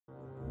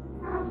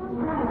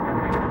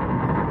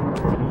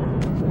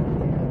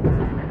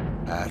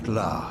At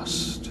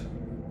last.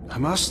 I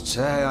must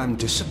say I'm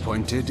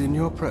disappointed in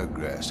your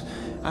progress.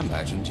 I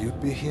imagined you'd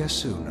be here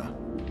sooner.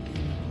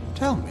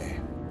 Tell me,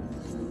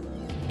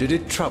 did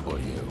it trouble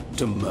you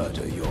to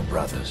murder your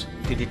brothers?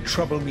 Did it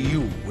trouble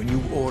you when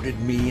you ordered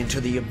me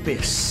into the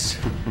abyss?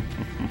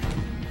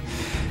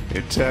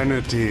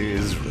 Eternity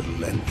is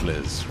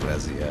relentless,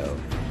 Raziel.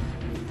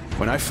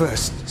 When I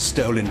first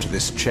stole into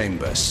this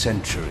chamber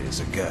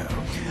centuries ago,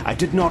 I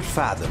did not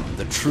fathom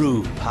the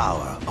true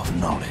power of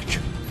knowledge.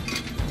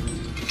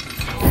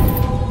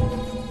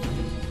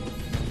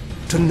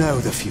 To know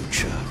the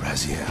future,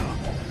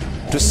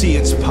 Raziel. To see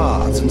its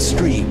paths and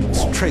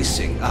streams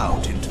tracing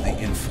out into the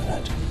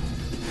infinite.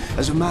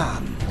 As a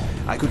man,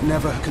 I could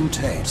never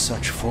contain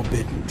such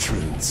forbidden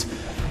truths.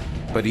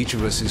 But each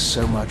of us is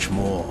so much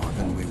more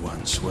than we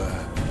once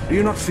were. Do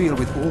you not feel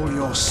with all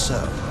your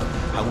soul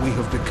how we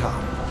have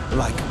become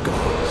like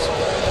gods?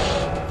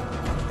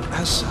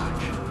 As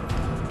such,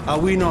 are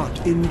we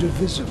not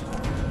indivisible?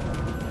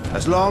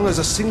 As long as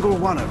a single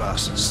one of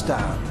us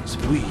stands,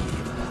 we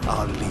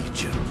are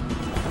legion.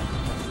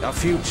 Our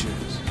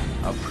futures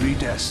are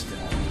predestined.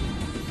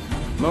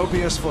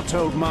 Mobius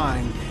foretold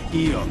mine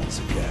eons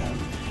ago.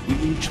 We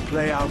each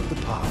play out the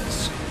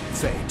parts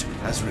fate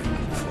has written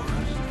for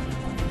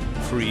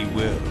us. Free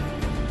will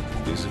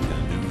is an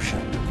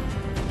illusion.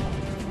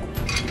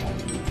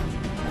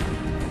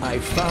 I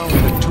found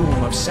the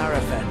tomb of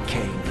Sarafan,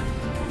 Kain.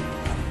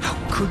 How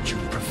could you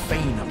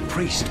profane a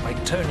priest by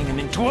turning him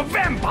into a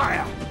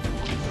vampire?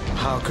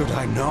 How could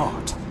I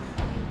not?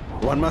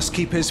 One must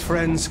keep his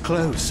friends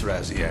close,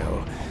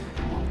 Raziel,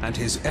 and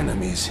his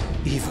enemies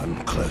even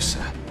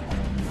closer.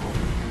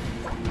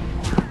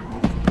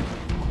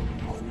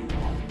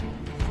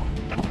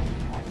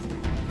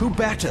 Who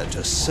better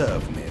to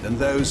serve me than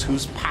those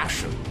whose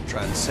passion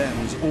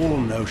transcends all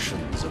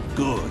notions of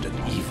good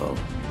and evil?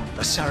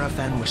 The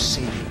Sarafan were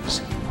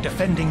saviors,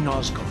 defending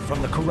Nazgul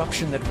from the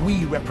corruption that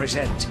we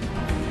represent.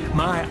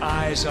 My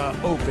eyes are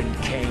opened,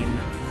 Kain.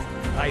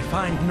 I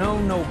find no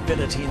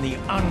nobility in the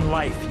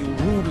unlife you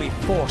rudely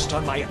forced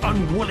on my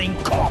unwilling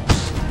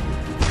corpse.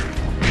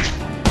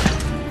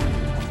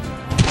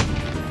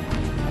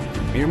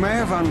 You may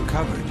have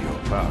uncovered your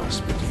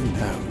past, but you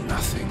know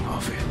nothing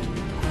of it.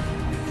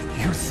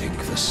 You think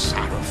the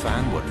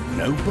Sarafan were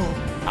noble,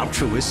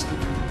 altruistic?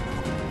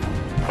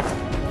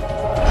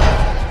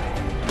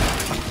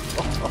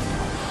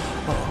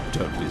 Oh,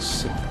 don't be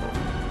simple.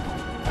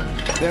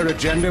 Their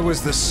agenda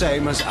was the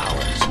same as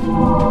ours.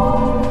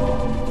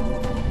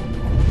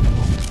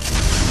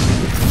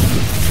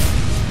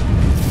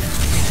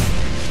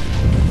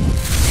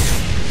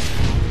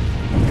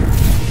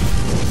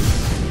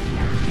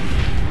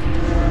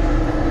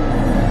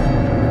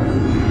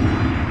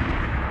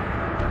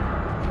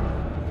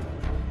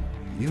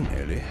 You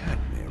nearly had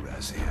me,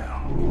 Raziel.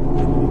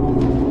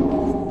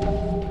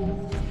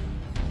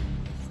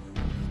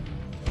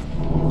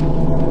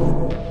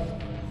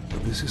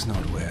 But this is not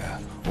where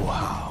or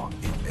how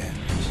it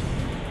ends.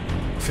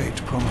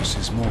 Fate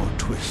promises more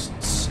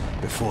twists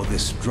before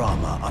this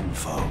drama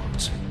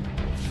unfolds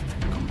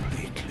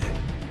completely.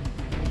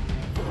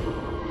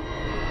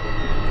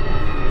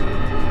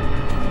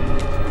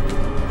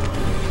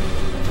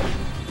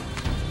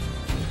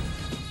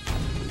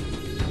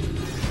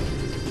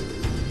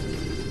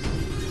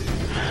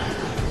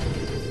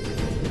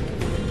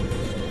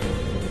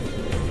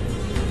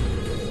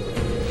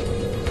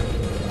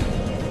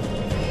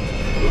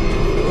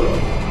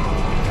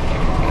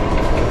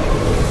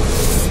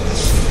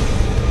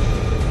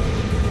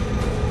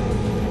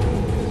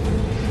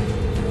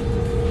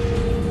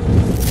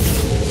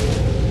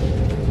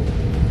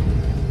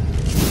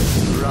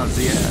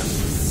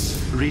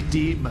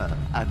 Redeemer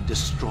and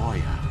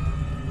Destroyer,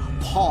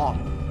 Pawn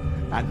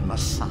and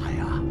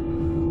Messiah.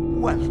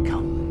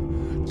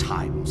 Welcome,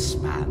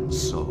 time-span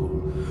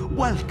soul.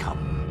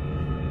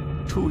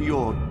 Welcome to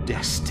your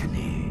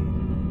destiny.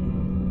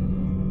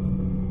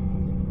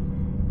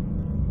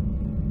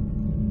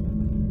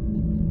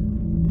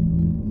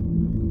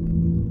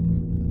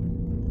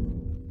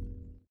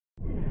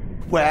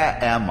 Where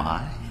am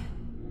I?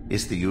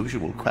 Is the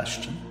usual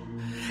question.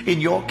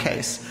 In your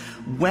case,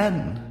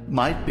 when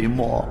might be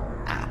more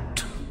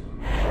apt.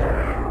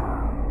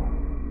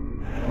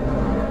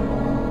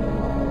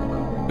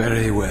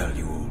 Very well,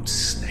 you old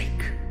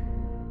snake.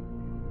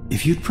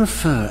 If you'd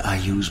prefer I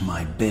use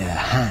my bare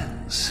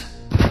hands...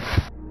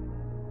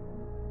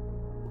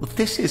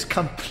 This is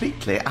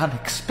completely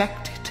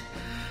unexpected.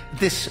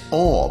 This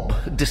orb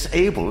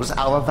disables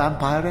our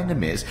vampire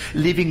enemies,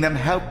 leaving them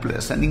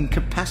helpless and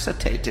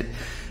incapacitated.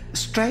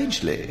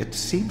 Strangely, it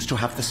seems to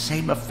have the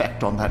same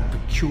effect on that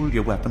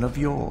peculiar weapon of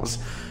yours.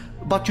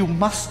 But you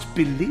must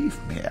believe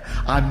me.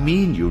 I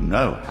mean you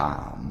no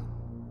harm.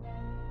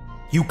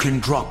 You can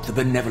drop the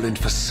benevolent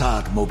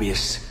facade,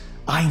 Mobius.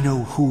 I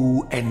know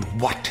who and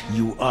what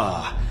you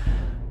are.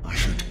 I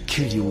should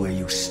kill you where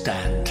you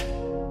stand.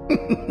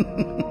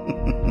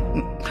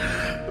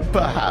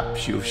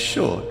 Perhaps you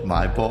should,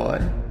 my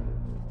boy.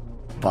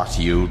 But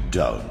you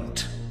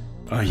don't.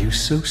 Are you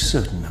so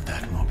certain of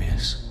that,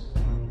 Mobius?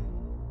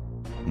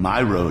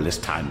 My role as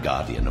Time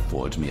Guardian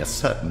affords me a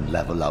certain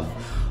level of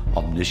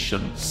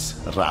omniscience,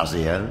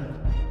 Raziel.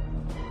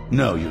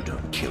 No, you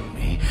don't kill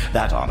me.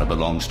 That honor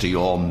belongs to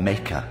your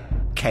maker,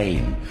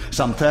 Kain,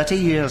 some 30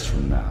 years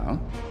from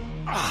now.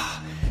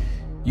 Ah,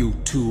 you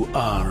two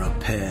are a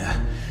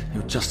pair.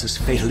 You're just as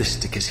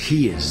fatalistic as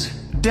he is.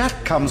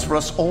 Death comes for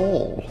us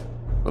all,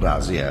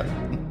 Raziel.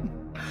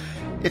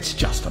 It's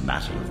just a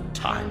matter of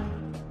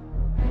time.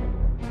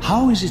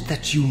 How is it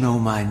that you know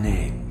my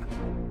name?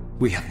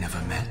 We have never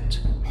met.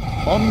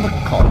 On the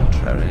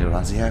contrary,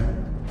 Raziel,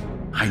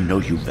 I know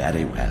you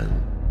very well.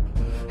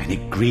 And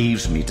it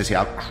grieves me to see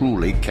how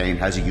cruelly Kain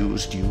has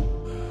used you.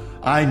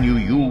 I knew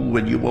you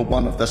when you were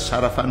one of the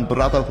Sarafan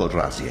Brotherhood,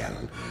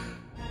 Raziel.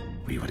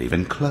 We were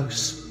even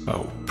close.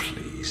 Oh,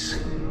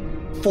 please.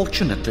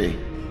 Fortunately,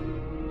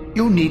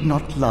 you need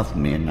not love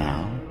me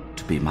now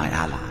to be my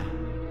ally.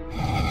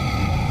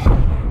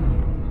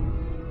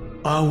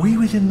 Are we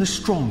within the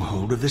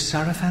stronghold of the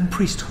Sarafan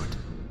priesthood?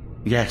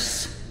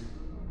 Yes,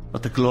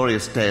 but the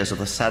glorious days of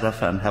the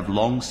Sarafan have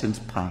long since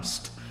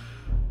passed,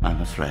 I'm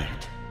afraid.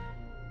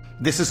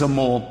 This is a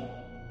more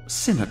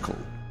cynical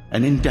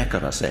and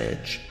indecorous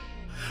age.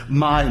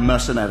 My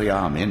mercenary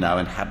army now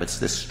inhabits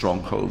this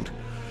stronghold.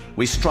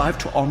 We strive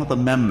to honor the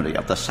memory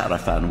of the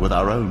Sarafan with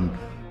our own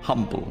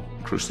humble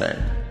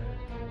crusade.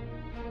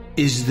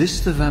 Is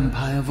this the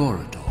vampire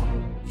Vorador?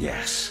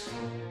 Yes,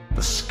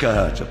 the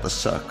scourge of the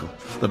Circle,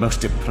 the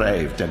most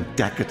depraved and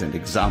decadent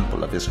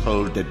example of his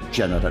whole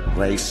degenerate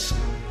race.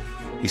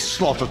 He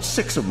slaughtered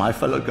 6 of my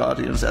fellow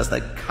Guardians as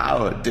they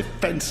cowered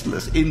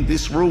defenseless in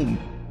this room.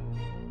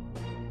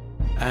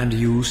 And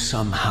you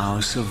somehow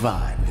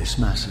survived this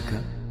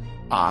massacre?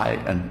 I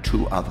and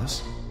 2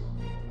 others.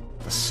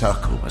 The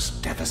Circle was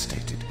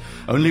devastated.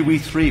 Only we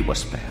 3 were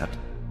spared.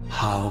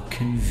 How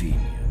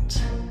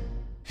convenient.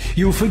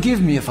 You'll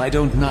forgive me if I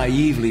don't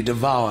naively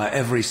devour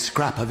every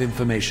scrap of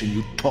information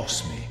you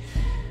toss me.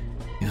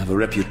 You have a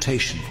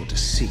reputation for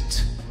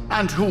deceit.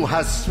 And who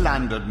has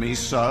slandered me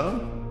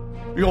so?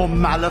 Your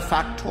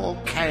malefactor,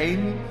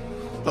 Kain?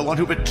 The one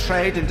who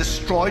betrayed and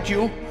destroyed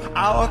you?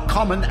 Our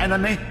common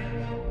enemy?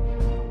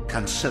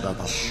 Consider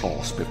the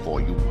source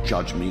before you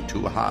judge me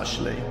too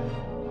harshly.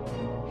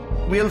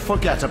 We'll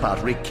forget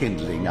about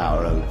rekindling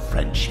our old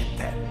friendship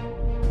then.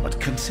 But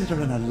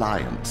consider an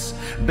alliance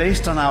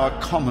based on our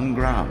common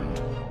ground.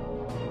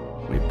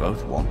 We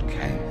both want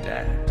Kain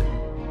dead.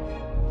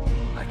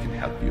 I can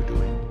help you do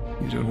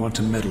it. You don't want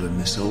to meddle in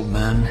this, old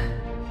man.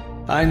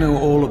 I know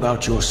all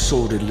about your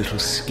sordid little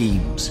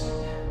schemes,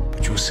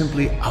 but you're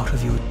simply out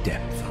of your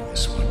depth on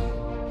this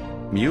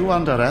one. You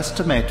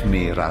underestimate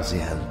me,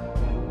 Raziel.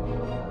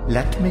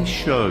 Let me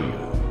show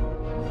you.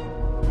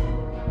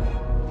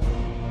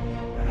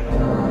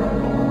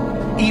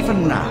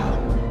 Even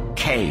now,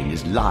 Kain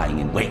is lying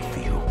in wait for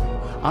you,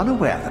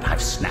 unaware that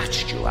I've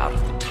snatched you out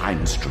of the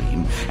time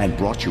stream and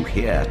brought you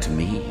here to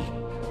me.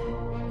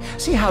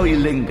 See how he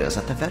lingers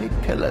at the very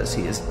pillars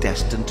he is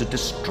destined to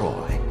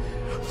destroy,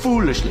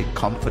 foolishly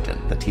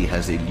confident that he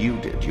has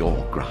eluded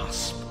your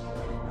grasp.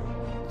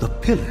 The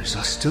pillars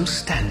are still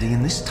standing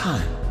in this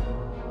time.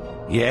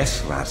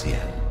 Yes,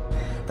 Raziel.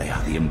 They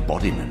are the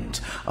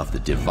embodiment of the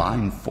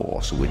divine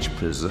force which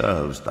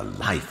preserves the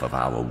life of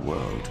our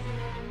world.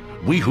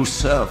 We who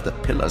serve the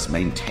pillars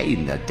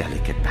maintain their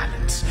delicate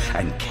balance,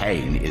 and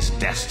Kain is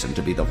destined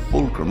to be the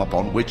fulcrum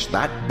upon which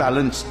that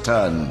balance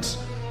turns.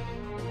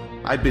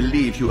 I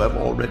believe you have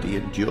already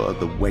endured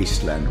the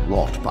wasteland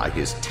wrought by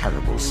his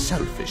terrible,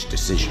 selfish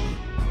decision.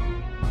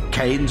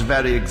 Kain's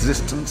very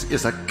existence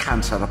is a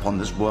cancer upon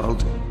this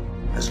world.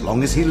 As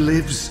long as he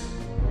lives,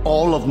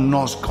 all of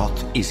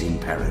Nosgoth is in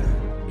peril.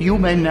 You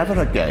may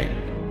never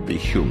again be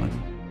human,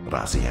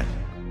 Raziel.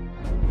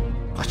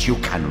 But you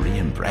can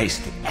re-embrace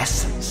the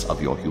essence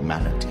of your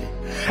humanity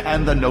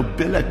and the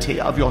nobility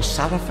of your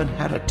Sarafan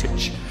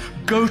heritage.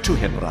 Go to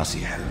him,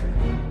 Raziel,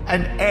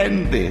 and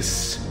end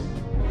this.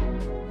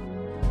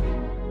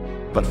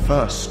 But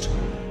first,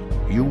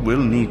 you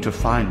will need to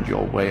find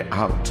your way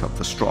out of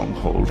the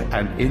stronghold,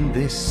 and in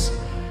this,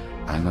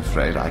 I'm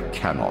afraid I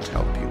cannot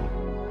help you.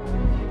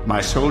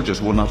 My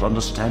soldiers will not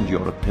understand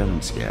your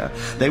appearance here.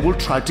 They will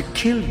try to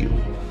kill you.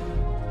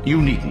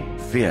 You needn't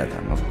fear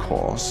them, of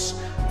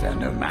course. They're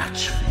no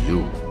match for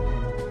you.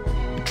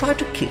 Try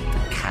to keep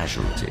the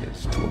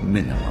casualties to a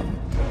minimum.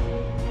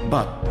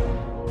 But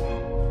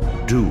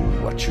do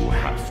what you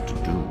have to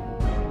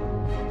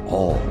do.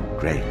 All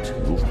great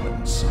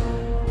movements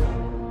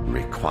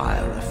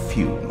require a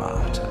few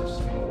martyrs.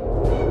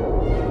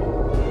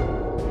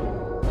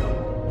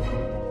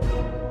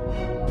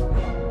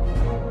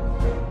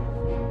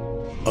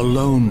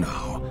 Alone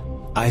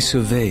now, I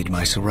surveyed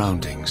my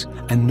surroundings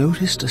and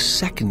noticed a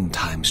second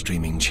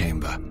time-streaming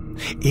chamber.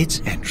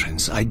 Its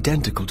entrance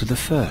identical to the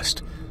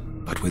first,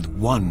 but with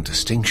one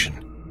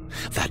distinction.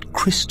 That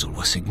crystal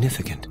was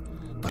significant,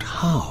 but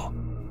how,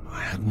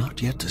 I have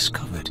not yet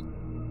discovered.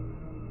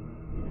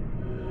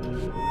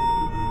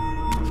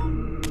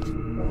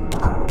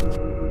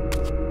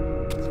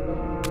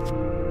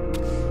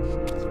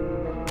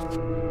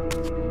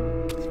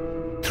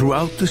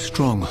 Throughout the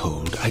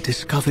stronghold, I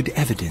discovered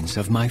evidence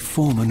of my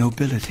former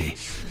nobility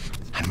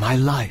and my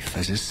life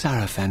as a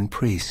Sarafan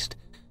priest.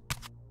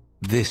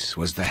 This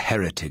was the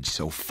heritage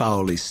so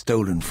foully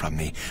stolen from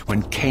me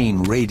when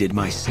Kain raided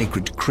my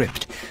sacred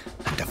crypt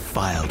and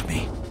defiled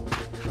me.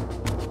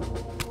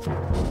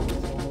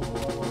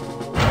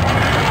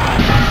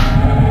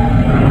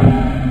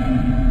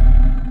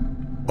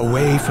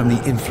 Away from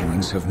the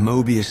influence of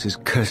Mobius's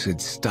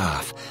cursed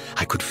staff,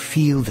 I could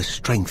feel the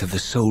strength of the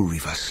Soul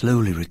Reaver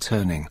slowly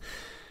returning.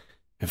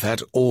 If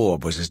that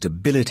orb was as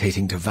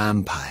debilitating to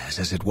vampires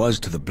as it was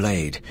to the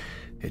blade,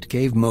 it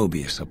gave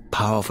Mobius a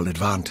powerful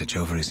advantage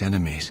over his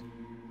enemies.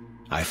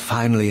 I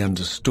finally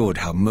understood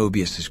how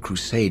Mobius's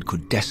crusade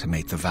could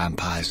decimate the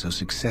vampires so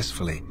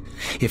successfully.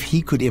 If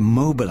he could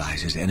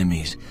immobilize his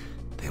enemies,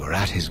 they were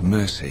at his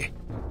mercy.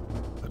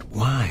 But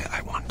why,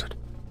 I wondered,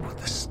 would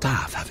the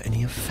staff have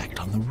any effect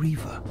on the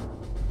Reaver?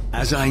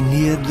 As I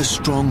neared the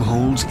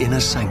stronghold's inner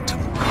sanctum,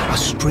 a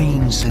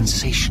strange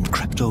sensation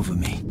crept over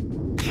me.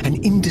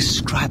 An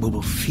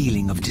indescribable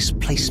feeling of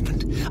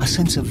displacement, a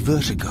sense of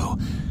vertigo,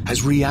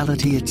 as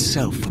reality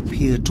itself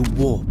appeared to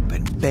warp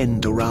and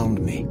bend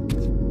around me.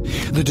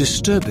 The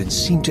disturbance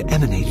seemed to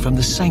emanate from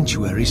the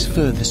sanctuary's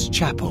furthest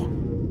chapel.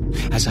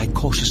 As I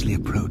cautiously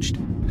approached,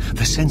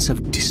 the sense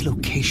of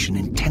dislocation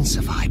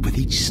intensified with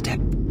each step.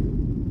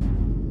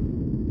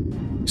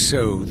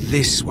 So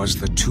this was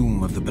the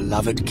tomb of the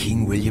beloved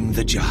King William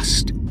the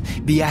Just,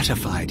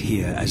 beatified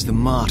here as the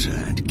martyr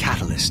and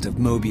catalyst of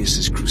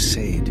Mobius's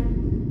crusade.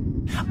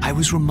 I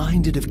was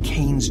reminded of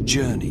Kain's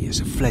journey as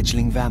a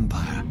fledgling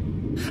vampire,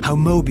 how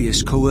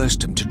Mobius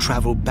coerced him to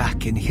travel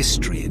back in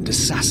history and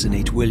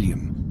assassinate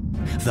William,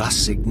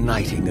 thus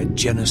igniting a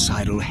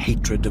genocidal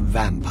hatred of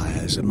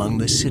vampires among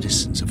the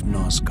citizens of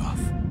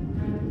Nosgoth.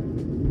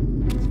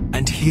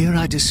 And here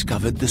I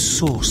discovered the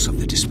source of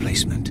the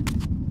displacement.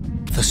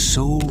 The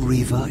Soul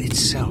Reaver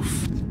itself,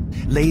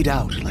 laid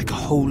out like a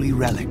holy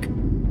relic,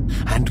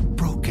 and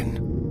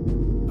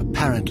broken,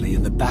 apparently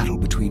in the battle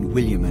between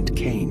William and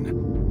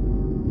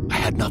Kain. I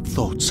had not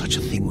thought such a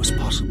thing was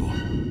possible,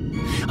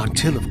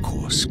 until, of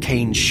course,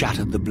 Kain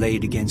shattered the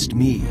blade against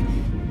me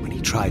when he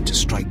tried to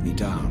strike me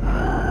down.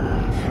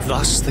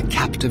 Thus the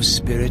captive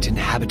spirit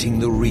inhabiting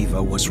the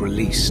Reaver was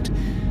released,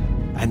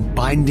 and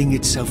binding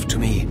itself to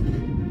me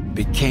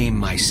became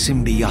my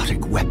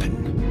symbiotic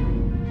weapon.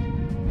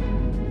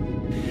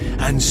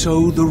 And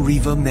so the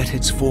Reaver met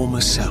its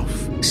former self,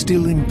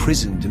 still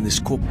imprisoned in this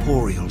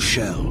corporeal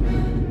shell.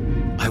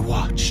 I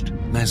watched,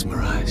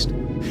 mesmerized,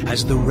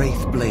 as the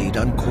Wraith blade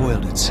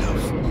uncoiled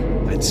itself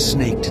and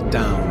snaked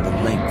down the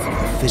length of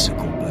the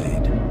physical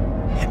blade.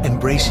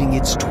 Embracing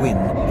its twin,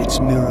 its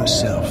mirror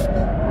self,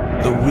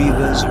 the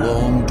Reaver's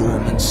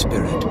long-dormant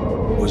spirit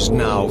was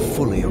now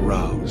fully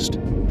aroused,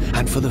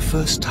 and for the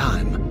first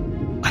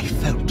time, I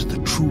felt the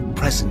true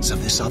presence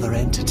of this other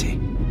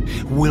entity,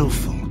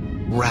 willful,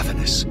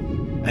 ravenous,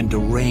 and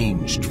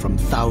deranged from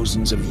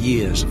thousands of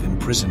years of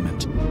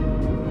imprisonment.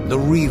 The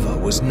Reaver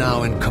was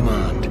now in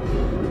command,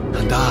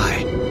 and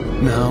I,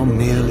 now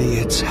merely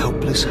its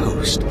helpless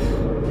host,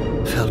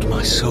 felt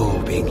my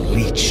soul being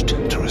leeched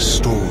to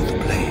restore the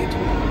blade.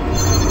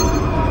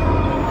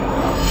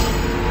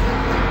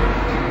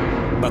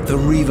 But the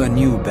Reaver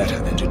knew better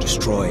than to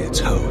destroy its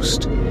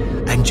host,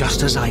 and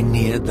just as I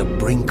neared the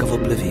brink of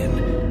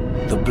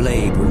oblivion, the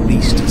blade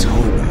released its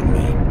hold on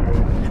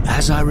me.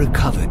 As I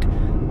recovered,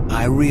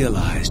 I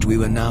realized we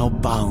were now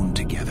bound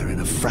together in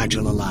a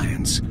fragile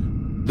alliance.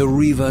 The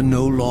Reaver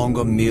no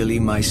longer merely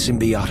my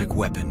symbiotic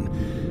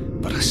weapon,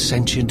 but a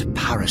sentient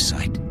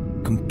parasite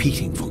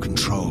competing for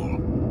control.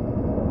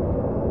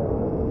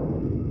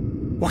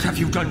 What have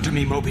you done to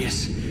me,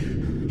 Mobius?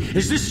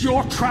 Is this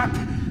your trap?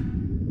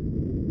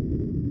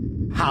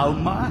 How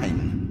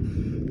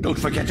mine? Don't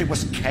forget it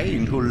was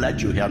Kain who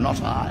led you here,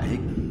 not I.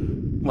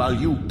 While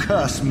you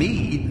curse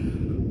me,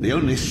 the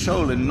only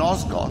soul in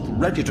Nosgoth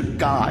ready to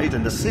guide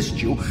and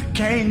assist you,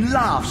 Kain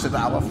laughs at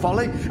our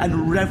folly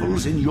and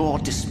revels in your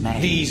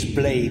dismay. These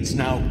blades,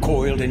 now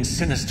coiled in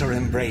sinister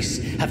embrace,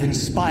 have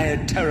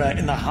inspired terror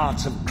in the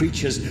hearts of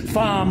creatures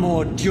far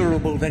more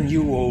durable than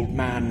you, old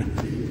man.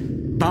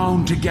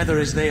 Bound together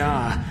as they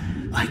are,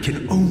 I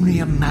can only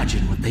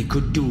imagine what they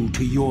could do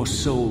to your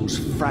soul's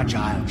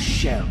fragile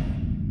shell.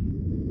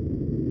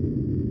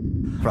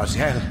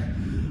 Raziel,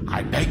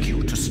 I beg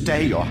you to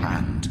stay your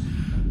hand.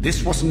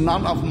 This was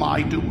none of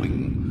my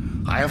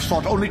doing. I have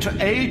sought only to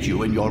aid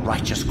you in your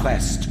righteous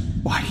quest.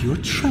 Why, you're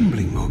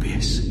trembling,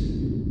 Mobius.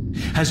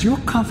 Has your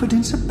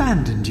confidence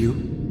abandoned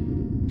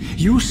you?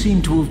 You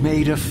seem to have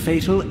made a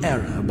fatal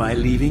error by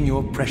leaving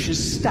your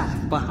precious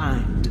staff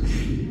behind.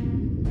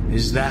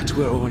 Is that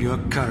where all your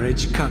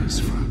courage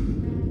comes from?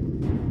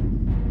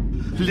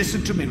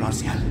 Listen to me,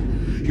 Raziel.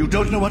 You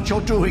don't know what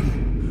you're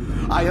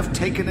doing. I have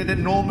taken an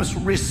enormous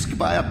risk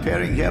by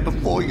appearing here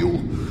before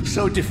you,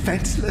 so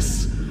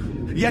defenseless,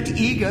 yet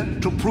eager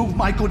to prove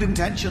my good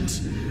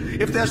intentions.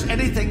 If there's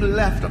anything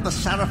left of the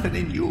Sarafan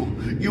in you,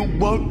 you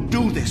won't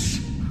do this.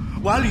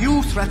 While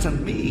you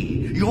threaten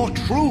me, your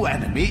true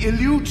enemy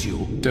eludes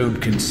you. Don't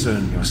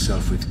concern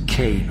yourself with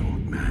Kain,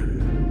 old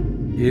man.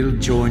 He'll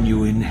join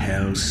you in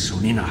hell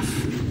soon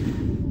enough.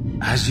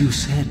 As you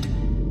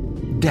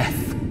said,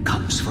 death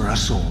comes for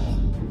us all.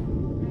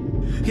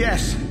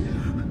 Yes,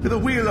 the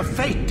Wheel of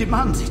Fate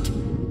demands it.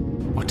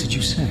 What did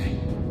you say?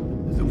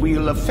 The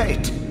Wheel of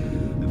Fate.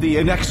 The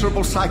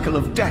inexorable cycle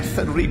of death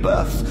and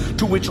rebirth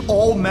to which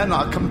all men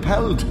are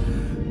compelled.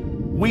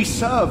 We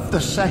serve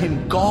the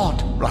same God,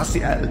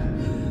 Raziel.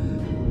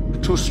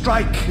 To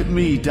strike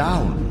me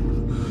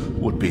down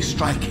would be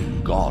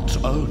striking God's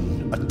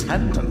own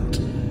attendant.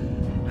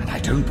 And I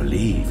don't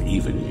believe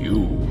even you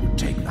would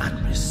take that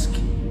risk.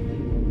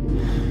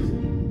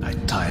 I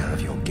tire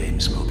of your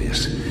games,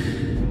 Mobius.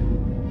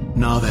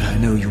 Now that I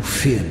know you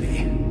fear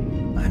me,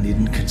 I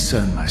needn't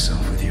concern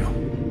myself with you.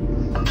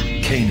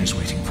 Kain is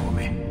waiting for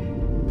me.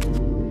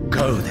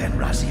 Go then,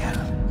 Raziel.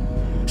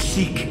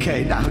 Seek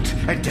Kain out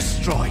and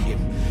destroy him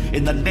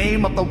in the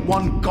name of the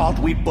one God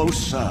we both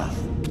serve.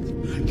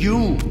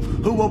 You,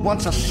 who were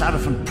once a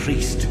Seraphim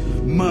priest,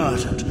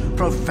 murdered,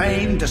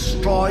 profaned,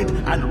 destroyed,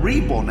 and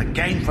reborn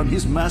again from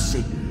his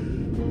mercy.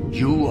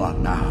 You are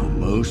now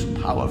most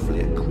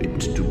powerfully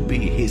equipped to be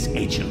his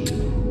agent,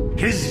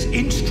 his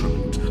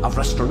instrument of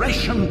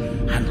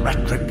restoration and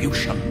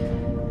retribution.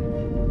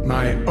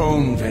 My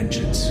own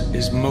vengeance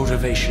is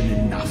motivation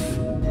enough.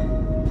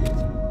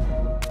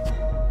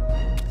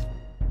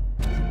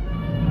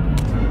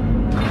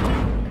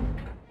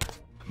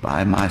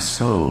 By my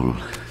soul,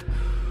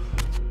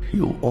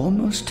 you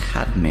almost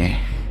had me,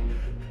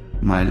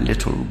 my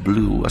little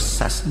blue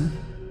assassin.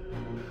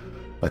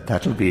 But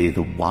that'll be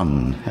the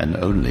one and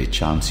only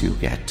chance you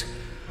get.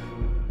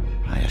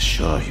 I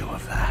assure you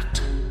of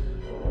that.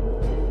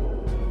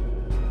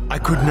 I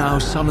could now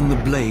summon the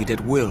blade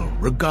at will,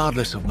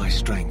 regardless of my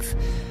strength.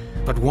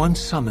 But once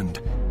summoned,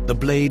 the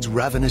blade's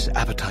ravenous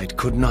appetite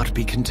could not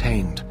be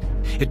contained.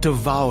 It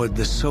devoured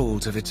the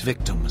souls of its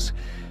victims,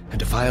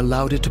 and if I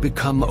allowed it to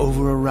become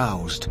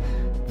over-aroused,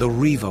 the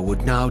Reaver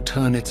would now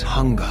turn its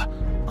hunger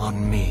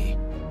on me.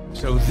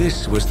 So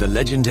this was the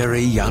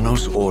legendary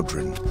Janos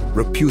Audrin,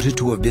 reputed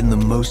to have been the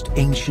most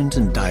ancient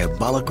and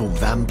diabolical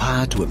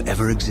vampire to have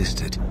ever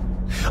existed.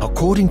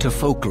 According to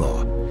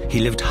folklore, he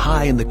lived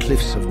high in the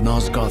cliffs of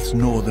Nosgoth's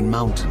northern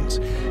mountains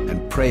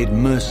and preyed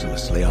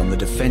mercilessly on the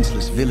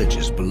defenseless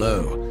villagers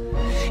below.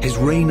 His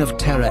reign of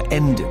terror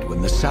ended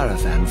when the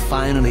Sarafan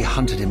finally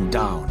hunted him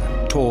down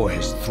and tore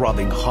his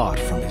throbbing heart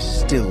from his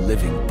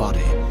still-living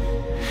body.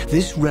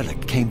 This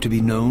relic came to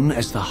be known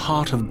as the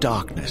Heart of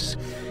Darkness,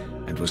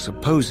 and was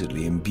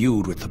supposedly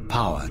imbued with the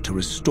power to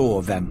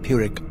restore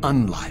vampiric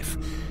unlife.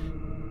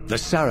 The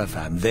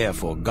Sarafan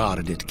therefore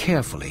guarded it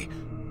carefully,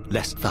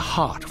 lest the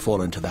heart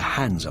fall into the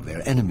hands of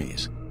their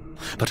enemies.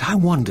 But I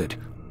wondered,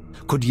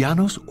 could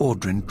Janos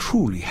Audrin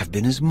truly have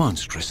been as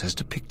monstrous as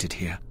depicted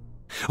here?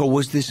 Or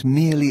was this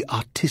merely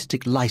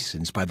artistic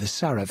license by the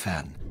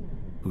Sarafan,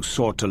 who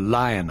sought to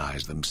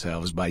lionize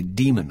themselves by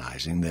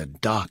demonizing their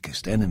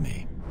darkest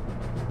enemy?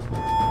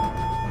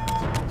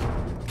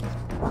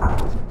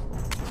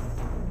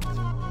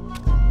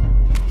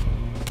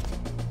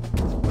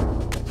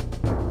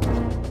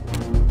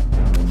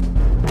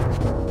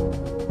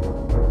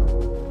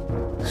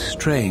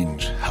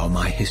 Strange how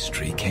my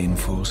history came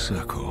full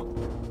circle.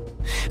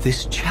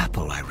 This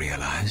chapel, I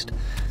realized,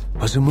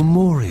 was a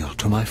memorial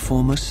to my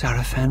former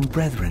Sarafan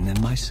brethren and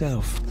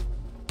myself.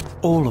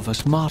 All of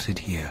us martyred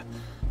here,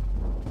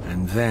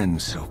 and then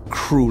so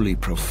cruelly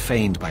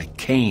profaned by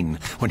Kain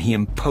when he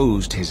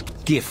imposed his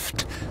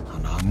gift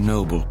on our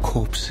noble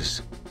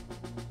corpses.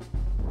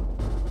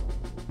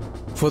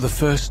 For the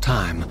first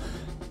time,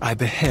 I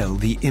beheld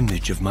the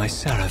image of my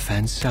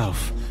Sarafan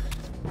self,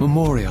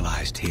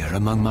 memorialized here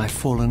among my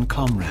fallen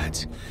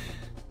comrades.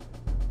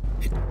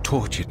 It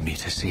tortured me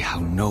to see how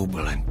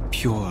noble and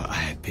pure I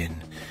had been,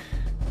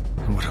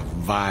 and what a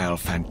vile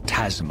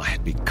phantasm I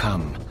had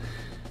become,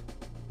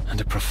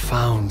 and a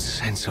profound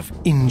sense of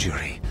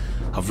injury,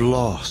 of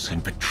loss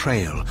and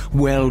betrayal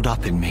welled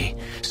up in me,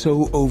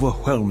 so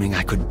overwhelming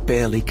I could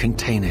barely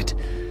contain it.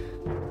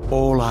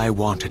 All I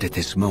wanted at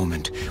this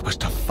moment was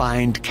to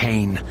find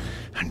Kain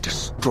and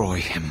destroy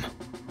him.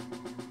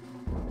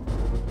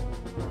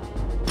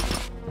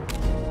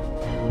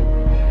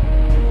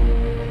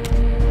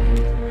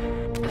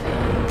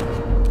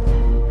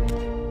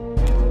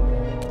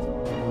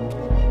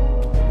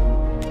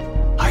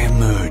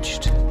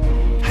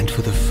 And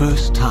for the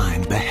first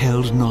time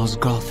beheld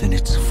Nosgoth in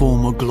its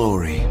former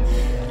glory.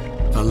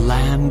 The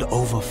land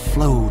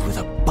overflowed with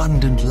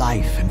abundant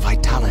life and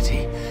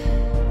vitality,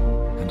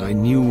 and I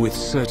knew with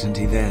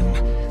certainty then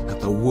that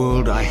the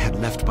world I had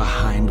left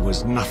behind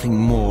was nothing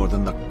more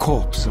than the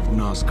corpse of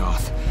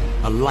Nosgoth,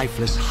 a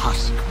lifeless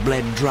husk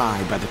bled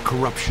dry by the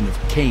corruption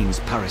of Kain's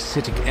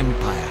parasitic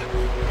empire.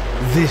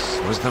 This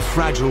was the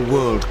fragile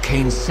world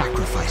Kain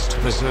sacrificed to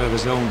preserve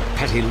his own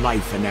petty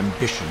life and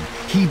ambition,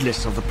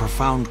 heedless of the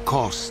profound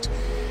cost.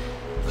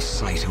 The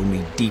sight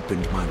only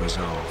deepened my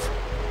resolve.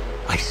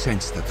 I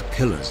sensed that the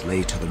pillars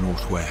lay to the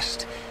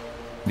northwest.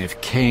 If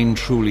Kain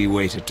truly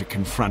waited to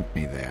confront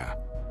me there,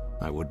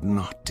 I would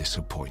not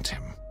disappoint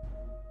him.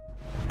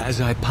 As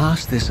I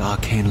passed this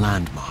arcane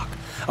landmark,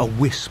 A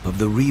wisp of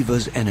the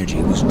Reaver's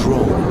energy was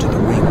drawn into the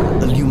ring,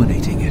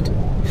 illuminating it.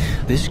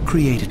 This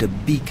created a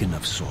beacon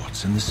of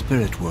sorts in the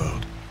spirit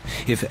world.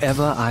 If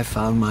ever I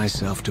found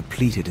myself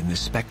depleted in the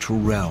spectral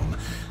realm,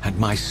 and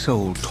my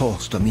soul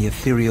tossed on the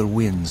ethereal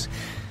winds,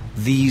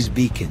 these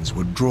beacons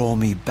would draw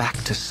me back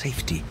to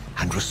safety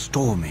and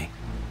restore me.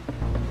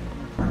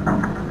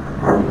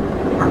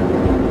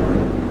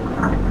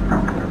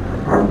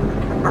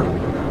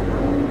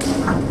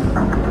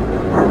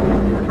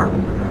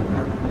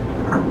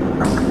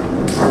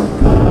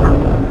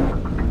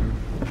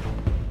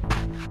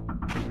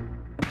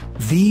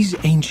 These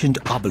ancient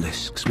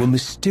obelisks were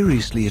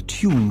mysteriously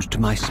attuned to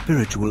my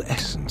spiritual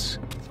essence.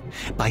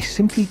 By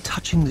simply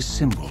touching the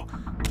symbol,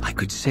 I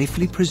could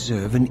safely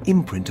preserve an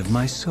imprint of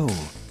my soul,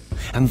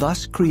 and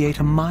thus create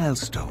a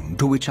milestone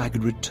to which I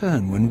could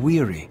return when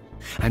weary,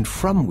 and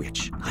from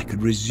which I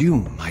could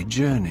resume my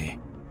journey.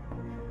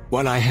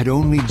 While I had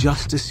only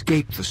just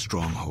escaped the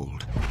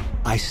stronghold,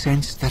 I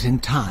sensed that in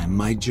time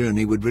my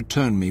journey would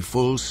return me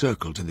full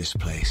circle to this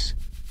place.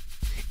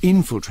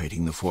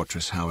 Infiltrating the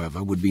fortress,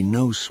 however, would be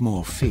no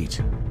small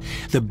feat.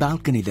 The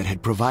balcony that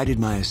had provided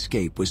my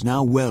escape was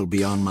now well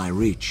beyond my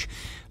reach,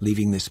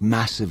 leaving this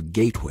massive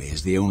gateway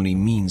as the only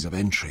means of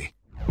entry.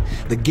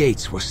 The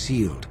gates were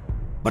sealed,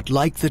 but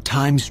like the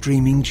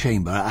time-streaming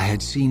chamber I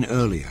had seen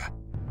earlier,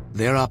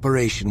 their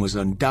operation was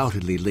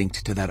undoubtedly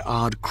linked to that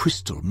odd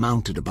crystal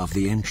mounted above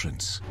the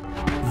entrance.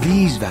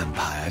 These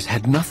vampires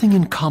had nothing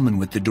in common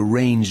with the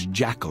deranged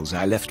jackals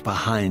I left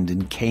behind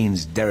in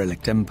Kain's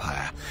derelict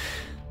empire.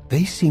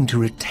 They seemed to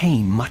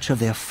retain much of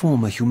their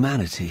former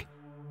humanity.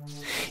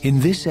 In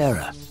this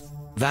era,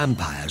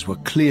 vampires were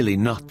clearly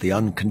not the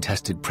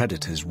uncontested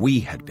predators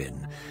we had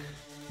been.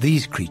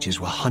 These creatures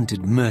were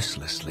hunted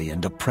mercilessly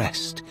and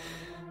oppressed.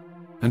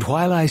 And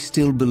while I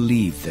still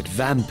believed that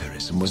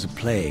vampirism was a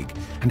plague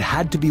and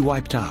had to be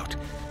wiped out,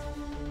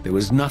 there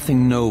was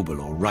nothing noble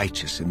or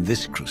righteous in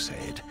this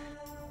crusade.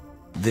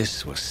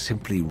 This was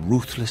simply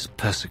ruthless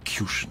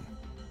persecution.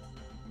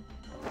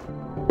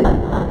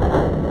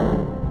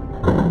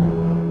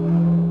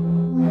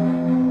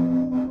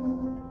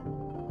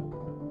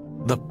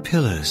 The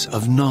pillars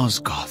of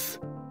Nosgoth,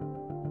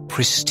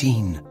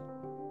 pristine,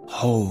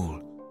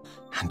 whole,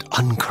 and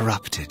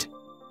uncorrupted.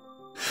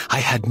 I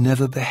had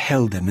never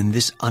beheld them in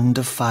this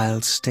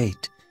undefiled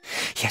state,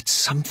 yet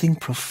something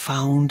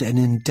profound and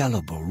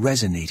indelible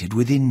resonated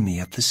within me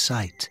at the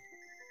sight.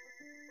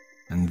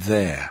 And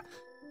there,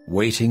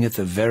 waiting at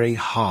the very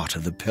heart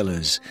of the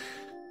pillars,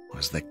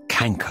 was the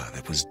canker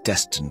that was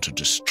destined to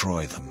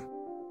destroy them.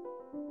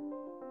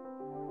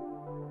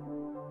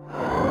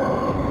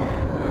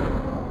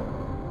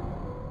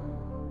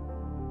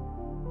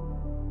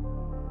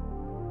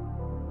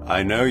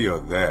 I know you're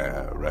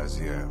there,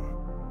 Raziel.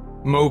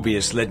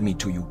 Mobius led me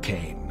to you,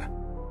 Kain,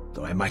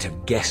 though I might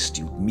have guessed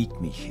you'd meet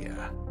me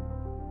here.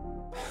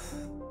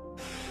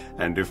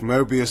 And if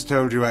Mobius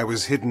told you I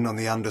was hidden on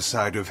the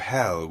underside of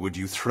hell, would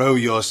you throw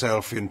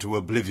yourself into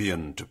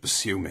oblivion to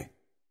pursue me?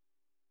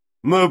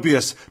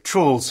 Mobius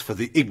trawls for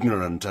the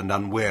ignorant and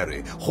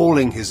unwary,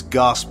 hauling his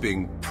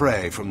gasping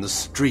prey from the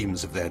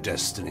streams of their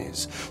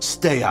destinies.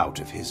 Stay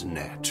out of his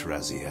net,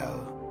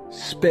 Raziel.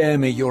 Spare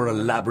me your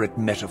elaborate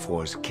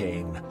metaphors,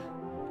 Kain.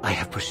 I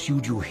have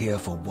pursued you here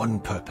for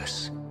one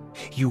purpose.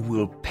 You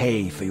will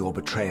pay for your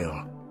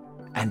betrayal,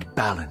 and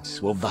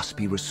balance will thus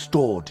be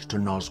restored to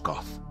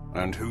Nosgoth.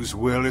 And whose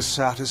will is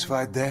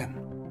satisfied then?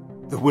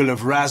 The will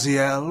of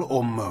Raziel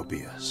or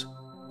Mobius?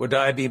 Would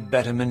I be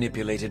better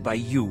manipulated by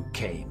you,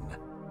 Kain?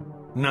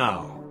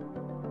 Now,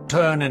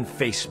 turn and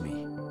face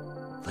me.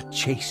 The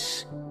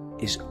chase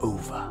is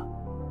over.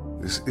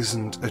 This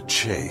isn't a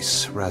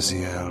chase,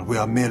 Raziel. We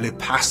are merely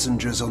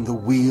passengers on the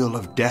wheel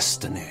of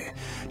destiny,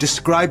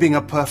 describing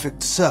a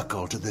perfect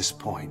circle to this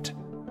point.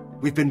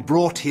 We've been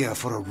brought here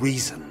for a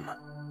reason.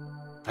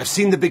 I've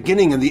seen the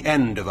beginning and the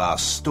end of our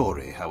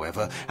story,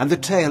 however, and the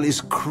tale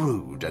is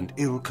crude and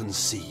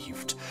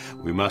ill-conceived.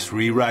 We must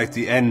rewrite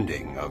the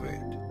ending of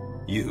it.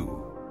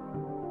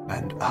 You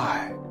and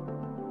I.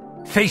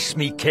 Face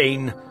me,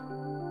 Kain.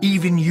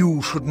 Even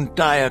you shouldn't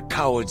die a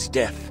coward's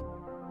death.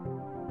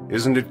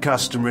 Isn't it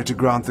customary to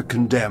grant the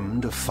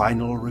condemned a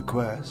final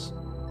request?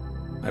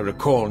 I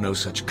recall no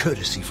such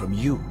courtesy from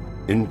you.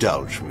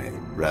 Indulge me,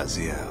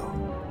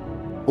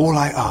 Raziel. All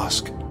I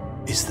ask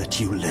is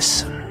that you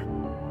listen.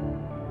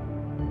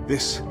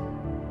 This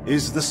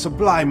is the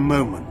sublime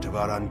moment of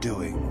our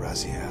undoing,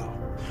 Raziel.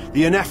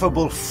 The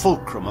ineffable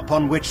fulcrum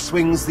upon which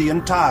swings the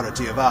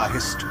entirety of our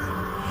history.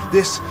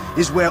 This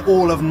is where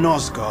all of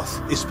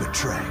Nosgoth is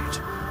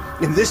betrayed.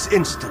 In this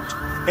instant,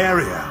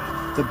 Ariel,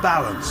 the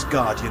Balance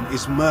Guardian,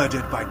 is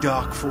murdered by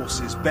dark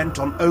forces bent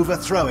on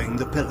overthrowing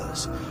the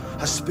pillars.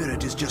 Her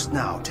spirit is just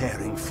now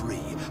tearing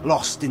free,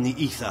 lost in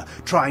the ether,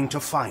 trying to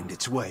find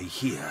its way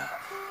here.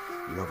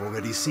 You have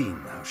already seen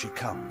how she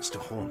comes to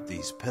haunt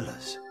these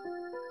pillars.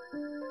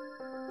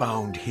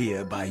 Bound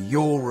here by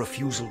your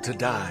refusal to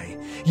die.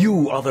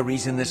 You are the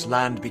reason this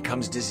land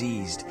becomes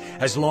diseased.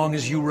 As long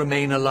as you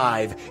remain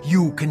alive,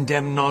 you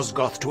condemn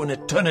Nosgoth to an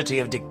eternity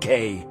of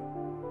decay.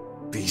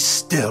 Be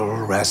still,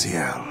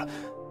 Raziel.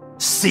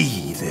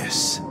 See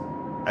this.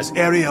 As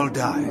Ariel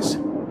dies,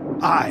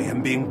 I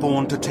am being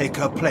born to take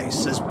her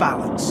place as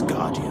Balance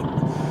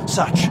Guardian.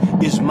 Such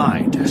is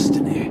my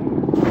destiny.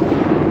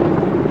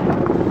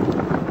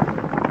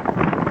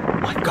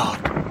 My God.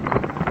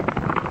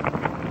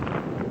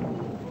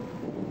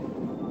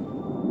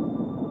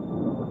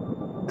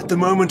 At the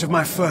moment of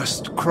my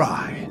first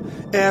cry,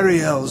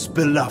 Ariel's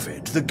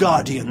beloved, the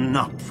Guardian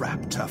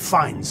Nutraptor,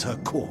 finds her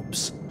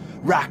corpse.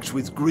 Racked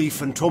with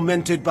grief and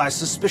tormented by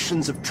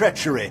suspicions of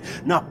treachery,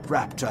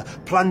 Nutraptor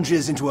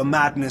plunges into a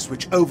madness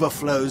which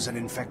overflows and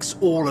infects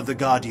all of the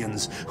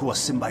Guardians who are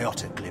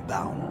symbiotically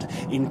bound,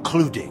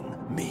 including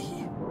me.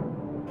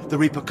 The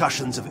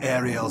repercussions of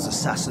Ariel's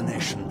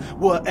assassination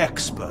were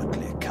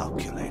expertly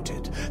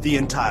calculated. The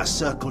entire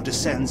circle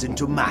descends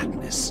into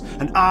madness,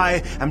 and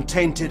I am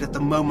tainted at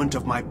the moment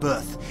of my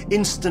birth,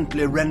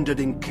 instantly rendered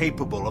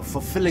incapable of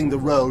fulfilling the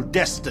role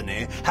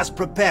destiny has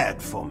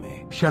prepared for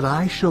me. Shall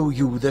I show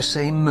you the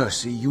same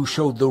mercy you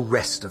showed the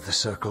rest of the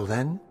circle,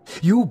 then?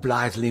 You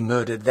blithely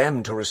murdered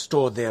them to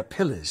restore their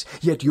pillars,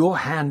 yet your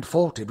hand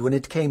faltered when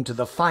it came to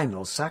the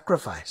final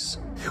sacrifice.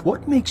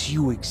 What makes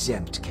you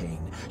exempt,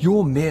 Kain?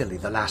 You're merely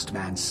the last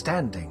man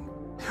standing.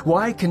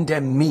 Why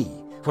condemn me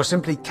for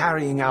simply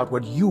carrying out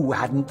what you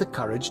hadn't the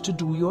courage to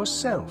do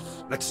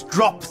yourself? Let's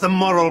drop the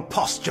moral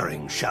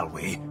posturing, shall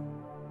we?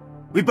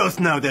 We both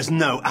know there's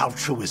no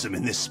altruism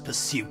in this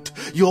pursuit.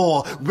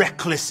 Your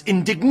reckless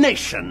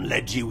indignation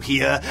led you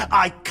here.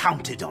 I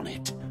counted on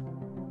it.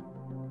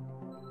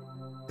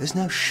 There's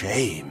no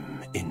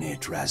shame in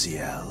it,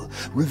 Raziel.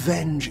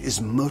 Revenge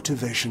is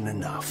motivation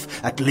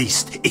enough. At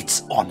least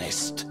it's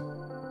honest.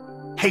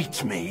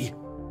 Hate me,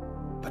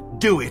 but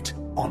do it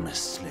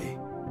honestly.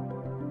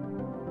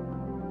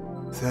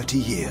 30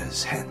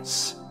 years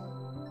hence,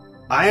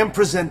 I am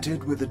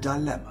presented with a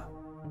dilemma.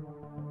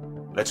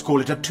 Let's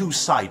call it a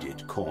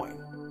two-sided coin.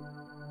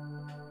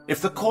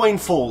 If the coin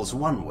falls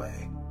one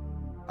way,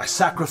 I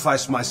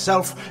sacrifice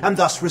myself and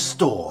thus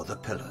restore the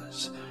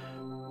pillars.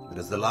 But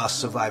as the last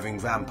surviving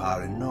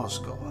vampire in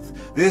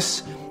Nosgoth,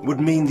 this would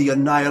mean the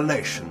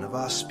annihilation of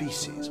our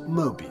species.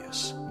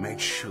 Mobius made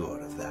sure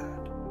of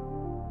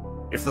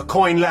that. If the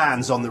coin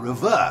lands on the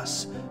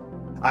reverse,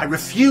 I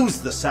refuse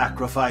the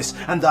sacrifice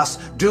and thus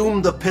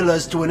doom the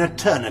pillars to an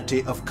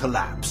eternity of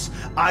collapse.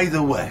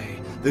 Either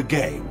way, the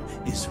game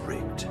is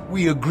rigged.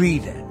 We agree,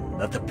 then,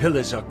 that the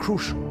pillars are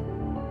crucial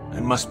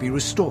and must be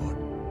restored.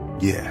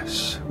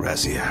 Yes,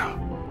 Raziel.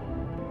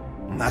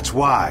 And that's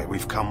why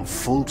we've come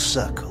full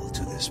circle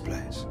to this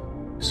place.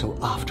 So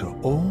after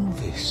all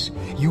this,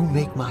 you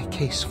make my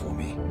case for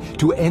me.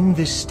 To end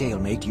this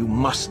stalemate, you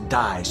must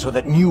die so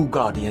that new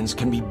Guardians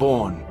can be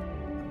born.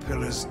 The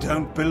pillars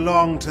don't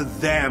belong to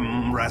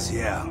them,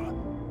 Raziel.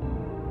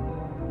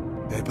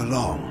 They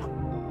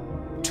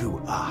belong to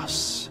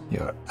us.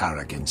 Your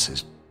arrogance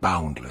is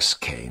boundless,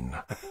 Kain.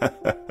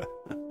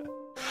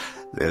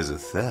 There's a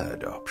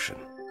third option.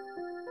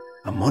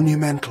 A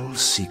monumental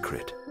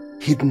secret,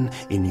 hidden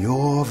in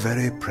your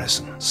very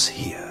presence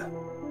here.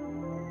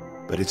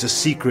 But it's a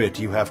secret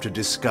you have to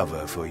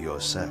discover for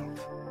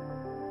yourself.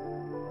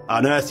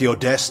 Unearth your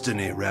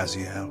destiny,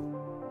 Raziel.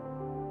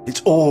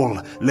 It's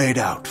all laid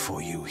out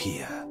for you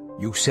here.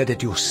 You said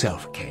it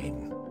yourself,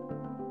 Kain.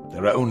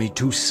 There are only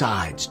two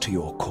sides to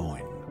your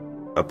coin.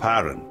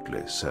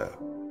 Apparently so.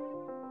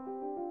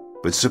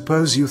 But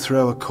suppose you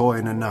throw a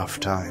coin enough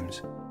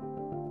times.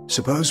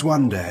 Suppose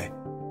one day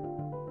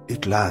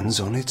it lands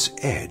on its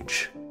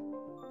edge.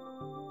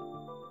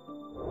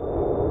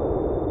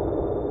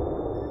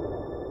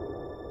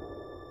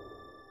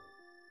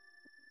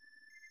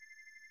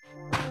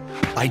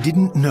 I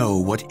didn't know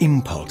what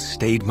impulse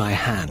stayed my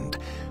hand,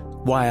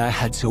 why I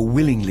had so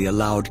willingly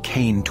allowed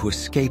Kain to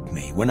escape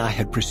me when I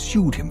had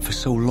pursued him for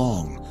so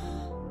long.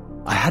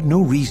 I had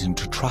no reason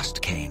to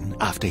trust Kain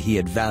after he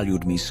had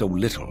valued me so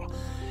little,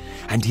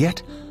 and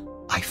yet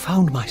I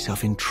found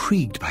myself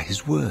intrigued by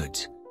his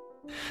words.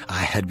 I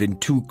had been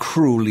too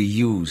cruelly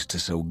used to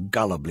so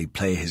gullibly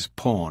play his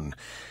pawn,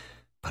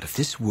 but if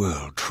this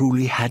world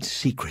truly had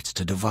secrets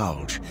to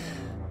divulge,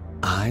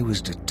 I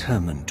was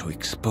determined to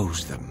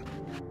expose them.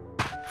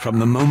 From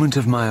the moment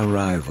of my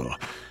arrival,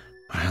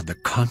 I had the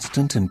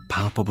constant and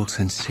palpable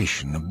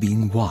sensation of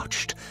being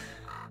watched.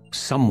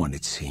 Someone,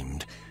 it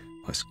seemed,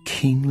 was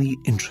keenly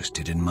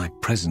interested in my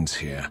presence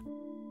here.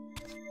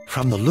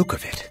 From the look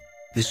of it,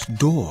 this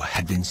door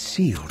had been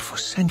sealed for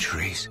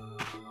centuries.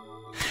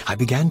 I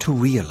began to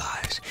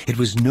realize it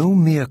was no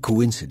mere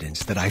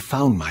coincidence that I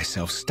found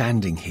myself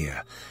standing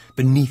here,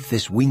 beneath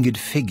this winged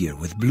figure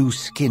with blue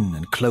skin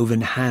and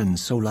cloven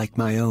hands so like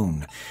my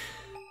own,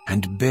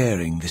 and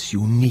bearing this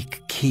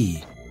unique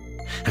key.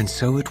 And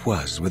so it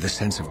was with a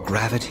sense of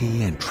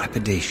gravity and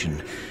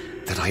trepidation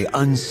that I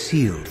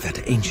unsealed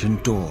that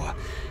ancient door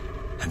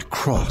and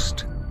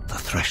crossed the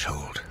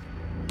threshold.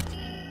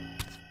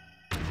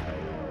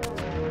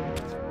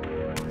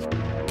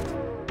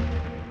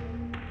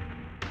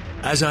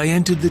 As I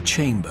entered the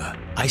chamber,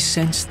 I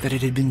sensed that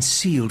it had been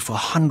sealed for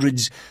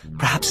hundreds,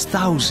 perhaps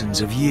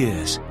thousands of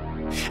years.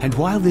 And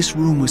while this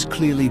room was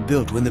clearly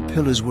built when the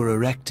pillars were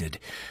erected,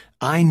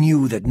 I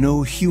knew that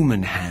no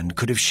human hand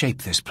could have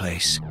shaped this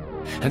place,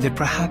 and that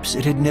perhaps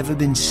it had never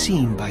been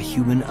seen by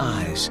human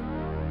eyes.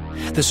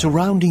 The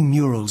surrounding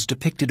murals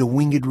depicted a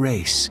winged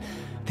race,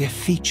 their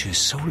features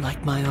so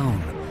like my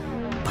own,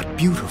 but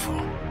beautiful,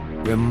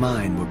 where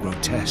mine were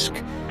grotesque,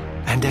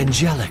 and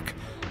angelic,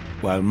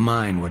 while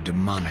mine were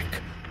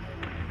demonic.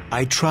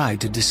 I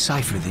tried to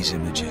decipher these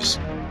images.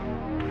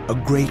 A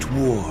great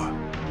war,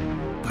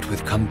 but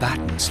with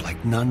combatants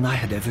like none I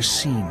had ever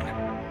seen.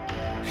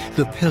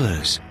 The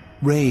pillars,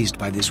 raised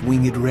by this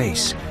winged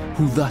race,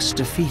 who thus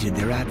defeated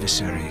their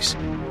adversaries.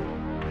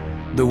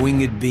 The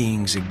winged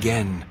beings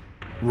again,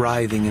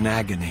 writhing in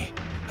agony,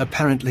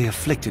 apparently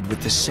afflicted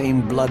with the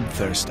same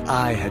bloodthirst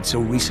I had so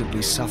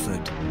recently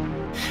suffered.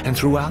 And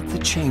throughout the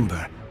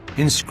chamber,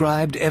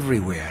 inscribed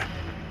everywhere,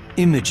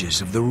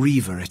 images of the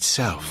Reaver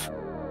itself.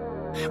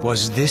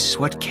 Was this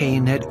what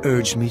Kain had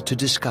urged me to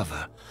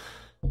discover?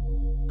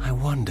 I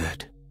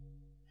wondered.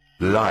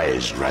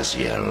 Lies,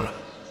 Raziel.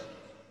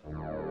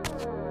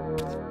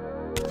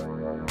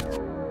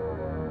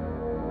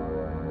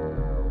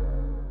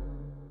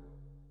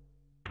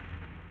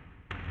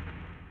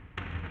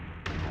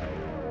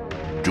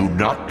 Do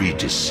not be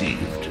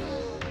deceived.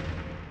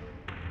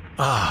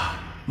 Ah,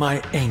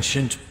 my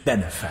ancient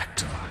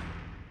benefactor.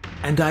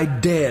 And I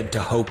dared to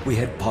hope we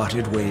had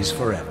parted ways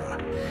forever.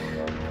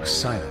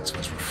 Silence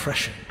was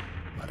refreshing,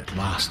 but it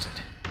lasted.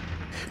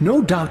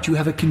 No doubt you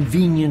have a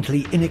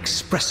conveniently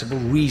inexpressible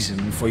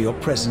reason for your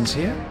presence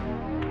here.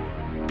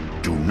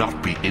 Do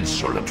not be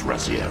insolent,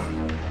 Raziel.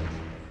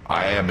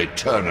 I am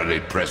eternally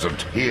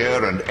present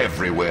here and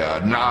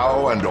everywhere,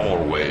 now and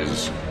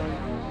always.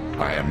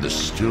 I am the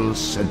still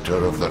center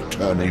of the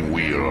turning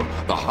wheel,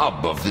 the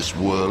hub of this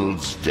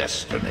world's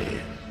destiny.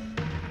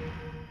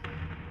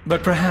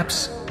 But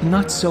perhaps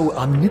not so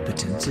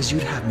omnipotent as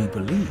you'd have me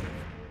believe.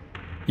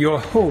 Your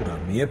hold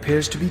on me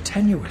appears to be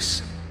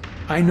tenuous.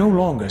 I no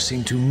longer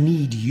seem to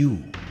need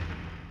you.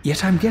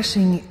 Yet I'm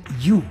guessing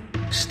you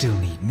still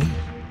need me.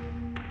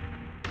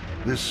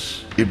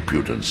 This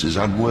impudence is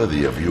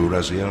unworthy of you,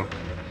 Raziel.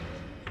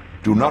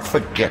 Do not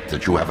forget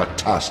that you have a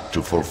task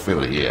to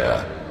fulfill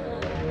here.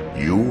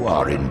 You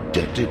are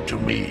indebted to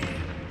me.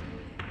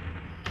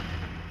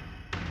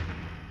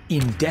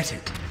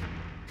 Indebted?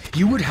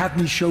 You would have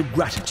me show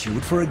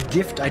gratitude for a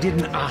gift I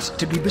didn't ask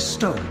to be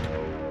bestowed.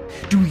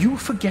 Do you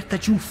forget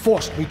that you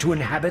forced me to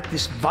inhabit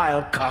this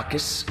vile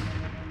carcass?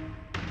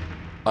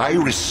 I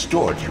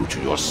restored you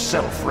to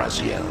yourself,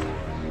 Raziel.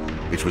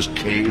 It was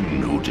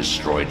Kain who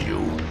destroyed you.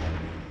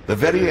 The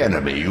very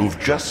enemy you've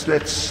just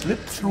let slip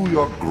through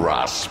your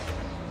grasp.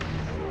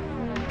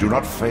 Do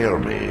not fail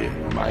me,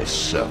 my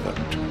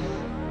servant.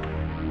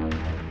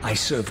 I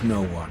serve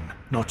no one.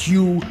 Not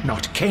you,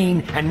 not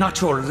Kain, and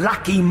not your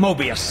lackey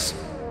Mobius.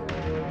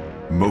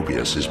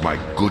 Mobius is my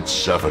good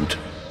servant.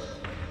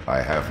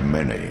 I have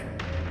many.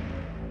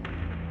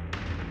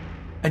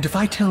 And if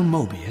I tell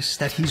Mobius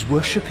that he's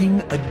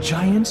worshipping a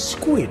giant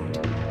squid,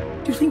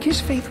 do you think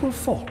his faith will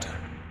falter?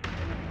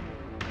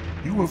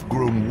 You have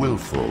grown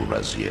willful,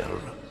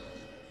 Raziel.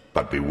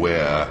 But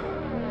beware.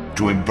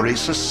 To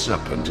embrace a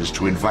serpent is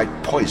to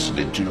invite poison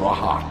into your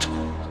heart.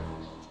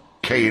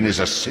 Kain is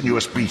a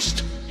sinuous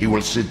beast. He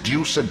will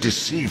seduce and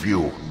deceive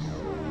you.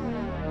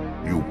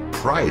 You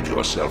pride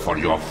yourself on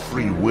your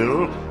free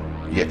will,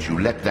 yet you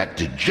let that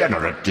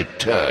degenerate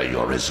deter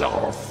your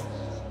resolve.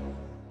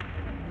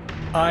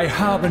 I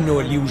harbor no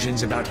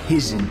illusions about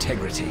his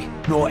integrity,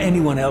 nor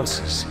anyone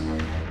else's.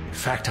 In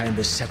fact, I am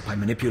beset by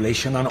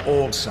manipulation on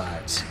all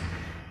sides.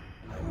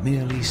 I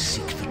merely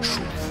seek the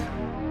truth.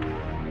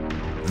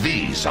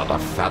 These are the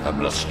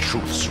fathomless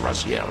truths,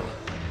 Raziel.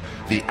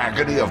 The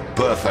agony of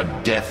birth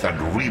and death and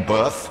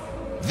rebirth.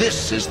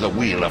 This is the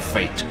wheel of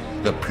fate,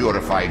 the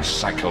purifying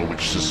cycle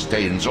which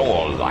sustains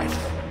all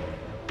life.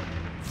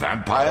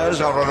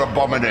 Vampires are an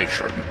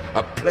abomination,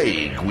 a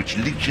plague which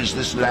leeches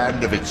this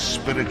land of its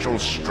spiritual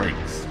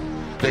strength.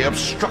 They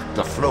obstruct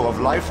the flow of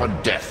life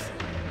and death.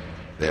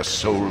 Their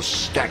souls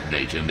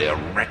stagnate in their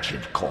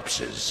wretched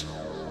corpses.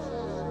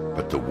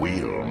 But the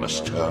wheel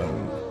must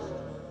turn.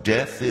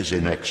 Death is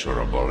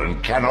inexorable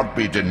and cannot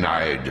be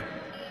denied.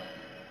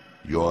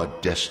 Your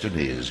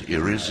destiny is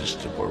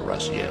irresistible,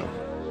 Raziel.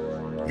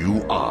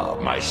 You are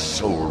my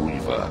soul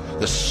reaver,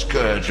 the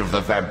scourge of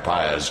the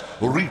vampires,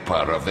 reaper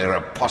of their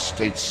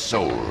apostate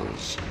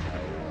souls.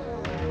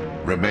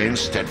 Remain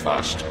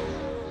steadfast,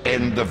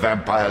 end the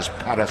vampire's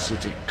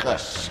parasitic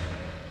curse,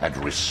 and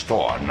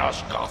restore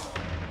Nosgoth.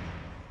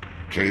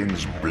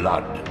 Kain's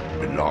blood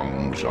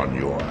belongs on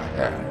your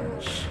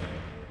hands.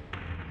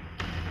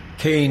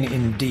 Kain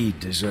indeed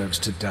deserves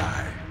to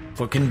die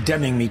for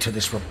condemning me to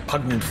this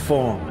repugnant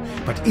form,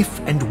 but if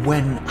and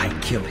when I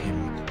kill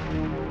him,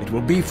 it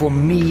will be for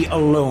me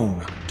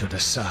alone to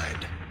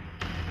decide.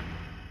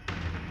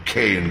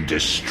 Kain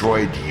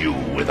destroyed you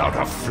without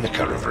a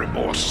flicker of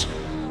remorse.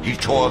 He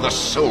tore the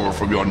soul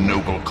from your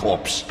noble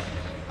corpse,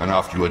 and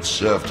after you had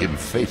served him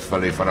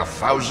faithfully for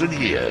 1,000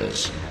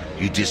 years,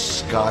 he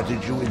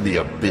discarded you in the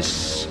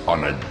abyss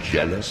on a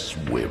jealous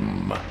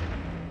whim.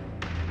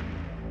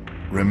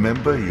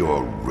 Remember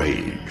your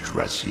rage,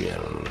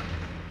 Raziel.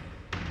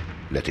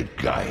 Let it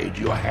guide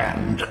your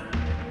hand.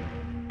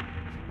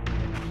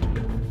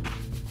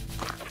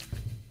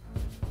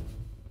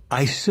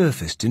 I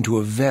surfaced into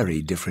a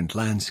very different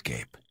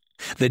landscape.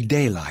 The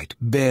daylight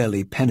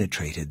barely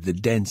penetrated the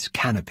dense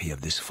canopy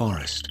of this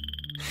forest.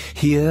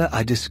 Here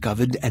I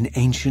discovered an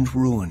ancient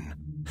ruin,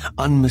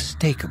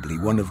 unmistakably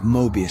one of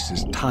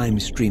Mobius's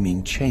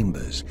time-streaming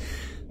chambers,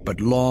 but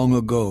long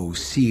ago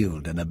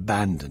sealed and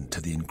abandoned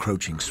to the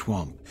encroaching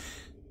swamp.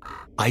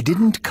 I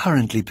didn't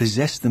currently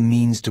possess the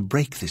means to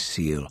break this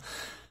seal,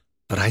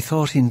 but I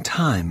thought in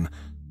time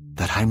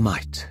that I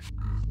might.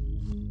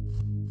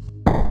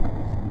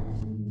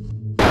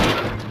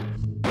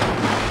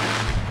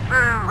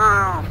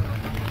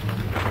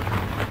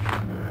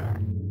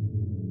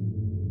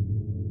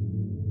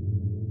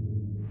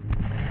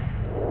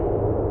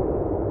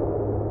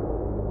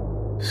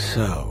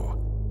 So,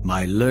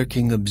 my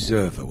lurking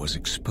observer was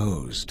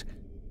exposed.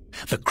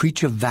 The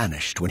creature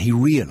vanished when he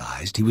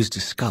realized he was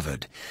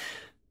discovered,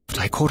 but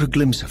I caught a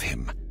glimpse of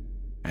him,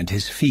 and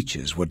his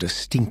features were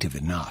distinctive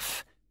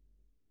enough.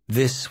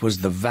 This was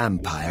the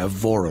vampire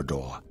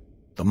Vorador,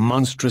 the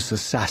monstrous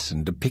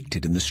assassin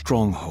depicted in the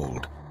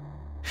stronghold.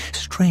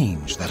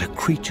 Strange that a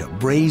creature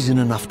brazen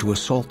enough to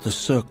assault the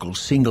circle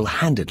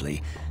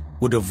single-handedly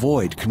would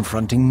avoid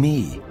confronting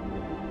me.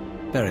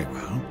 Very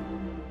well.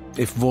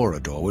 If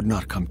Vorador would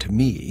not come to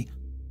me,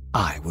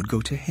 I would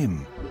go to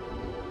him.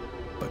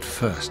 But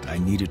first I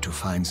needed to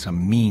find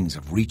some means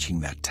of reaching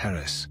that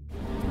terrace.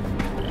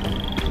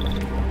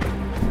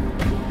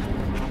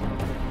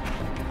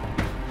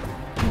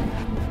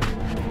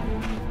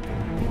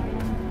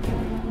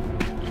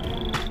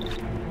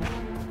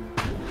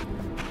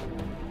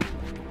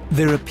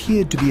 There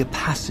appeared to be a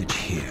passage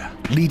here,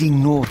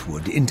 leading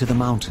northward into the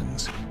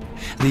mountains.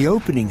 The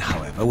opening,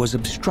 however, was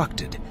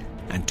obstructed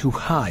and too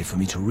high for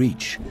me to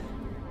reach.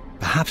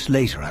 Perhaps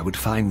later I would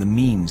find the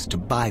means to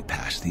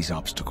bypass these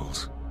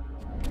obstacles.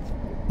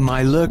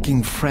 My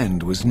lurking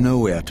friend was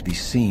nowhere to be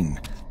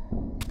seen,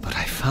 but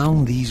I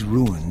found these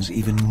ruins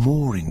even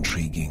more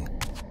intriguing.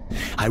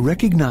 I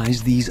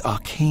recognized these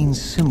arcane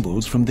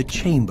symbols from the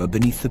chamber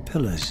beneath the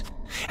pillars,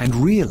 and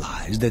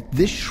realized that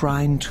this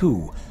shrine,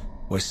 too,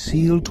 was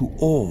sealed to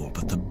all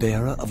but the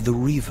bearer of the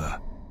Reaver.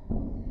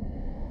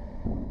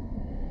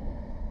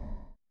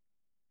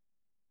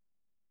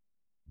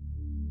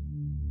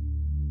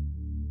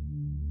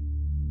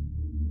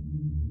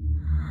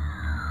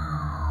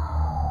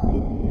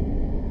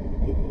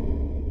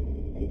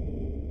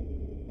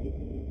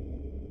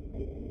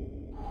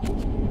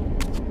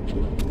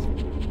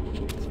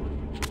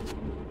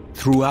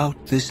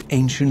 Throughout this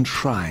ancient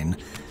shrine,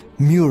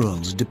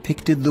 murals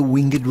depicted the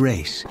winged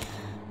race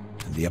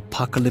and the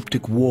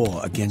apocalyptic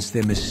war against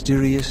their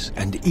mysterious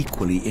and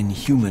equally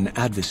inhuman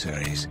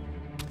adversaries.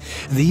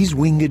 These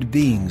winged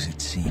beings, it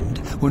seemed,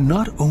 were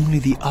not only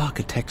the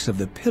architects of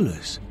the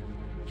pillars,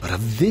 but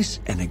of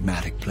this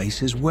enigmatic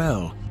place as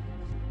well.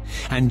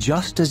 And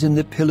just as in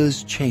the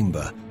pillars'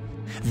 chamber,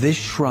 this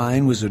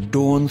shrine was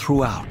adorned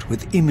throughout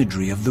with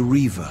imagery of the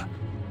Reaver,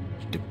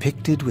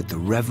 depicted with the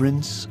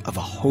reverence of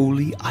a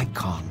holy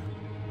icon.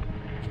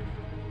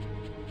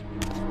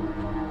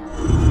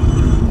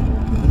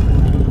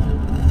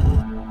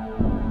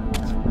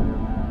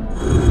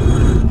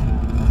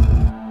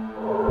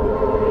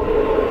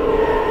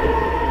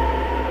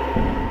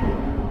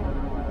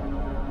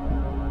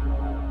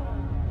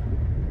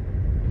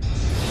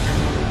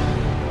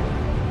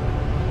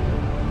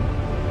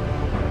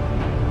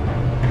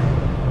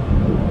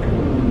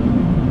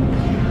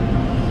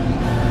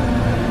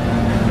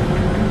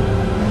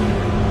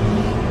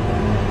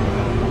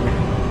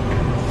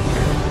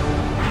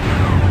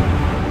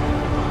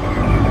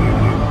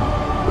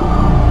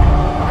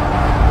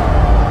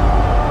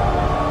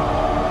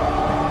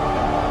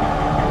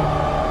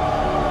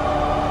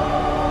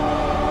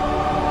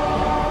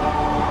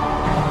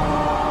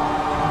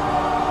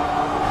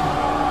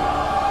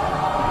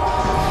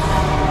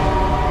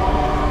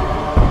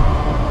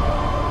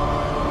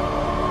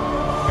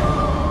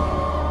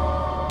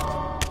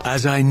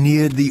 As I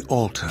neared the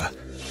altar,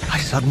 I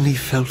suddenly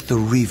felt the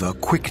Reaver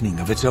quickening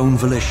of its own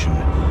volition.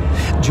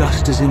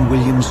 Just as in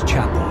William's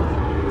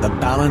chapel, the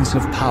balance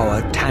of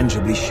power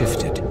tangibly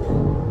shifted.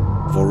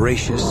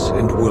 Voracious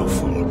and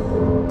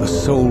willful, the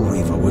Soul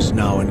Reaver was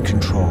now in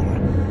control,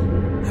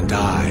 and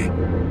I,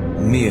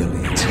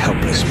 merely its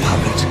helpless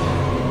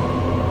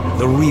puppet.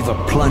 The Reaver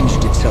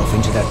plunged itself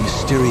into that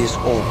mysterious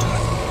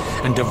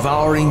altar, and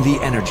devouring the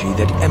energy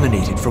that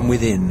emanated from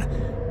within,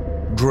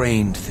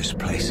 drained this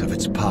place of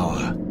its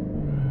power.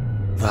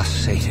 Thus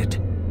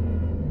sated,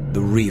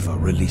 the Reaver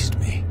released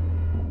me,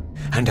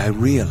 and I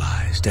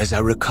realized as I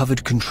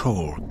recovered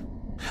control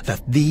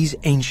that these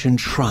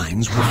ancient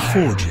shrines were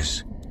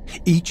forges,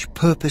 each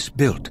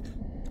purpose-built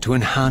to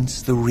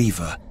enhance the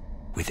Reaver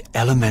with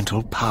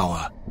elemental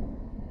power.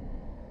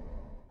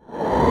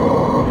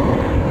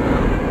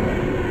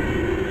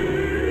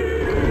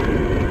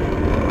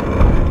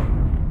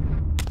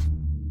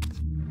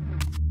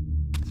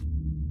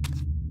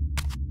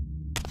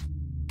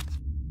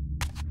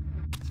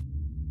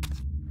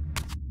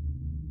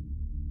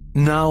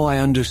 Now I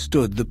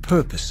understood the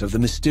purpose of the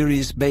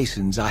mysterious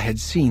basins I had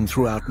seen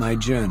throughout my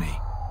journey.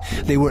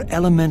 They were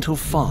elemental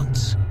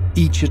fonts,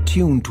 each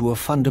attuned to a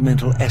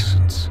fundamental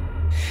essence.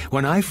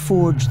 When I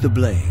forged the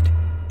blade,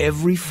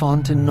 every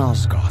font in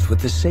Nosgoth with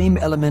the same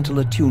elemental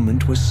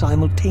attunement was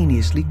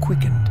simultaneously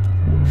quickened.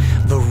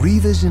 The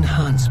Reaver's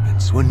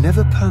enhancements were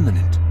never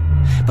permanent,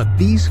 but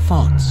these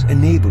fonts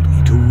enabled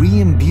me to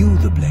re-imbue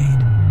the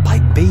blade by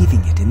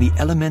bathing it in the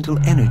elemental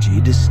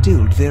energy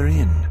distilled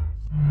therein.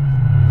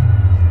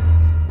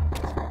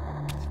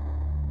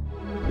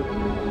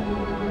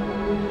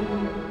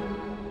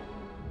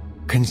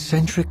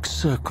 Concentric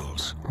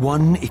circles,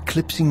 one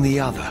eclipsing the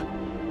other.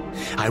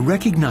 I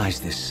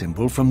recognized this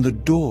symbol from the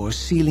door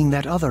sealing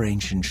that other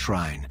ancient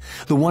shrine,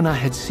 the one I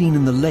had seen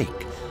in the lake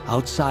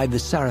outside the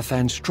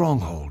Sarafan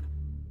stronghold.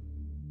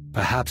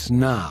 Perhaps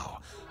now,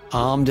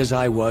 armed as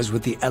I was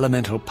with the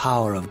elemental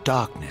power of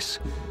darkness,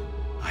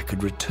 I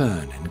could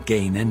return and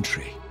gain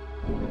entry.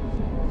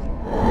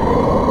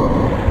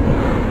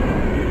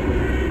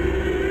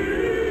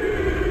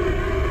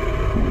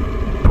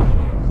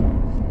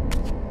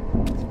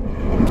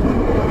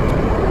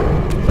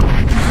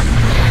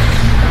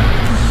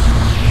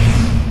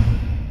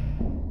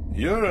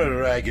 You're a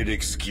ragged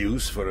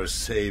excuse for a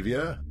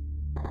savior.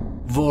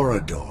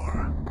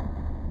 Vorador.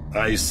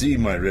 I see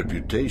my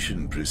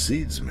reputation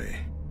precedes me.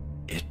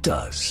 It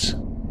does.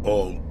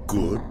 All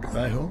good,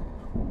 I hope?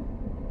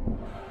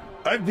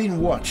 I've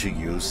been watching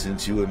you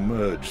since you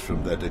emerged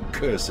from that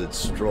accursed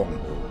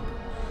stronghold.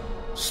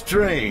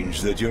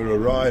 Strange that your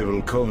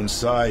arrival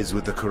coincides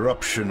with the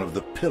corruption of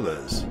the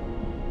Pillars.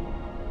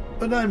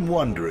 But I'm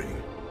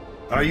wondering,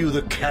 are you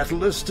the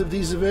catalyst of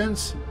these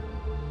events?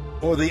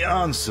 Or the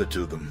answer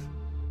to them?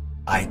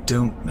 I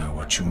don't know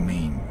what you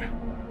mean.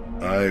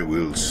 I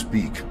will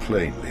speak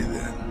plainly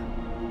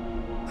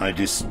then. I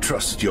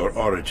distrust your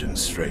origin,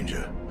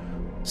 stranger.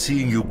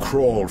 Seeing you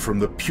crawl from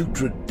the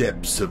putrid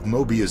depths of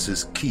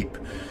Mobius's keep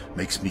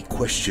makes me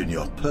question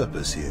your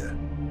purpose here.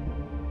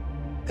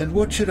 And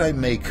what should I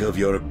make of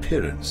your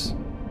appearance?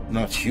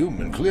 Not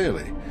human,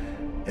 clearly,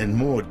 and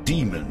more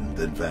demon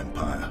than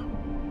vampire.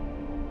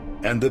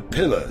 And the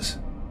Pillars.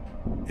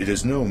 It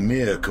is no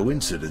mere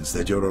coincidence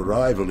that your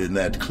arrival in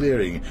that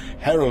clearing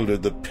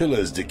heralded the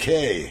Pillars'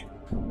 decay.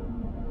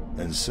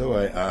 And so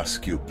I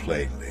ask you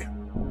plainly,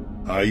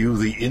 are you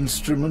the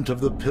instrument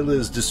of the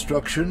Pillars'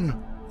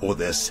 destruction or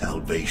their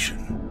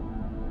salvation?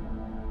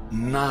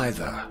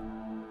 Neither.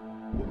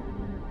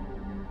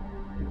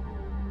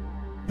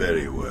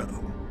 Very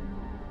well.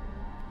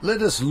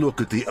 Let us look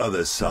at the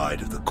other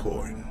side of the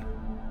coin.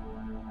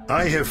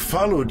 I have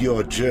followed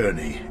your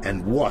journey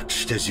and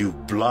watched as you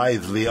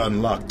blithely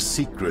unlocked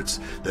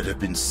secrets that have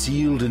been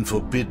sealed and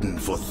forbidden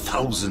for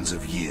thousands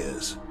of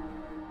years.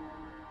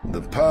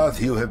 The path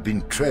you have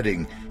been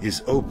treading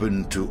is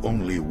open to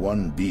only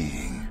one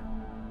being.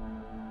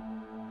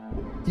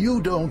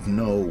 You don't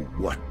know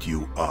what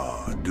you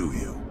are, do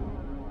you?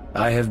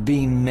 I have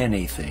been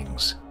many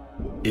things.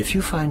 If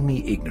you find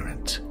me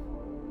ignorant,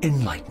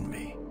 enlighten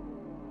me.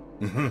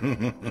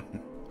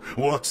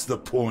 What's the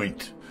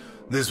point?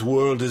 This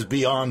world is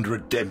beyond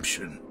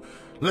redemption.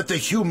 Let the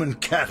human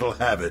cattle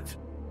have it.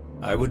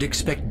 I would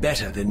expect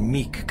better than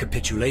meek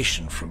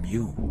capitulation from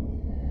you.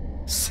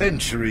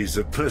 Centuries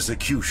of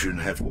persecution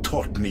have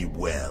taught me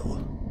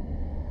well.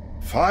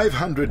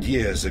 500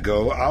 years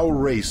ago, our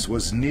race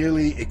was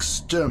nearly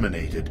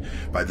exterminated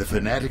by the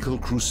fanatical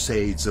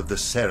crusades of the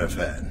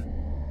Sarafan.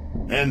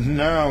 And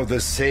now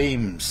the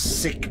same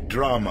sick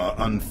drama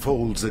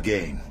unfolds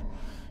again.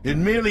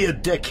 In merely a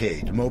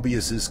decade,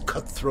 Mobius's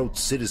cutthroat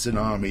citizen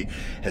army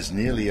has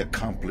nearly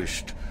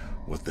accomplished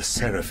what the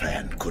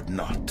Sarafan could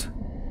not.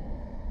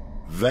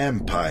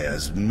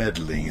 Vampires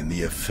meddling in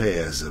the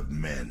affairs of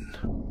men.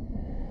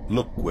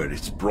 Look where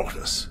it's brought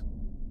us.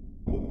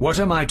 What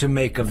am I to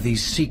make of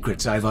these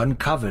secrets I've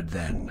uncovered,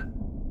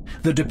 then?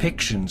 The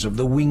depictions of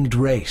the winged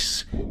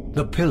race,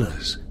 the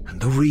Pillars,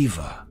 and the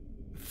Reaver.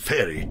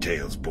 Fairy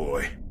tales,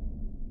 boy.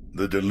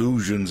 The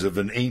delusions of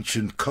an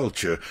ancient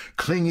culture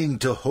clinging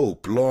to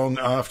hope long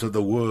after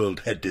the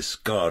world had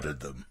discarded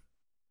them.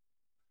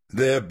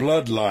 Their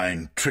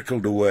bloodline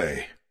trickled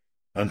away,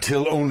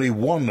 until only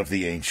one of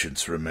the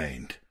ancients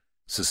remained,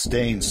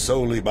 sustained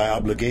solely by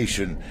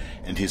obligation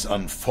and his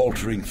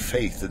unfaltering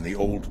faith in the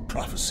old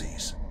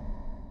prophecies.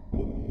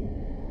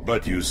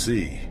 But you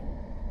see,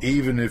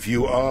 even if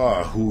you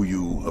are who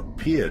you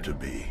appear to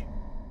be,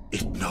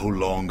 it no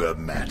longer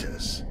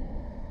matters.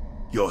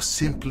 You're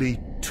simply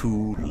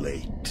too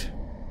late.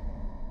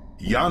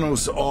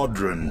 Janos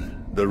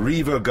Audron, the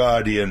Reaver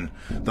Guardian,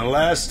 the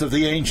last of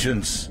the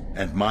ancients,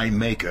 and my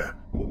maker,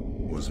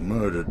 was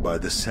murdered by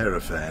the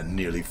Sarafan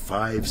nearly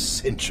 5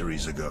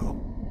 centuries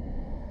ago.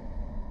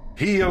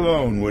 He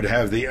alone would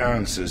have the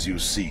answers you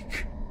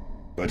seek,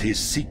 but his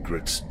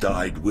secrets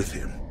died with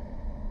him.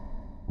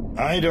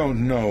 I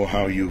don't know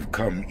how you've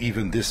come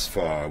even this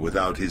far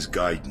without his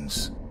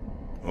guidance,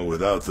 or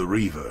without the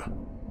Reaver,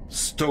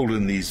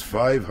 stolen these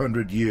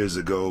 500 years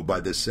ago by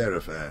the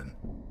Sarafan.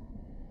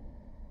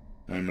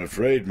 I'm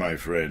afraid, my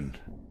friend,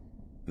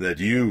 that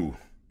you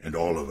and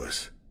all of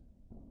us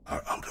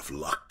are out of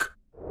luck.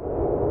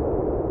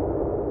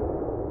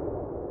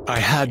 I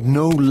had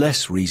no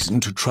less reason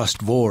to trust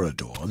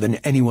Vorador than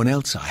anyone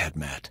else I had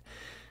met.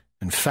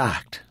 In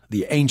fact,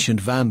 the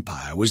ancient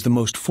vampire was the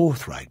most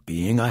forthright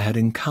being I had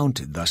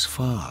encountered thus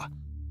far.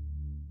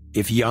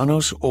 If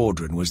Janos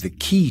Audrin was the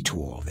key to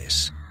all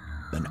this,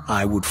 then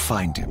I would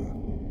find him,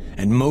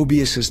 and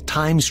Mobius's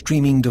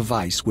time-streaming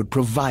device would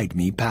provide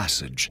me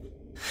passage.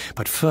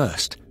 But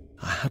first,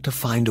 I had to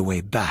find a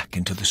way back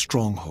into the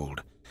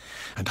stronghold,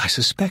 and I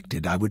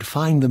suspected I would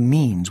find the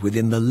means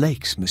within the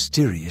lake's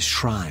mysterious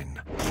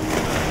shrine.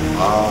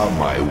 Ah,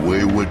 my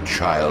wayward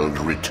child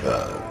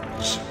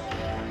returns.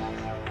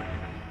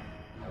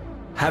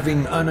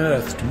 Having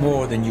unearthed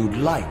more than you'd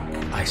like,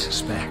 I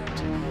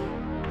suspect.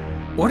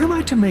 What am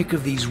I to make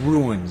of these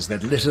ruins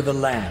that litter the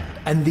land,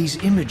 and these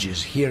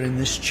images here in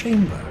this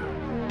chamber?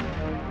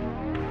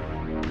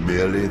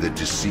 Merely the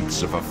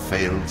deceits of a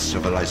failed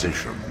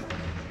civilization.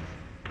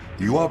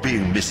 You are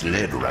being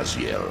misled,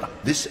 Raziel.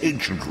 This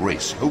ancient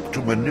race hoped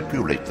to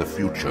manipulate the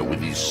future with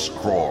these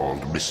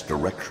scrawled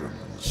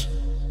misdirections.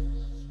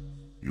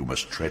 You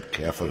must tread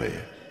carefully.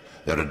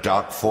 There are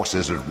dark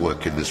forces at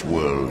work in this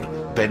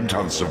world, bent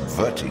on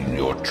subverting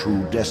your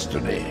true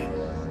destiny.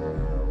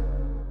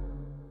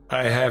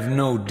 I have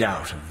no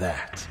doubt of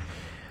that.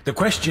 The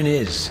question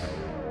is,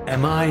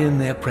 am I in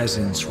their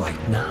presence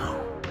right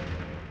now?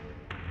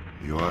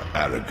 Your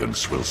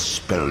arrogance will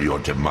spell your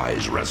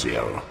demise,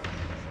 Raziel.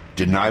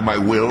 Deny my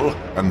will,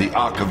 and the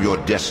arc of your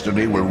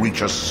destiny will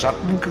reach a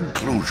sudden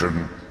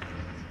conclusion.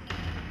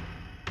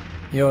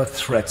 Your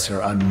threats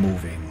are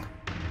unmoving.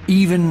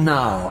 Even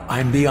now,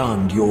 I'm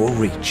beyond your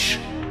reach.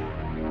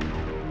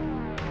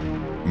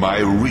 My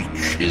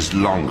reach is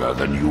longer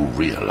than you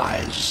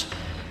realize.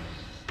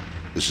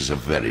 This is a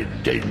very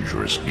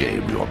dangerous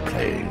game you're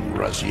playing,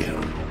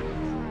 Raziel.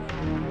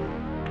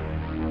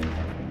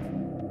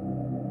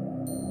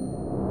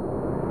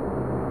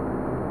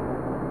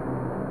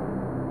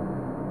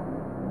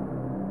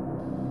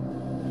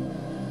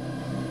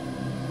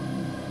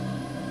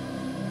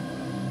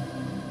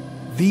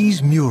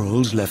 These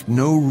murals left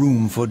no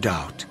room for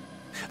doubt.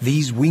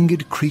 These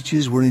winged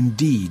creatures were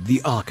indeed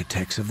the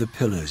architects of the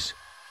pillars.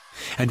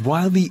 And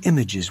while the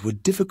images were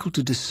difficult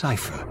to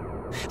decipher,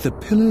 the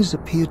pillars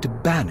appeared to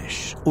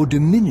banish or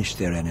diminish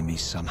their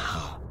enemies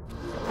somehow.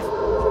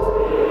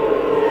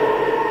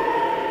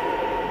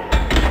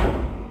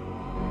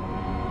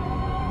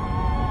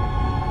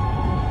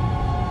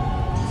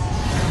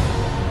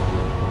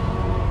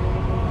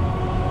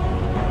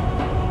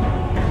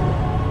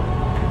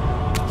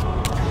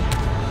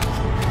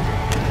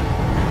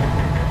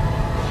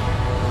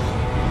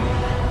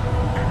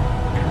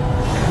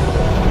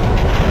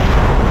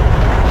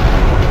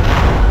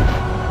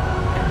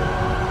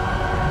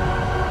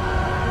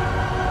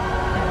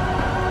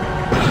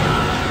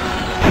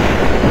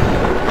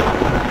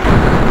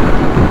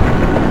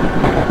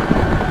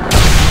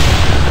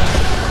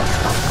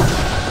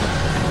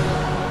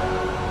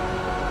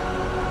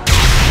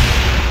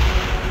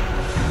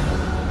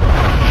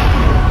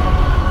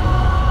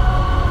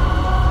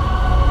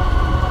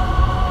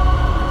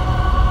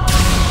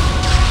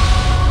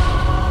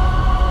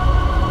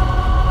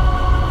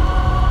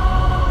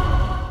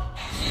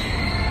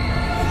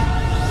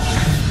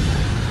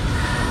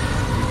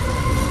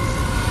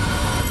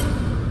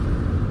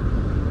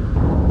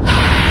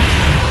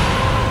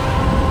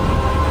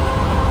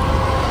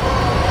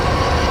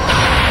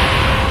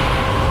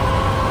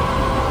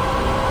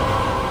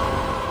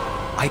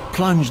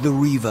 Plunged the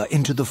Reaver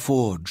into the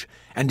forge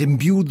and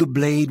imbued the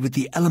blade with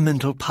the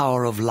elemental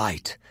power of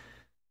light.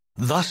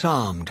 Thus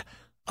armed,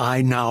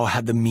 I now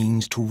had the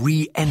means to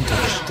re-enter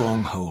the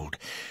stronghold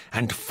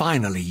and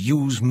finally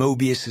use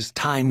Mobius's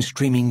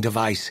time-streaming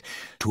device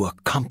to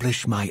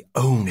accomplish my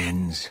own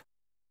ends.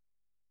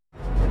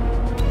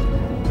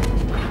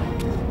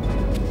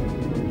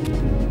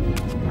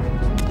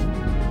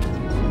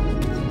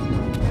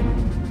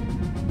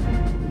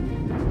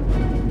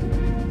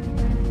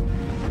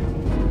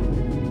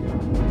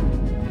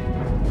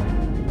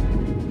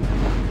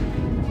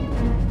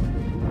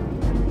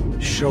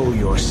 Show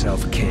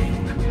yourself, Kain.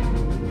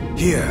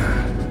 Here,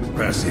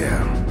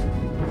 Raziel.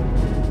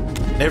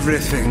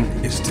 Everything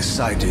is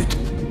decided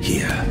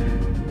here.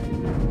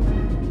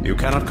 You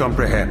cannot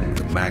comprehend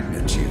the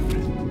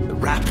magnitude, the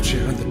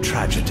rapture and the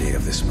tragedy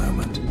of this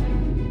moment.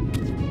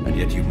 And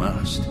yet you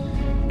must,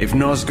 if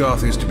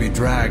Nosgoth is to be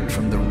dragged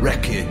from the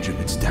wreckage of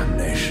its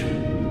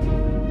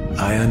damnation.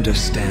 I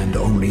understand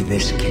only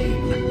this,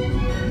 Kain.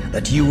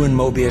 That you and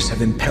Mobius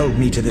have impelled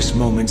me to this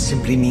moment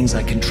simply means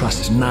I can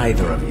trust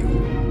neither of you.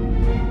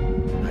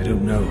 I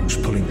don't know who's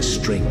pulling the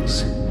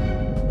strings,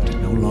 but it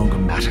no longer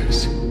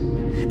matters,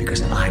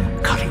 because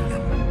I'm cutting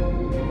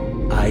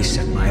them. I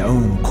set my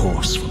own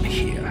course from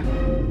here.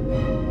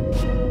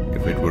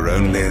 If it were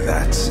only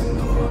that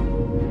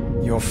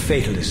simple. Your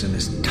fatalism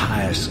is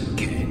tiresome,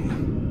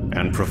 Kain.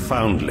 And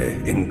profoundly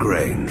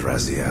ingrained,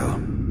 Raziel.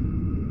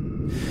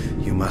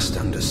 You must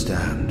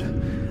understand,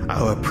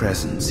 Our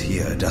presence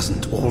here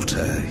doesn't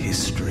alter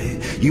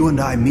history. You and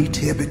I meet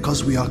here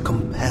because we are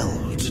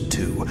compelled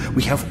to.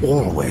 We have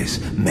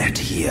always met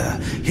here.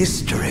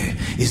 History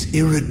is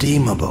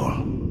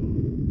irredeemable.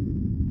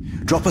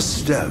 Drop a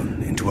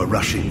stone into a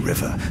rushing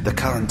river. The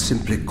current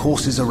simply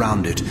courses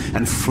around it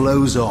and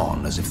flows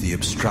on as if the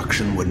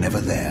obstruction were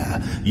never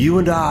there. You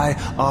and I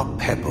are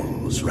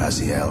pebbles,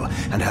 Raziel,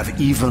 and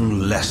have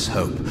even less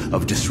hope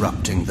of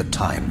disrupting the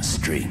time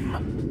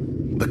stream.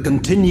 The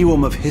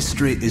continuum of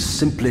history is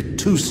simply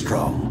too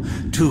strong,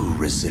 too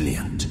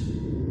resilient.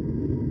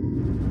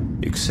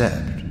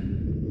 Except,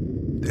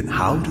 then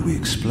how do we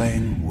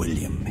explain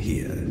William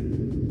here?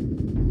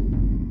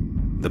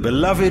 The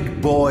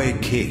beloved boy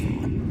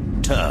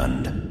king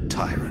turned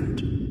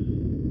tyrant.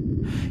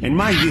 In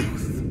my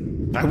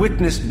youth, I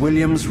witnessed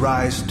William's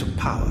rise to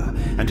power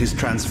and his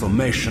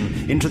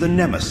transformation into the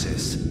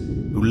nemesis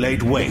who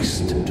laid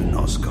waste to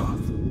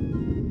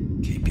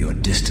Nosgoth. Keep your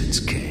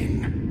distance, Kain.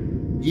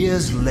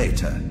 Years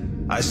later,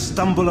 I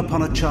stumble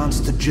upon a chance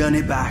to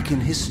journey back in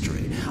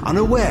history,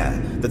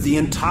 unaware that the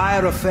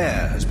entire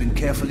affair has been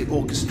carefully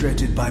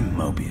orchestrated by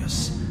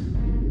Mobius.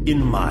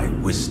 In my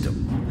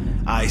wisdom,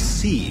 I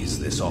seize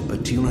this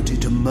opportunity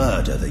to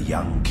murder the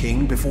young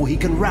king before he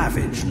can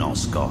ravage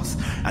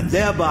Nosgoth, and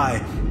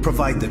thereby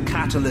provide the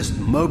catalyst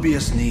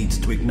Mobius needs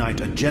to ignite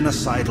a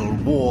genocidal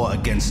war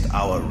against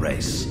our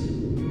race.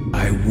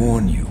 I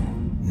warn you,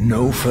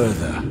 no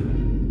further.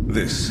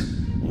 This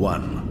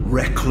one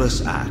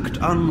reckless act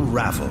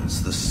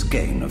unravels the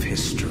skein of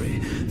history.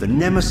 The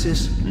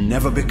nemesis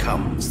never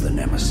becomes the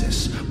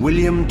nemesis.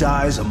 William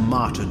dies a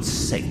martyred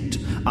saint.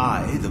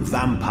 I, the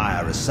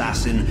vampire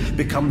assassin,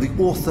 become the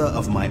author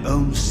of my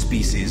own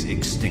species'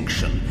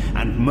 extinction,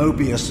 and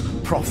Mobius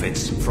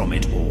profits from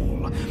it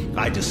all.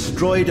 I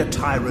destroyed a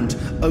tyrant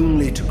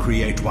only to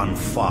create one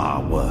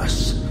far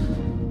worse.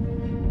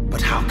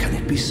 But how can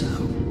it be so?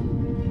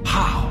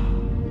 How,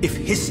 if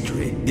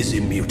history is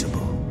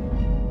immutable?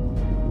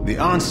 The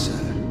answer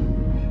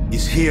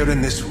is here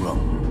in this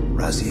room,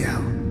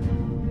 Raziel.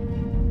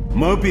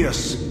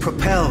 Mobius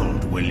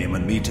propelled William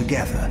and me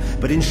together,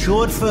 but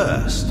ensured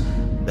first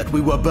that we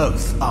were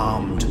both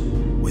armed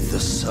with the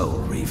Soul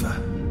Reaver.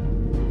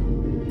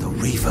 The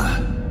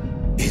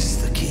Reaver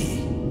is the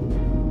key.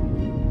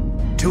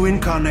 Two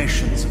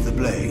incarnations of the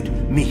blade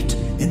meet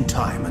in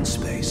time and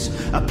space.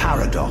 A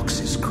paradox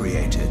is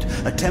created,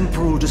 a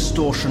temporal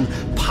distortion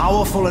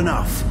powerful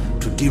enough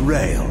to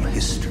derail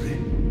history.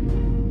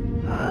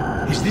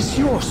 Is this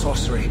your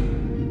sorcery?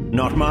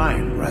 Not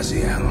mine,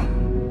 Raziel.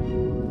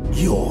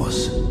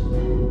 Yours.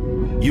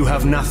 You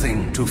have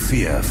nothing to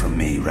fear from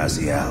me,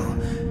 Raziel.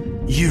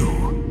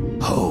 You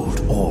hold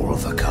all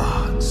the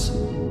cards.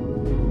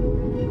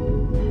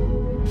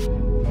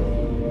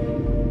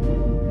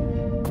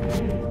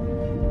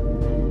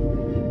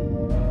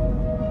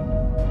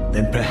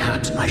 Then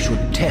perhaps I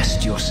should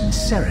test your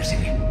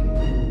sincerity.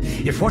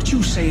 If what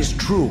you say is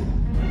true,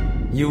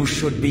 you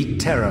should be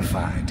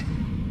terrified.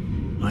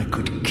 I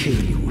could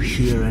kill you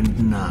here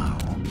and now.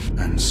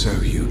 And so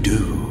you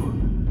do,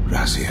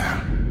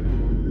 Raziel.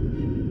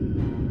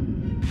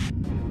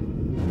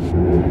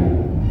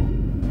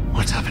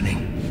 What's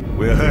happening?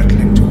 We're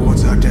hurtling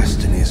towards our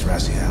destinies,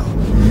 Raziel.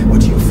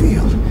 What you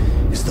feel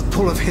is the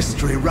pull of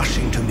history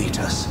rushing to meet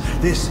us.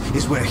 This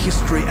is where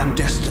history and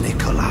destiny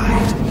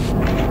collide.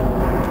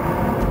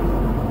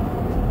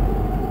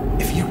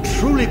 If you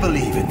truly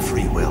believe in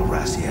free will,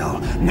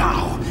 Raziel,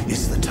 now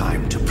is the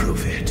time to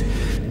prove it.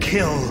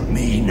 Kill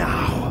me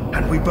now,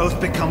 and we both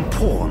become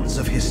pawns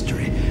of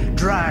history,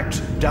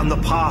 dragged down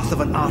the path of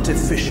an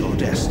artificial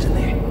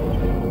destiny.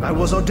 I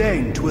was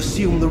ordained to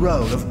assume the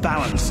role of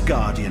balanced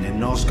guardian in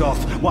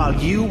Nosgoth, while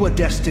you were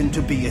destined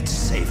to be its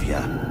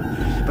savior.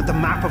 But the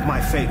map of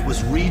my fate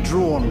was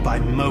redrawn by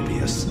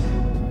Mobius,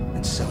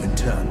 and so in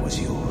turn was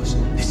yours.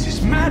 This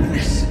is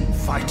madness!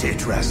 Fight it,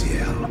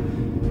 Raziel.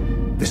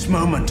 This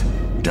moment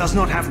does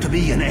not have to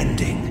be an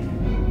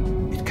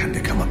ending. It can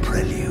become a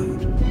prelude.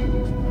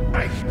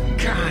 I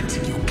can't.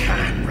 You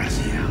can,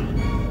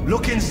 Raziel.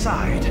 Look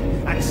inside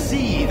and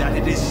see that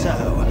it is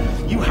so.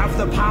 You have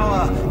the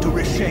power to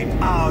reshape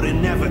our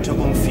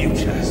inevitable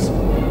futures.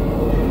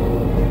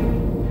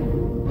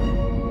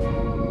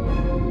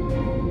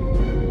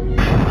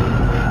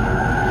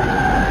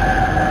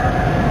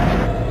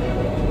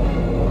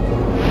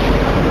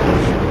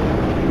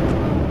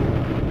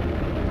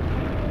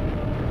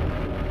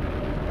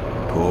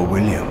 Poor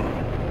William.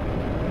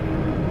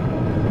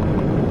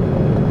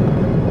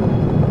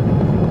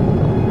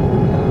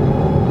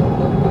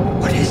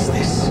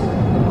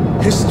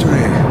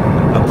 History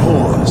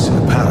abhors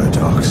a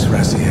paradox,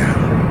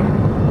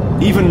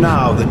 Raziel. Even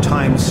now, the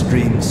time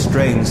stream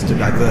strains to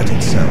divert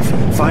itself,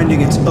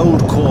 finding its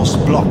old course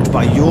blocked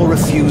by your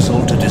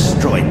refusal to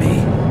destroy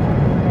me.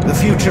 The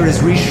future is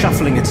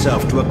reshuffling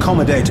itself to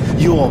accommodate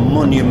your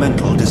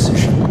monumental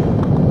decision.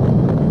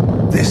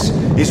 This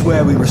is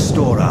where we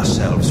restore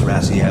ourselves,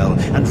 Raziel,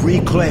 and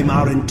reclaim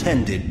our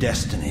intended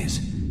destinies.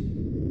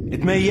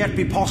 It may yet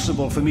be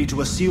possible for me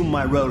to assume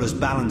my role as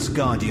balanced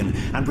guardian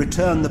and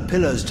return the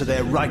pillars to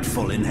their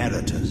rightful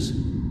inheritors.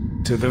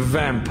 to the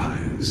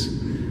vampires.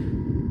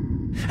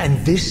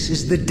 And this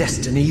is the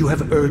destiny you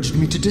have urged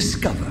me to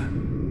discover.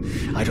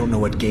 I don't know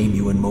what game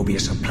you and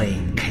Mobius are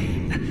playing,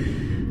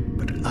 Kain,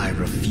 but I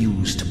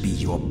refuse to be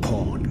your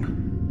pawn.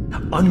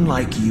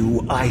 Unlike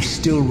you, I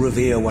still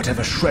revere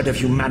whatever shred of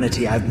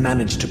humanity I've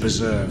managed to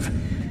preserve.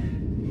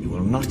 You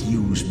will not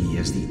use me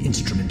as the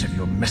instrument of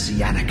your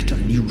messianic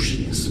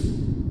delusions.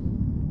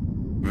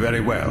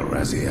 Very well,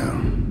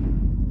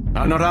 Raziel.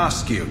 I'll not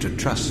ask you to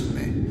trust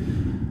me.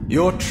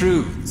 Your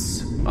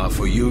truths are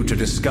for you to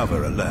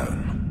discover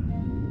alone.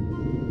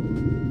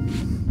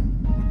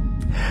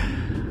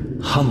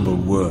 Humble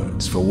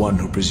words for one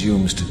who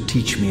presumes to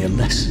teach me a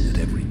lesson at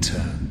every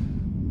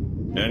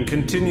turn. And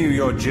continue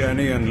your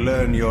journey and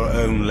learn your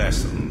own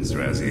lessons,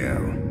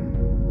 Raziel.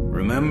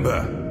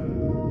 Remember,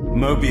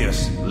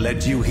 Mobius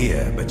led you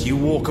here, but you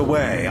walk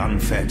away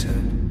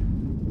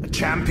unfettered. A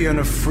champion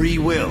of free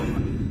will,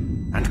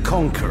 and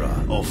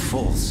conqueror of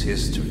false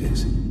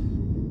histories.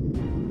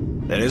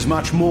 There is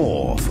much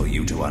more for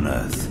you to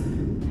unearth,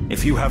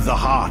 if you have the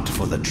heart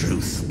for the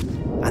truth,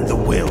 and the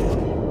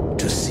will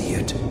to see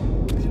it.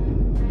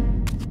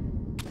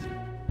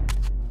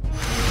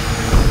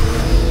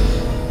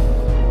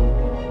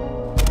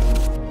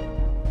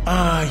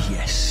 Ah,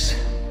 yes.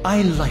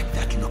 I like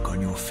that look on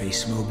your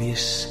face,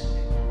 Mobius.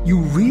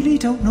 You really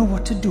don't know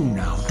what to do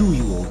now, do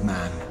you, old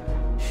man?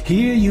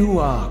 Here you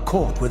are,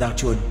 caught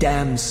without your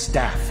damned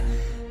staff.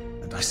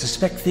 And I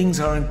suspect things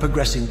aren't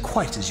progressing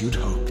quite as you'd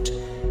hoped.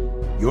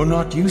 You're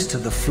not used to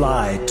the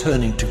fly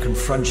turning to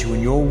confront you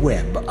in your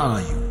web,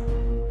 are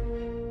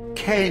you?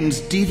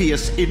 Kain's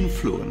devious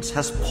influence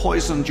has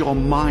poisoned your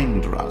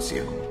mind,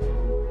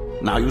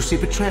 Raziel. Now you see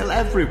betrayal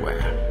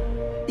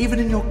everywhere, even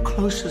in your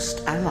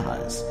closest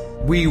allies.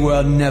 We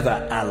were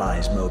never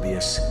allies,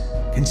 Mobius.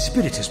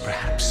 Conspirators,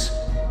 perhaps.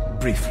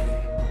 Briefly.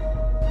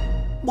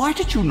 Why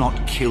did you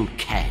not kill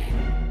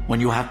Kain when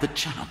you had the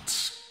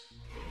chance?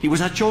 He was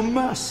at your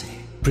mercy.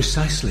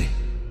 Precisely.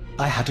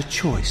 I had a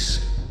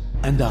choice,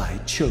 and I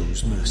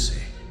chose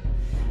mercy.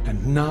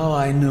 And now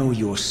I know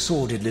your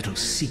sordid little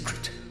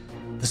secret.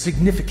 The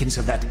significance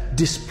of that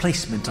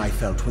displacement I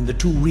felt when the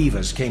two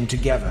Reavers came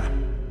together.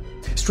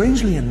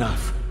 Strangely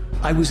enough,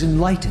 I was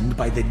enlightened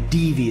by the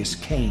devious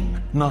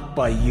Kain, not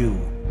by you.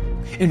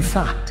 In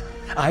fact,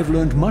 I've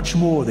learned much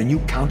more than you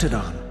counted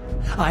on.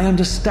 I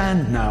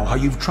understand now how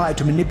you've tried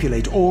to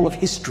manipulate all of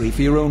history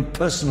for your own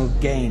personal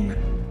gain.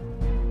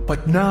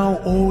 But now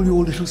all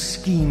your little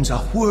schemes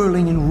are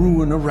whirling in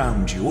ruin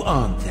around you,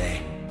 aren't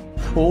they?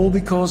 All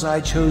because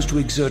I chose to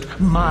exert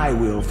my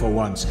will for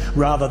once,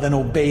 rather than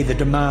obey the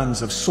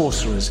demands of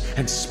sorcerers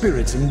and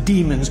spirits and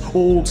demons,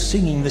 all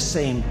singing the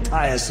same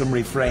tiresome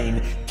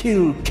refrain,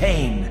 "Kill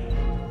Kain."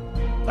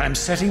 I'm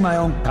setting my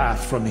own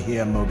path from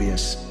here,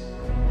 Mobius.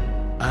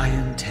 I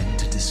intend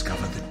to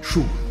discover the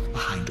truth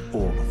behind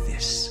all of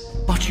this.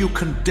 But you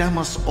condemn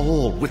us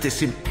all with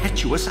this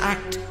impetuous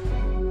act.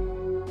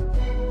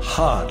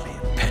 Hardly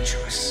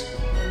impetuous.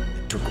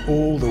 It took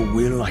all the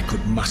will I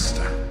could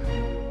muster.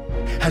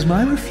 Has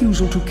my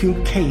refusal to kill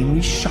Kain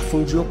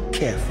reshuffled your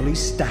carefully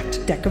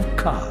stacked deck of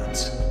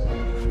cards?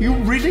 You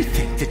really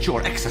think that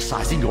you're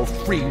exercising your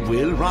free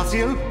will,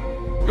 Raziel?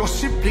 You're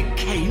simply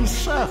Kain's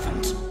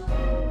servant.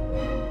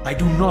 I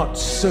do not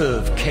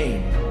serve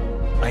Kain.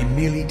 I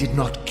merely did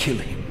not kill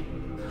him.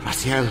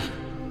 Raziel,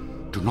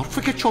 do not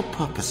forget your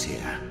purpose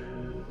here.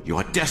 You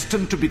are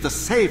destined to be the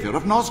savior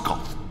of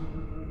Nosgoth.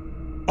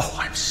 Oh,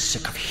 I'm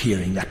sick of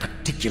hearing that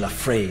particular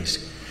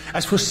phrase.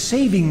 As for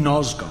saving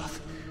Nosgoth,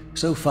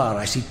 so far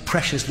I see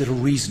precious little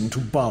reason to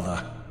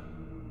bother.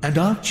 And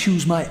I'll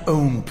choose my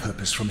own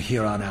purpose from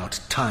here on out,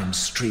 Time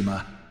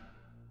Streamer.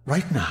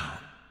 Right now,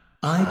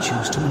 I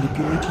choose to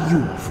manipulate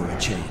you for a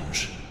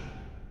change.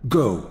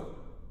 Go.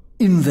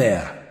 In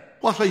there.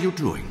 What are you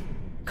doing?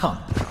 Come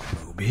now,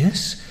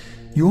 Mobius.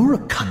 You're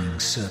a cunning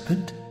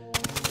serpent.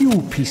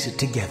 You'll piece it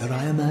together,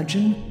 I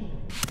imagine.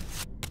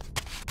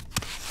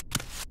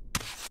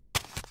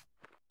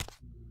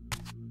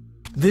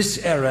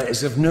 This error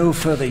is of no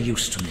further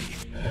use to me.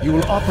 You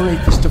will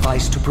operate this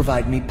device to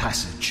provide me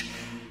passage.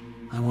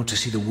 I want to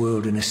see the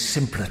world in a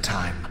simpler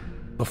time,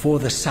 before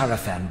the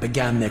Sarafan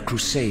began their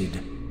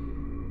crusade.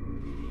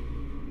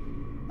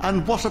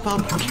 And what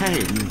about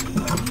Kain?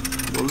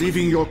 You're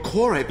leaving your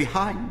core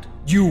behind.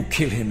 You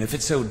kill him if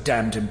it's so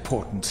damned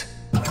important.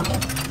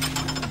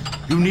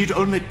 You need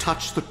only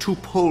touch the two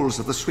poles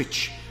of the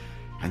switch,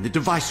 and the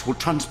device will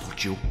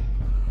transport you.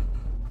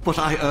 But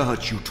I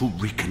urge you to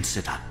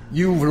reconsider.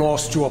 You've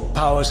lost your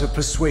powers of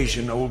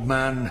persuasion, old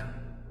man.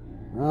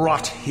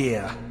 Rot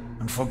here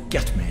and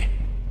forget me.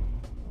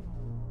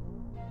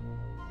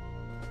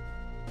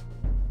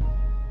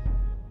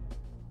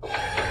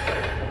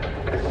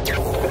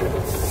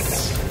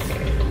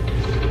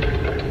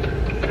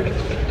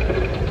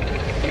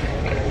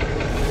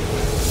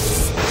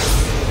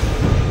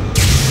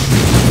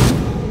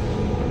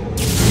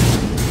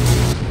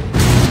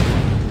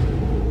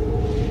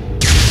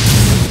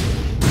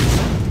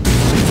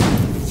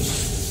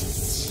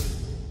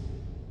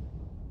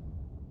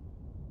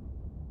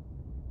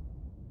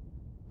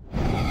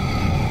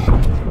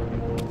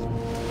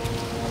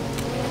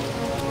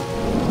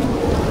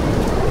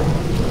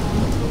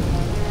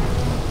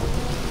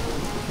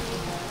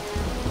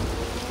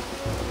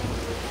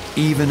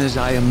 Even as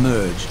I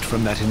emerged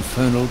from that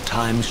infernal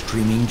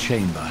time-streaming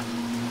chamber,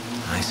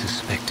 I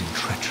suspected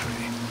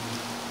treachery.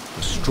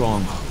 The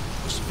stronghold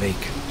was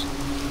vacant,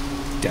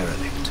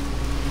 derelict,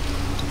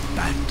 and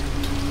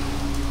abandoned.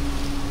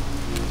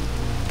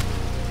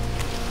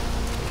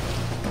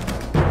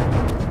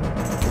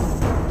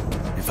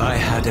 If I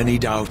had any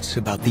doubts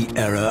about the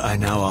era I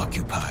now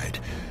occupied,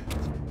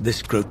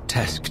 this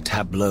grotesque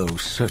tableau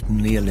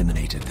certainly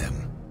eliminated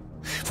them.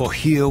 For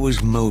here was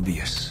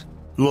Mobius,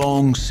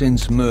 long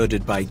since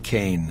murdered by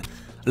Kain,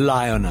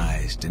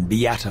 lionized and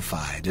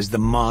beatified as the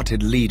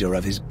martyred leader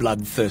of his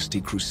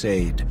bloodthirsty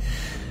crusade.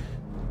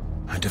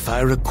 And if I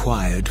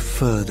required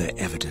further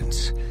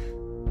evidence,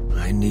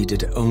 I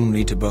needed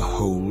only to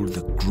behold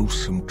the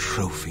gruesome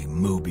trophy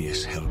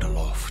Mobius held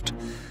aloft.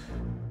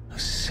 A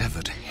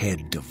severed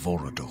head of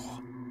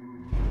Vorador.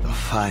 The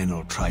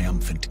final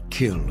triumphant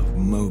kill of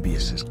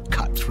Mobius's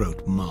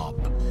cutthroat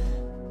mob.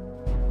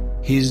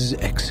 His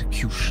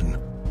execution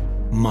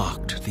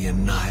marked the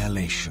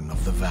annihilation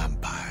of the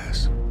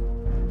vampires.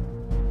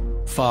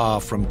 Far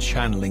from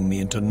channeling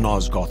me into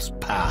Nosgoth's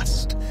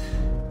past,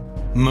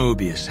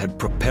 Mobius had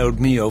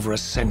propelled me over a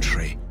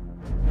century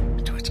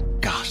to its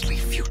ghastly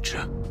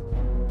future.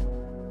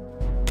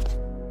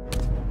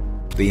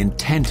 The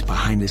intent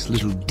behind this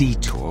little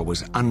detour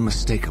was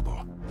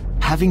unmistakable.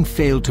 Having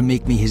failed to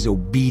make me his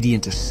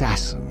obedient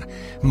assassin,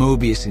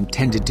 Mobius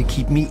intended to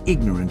keep me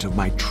ignorant of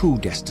my true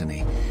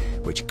destiny,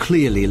 which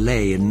clearly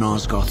lay in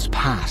Nosgoth's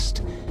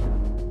past.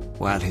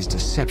 While his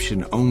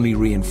deception only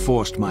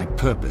reinforced my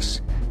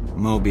purpose,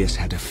 Mobius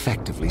had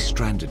effectively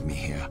stranded me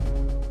here.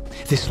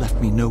 This left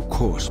me no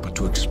course but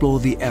to explore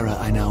the era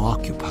I now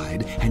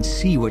occupied and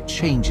see what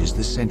changes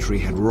the century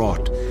had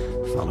wrought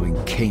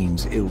following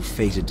Kain's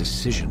ill-fated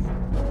decision.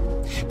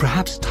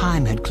 Perhaps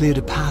time had cleared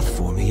a path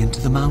for me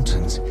into the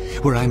mountains,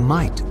 where I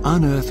might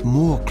unearth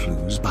more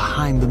clues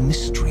behind the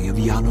mystery of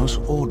Janos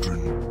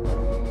Audron.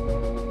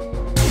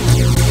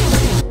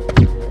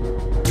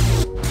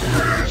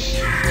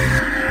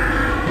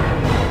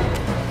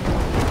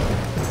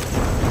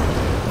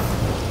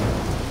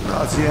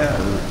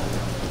 Raziel.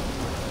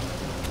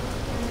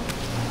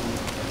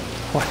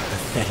 What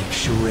pathetic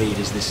charade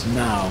is this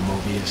now,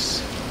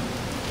 Mobius?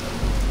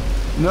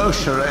 No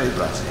charade,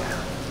 Raziel.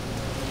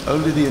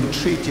 Only the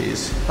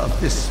entreaties of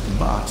this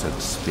martyred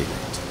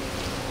spirit.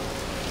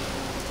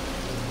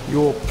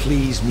 Your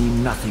pleas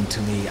mean nothing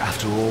to me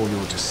after all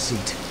your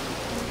deceit.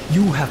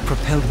 You have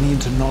propelled me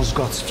into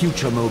Nosgoth's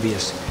future,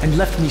 Mobius, and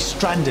left me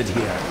stranded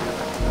here.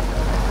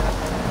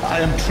 I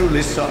am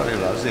truly sorry,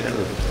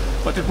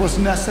 Raziel, but it was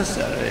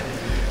necessary.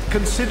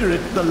 Consider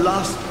it the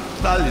last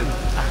valiant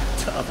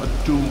act of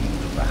a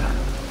doomed man.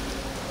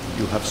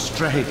 You have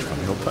strayed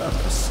from your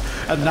purpose,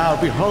 and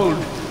now behold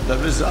the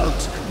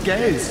result.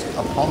 Gaze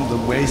upon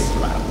the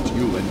wasteland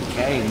you and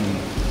Kain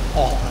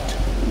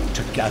authored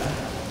together.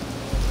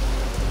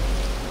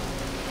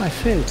 I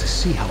fail to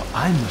see how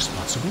I'm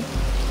responsible.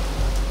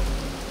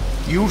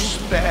 You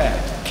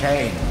spared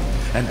Kain,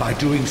 and by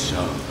doing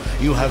so,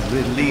 you have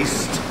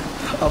released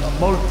a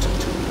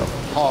multitude of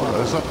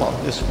horrors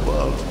upon this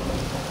world.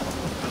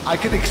 I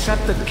can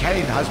accept that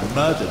Kain has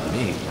murdered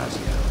me,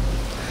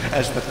 Raziel.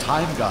 As the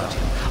Time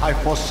Guardian, I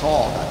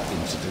foresaw that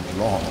incident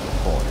long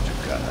before it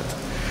occurred.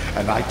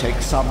 And I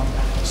take some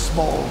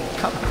small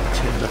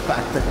comfort in the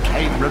fact that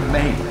Kain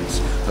remains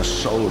the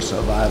sole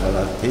survivor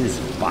of his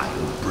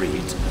vile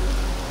breed.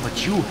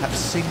 But you have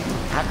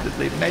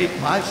single-handedly made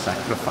my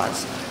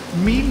sacrifice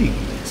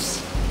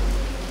meaningless.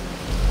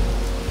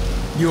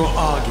 Your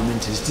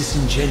argument is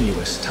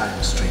disingenuous,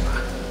 Time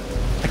Streamer.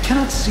 I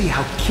cannot see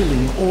how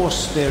killing or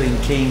sparing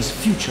Kain's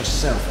future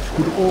self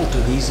would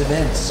alter these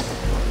events.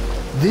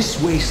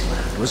 This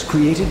wasteland was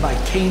created by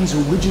Kain's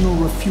original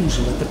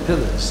refusal at the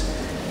Pillars.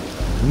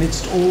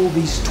 Amidst all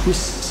these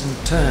twists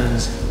and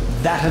turns,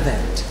 that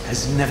event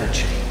has never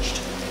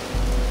changed.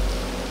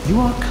 You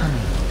are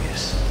cunning,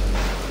 Mobius.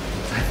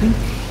 I think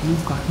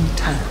you've gotten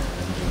tangled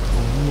in your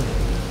own way.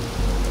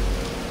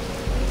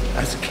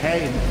 As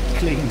Kain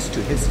clings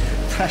to his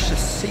precious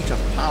seat of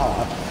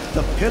power,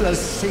 the pillars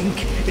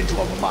sink into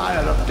a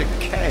mire of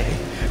decay,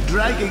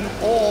 dragging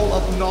all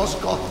of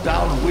Nosgoth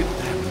down with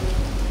them.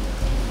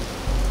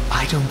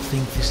 I don't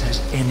think this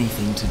has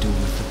anything to do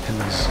with the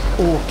Pillars,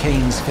 or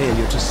Kain's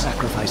failure to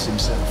sacrifice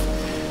himself.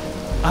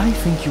 I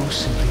think you're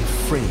simply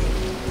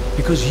afraid,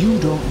 because you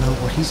don't know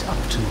what he's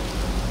up to.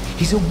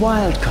 He's a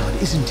wild card,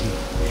 isn't he?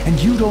 And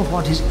you don't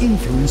want his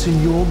influence in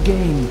your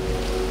game.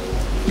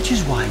 Which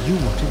is why you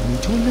wanted me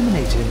to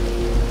eliminate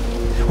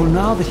him. Well,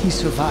 now that he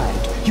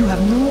survived, you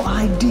have no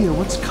idea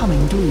what's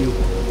coming, do you?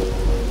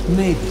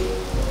 Maybe,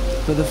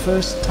 for the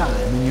first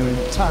time in your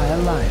entire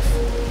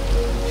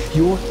life,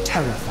 you're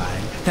terrified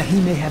that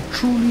he may have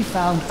truly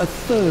found a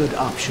third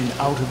option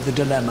out of the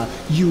dilemma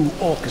you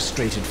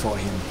orchestrated for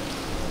him.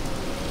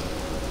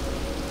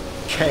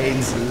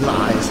 Kain's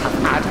lies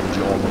have addled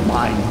your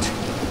mind.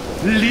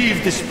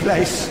 Leave this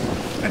place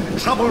and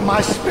trouble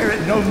my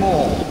spirit no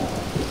more.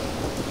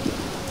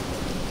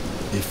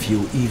 If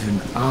you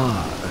even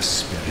are a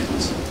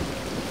spirit,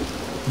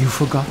 you've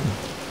forgotten.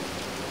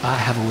 I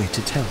have a way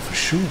to tell for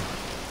sure.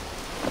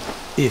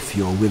 If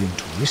you're willing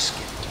to risk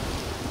it.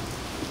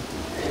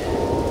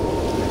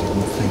 I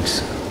didn't think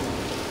so.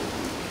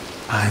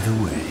 Either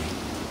way,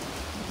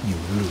 you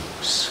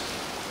lose.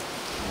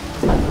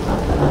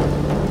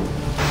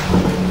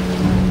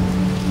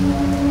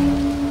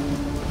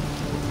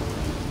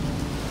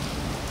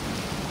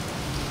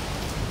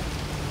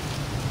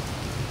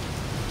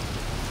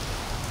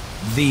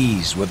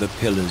 These were the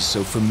pillars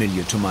so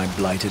familiar to my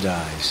blighted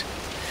eyes.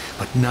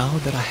 But now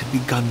that I had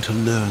begun to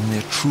learn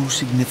their true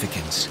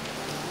significance,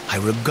 I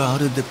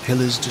regarded the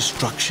pillars'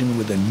 destruction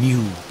with a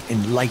new,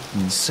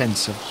 enlightened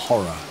sense of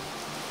horror.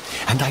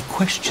 And I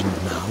questioned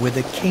now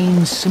whether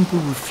Kain's simple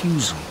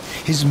refusal,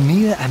 his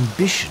mere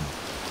ambition,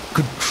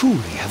 could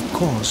truly have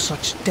caused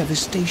such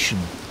devastation.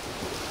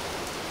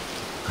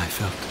 I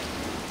felt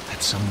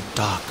that some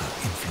darker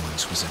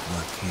influence was at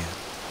work here.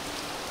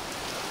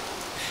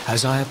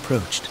 As I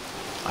approached,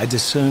 I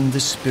discerned the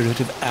spirit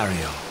of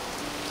Ariel,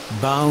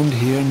 bound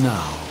here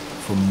now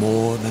for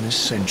more than a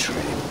century.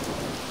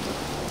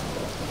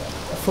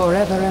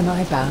 Forever am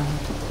I bound,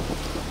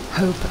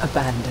 hope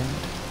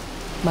abandoned,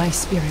 my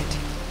spirit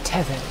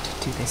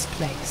tethered to this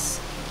place.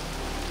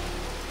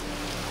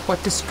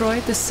 What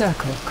destroyed the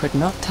circle could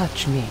not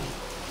touch me,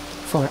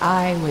 for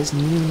I was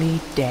newly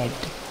dead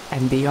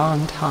and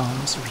beyond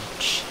harm's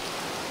reach.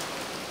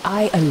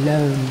 I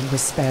alone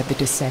was spared the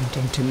descent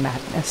into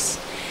madness,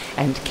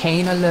 and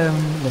Kain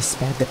alone was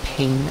spared the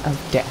pain of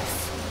death.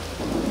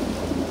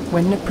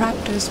 When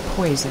Napraptor's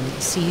poison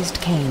seized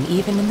Kain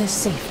even in the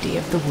safety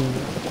of the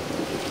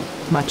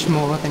womb, much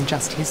more than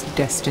just his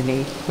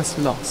destiny was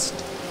lost.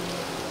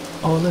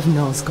 All of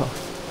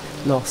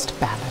Nosgoth lost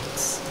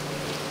balance.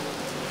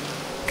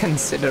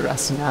 Consider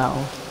us now,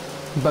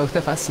 both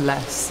of us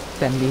less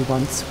than we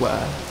once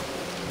were.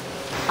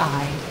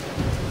 I,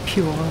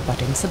 pure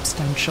but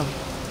insubstantial,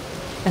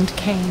 and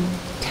Kain,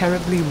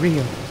 terribly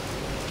real,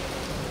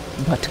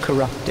 but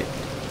corrupted.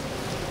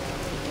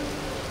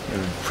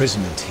 Your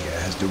imprisonment here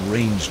has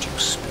deranged you,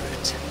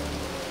 spirit.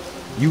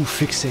 You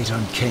fixate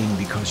on Kain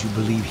because you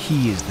believe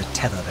he is the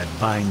tether that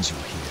binds you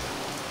here.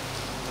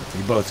 But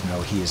we both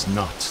know he is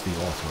not the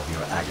author of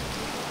your agony.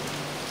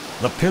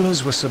 The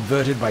pillars were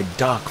subverted by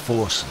dark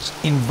forces,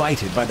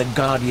 invited by the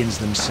Guardians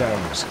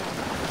themselves.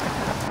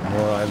 The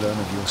more I learn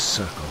of your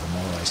circle, the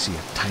more I see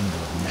a tangle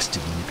of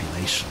nested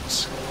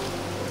manipulations.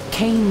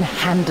 Kain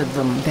handed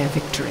them their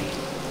victory.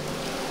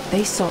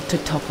 They sought to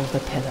topple the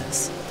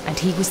pillars, and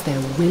he was their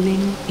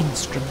willing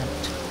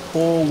instrument.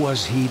 Or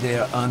was he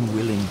their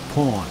unwilling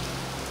pawn?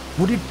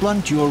 Would it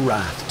blunt your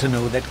wrath to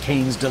know that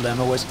Kain's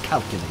dilemma was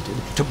calculated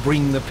to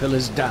bring the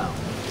pillars down,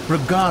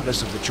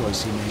 regardless of the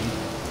choice he made,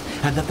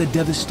 and that the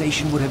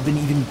devastation would have been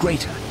even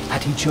greater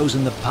had he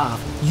chosen the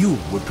path you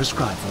would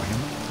prescribe for him?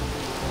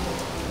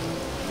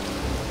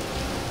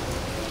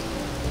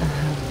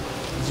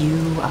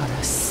 You are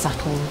a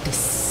subtle,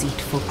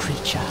 deceitful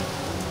creature.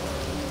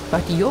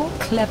 But your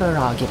clever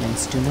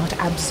arguments do not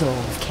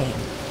absolve Kain.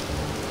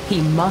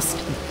 He must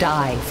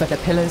die for the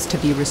pillars to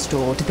be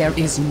restored. There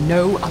is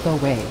no other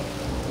way.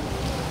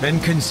 Then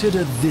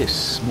consider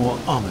this more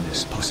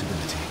ominous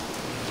possibility.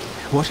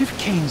 What if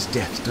Kain's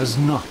death does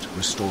not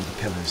restore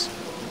the pillars?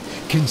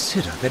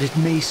 Consider that it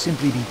may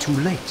simply be too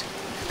late,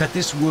 that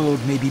this world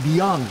may be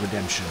beyond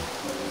redemption,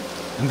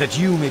 and that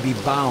you may be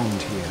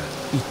bound here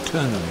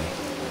eternally.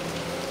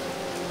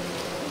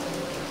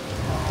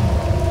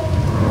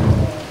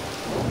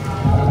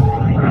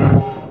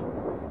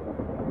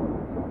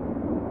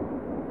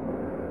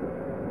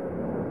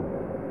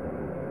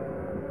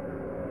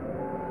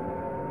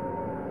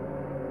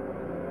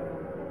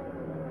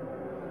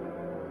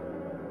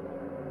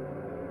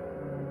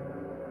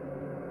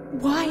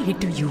 Why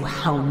do you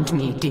hound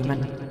me,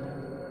 demon?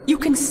 You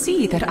can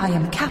see that I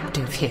am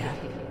captive here.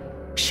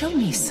 Show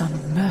me some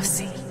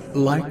mercy.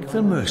 Like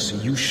the mercy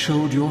you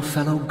showed your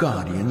fellow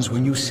Guardians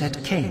when you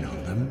set Kain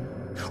on them?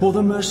 Or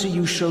the mercy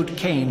you showed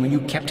Kain when you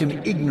kept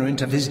him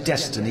ignorant of his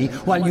destiny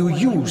while you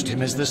used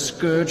him as the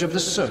scourge of the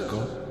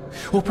Circle?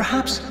 Or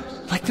perhaps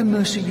like the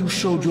mercy you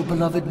showed your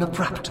beloved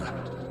Napraptor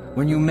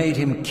when you made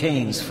him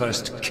Kain's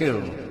first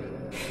kill?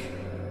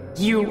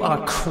 You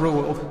are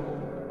cruel.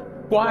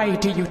 Why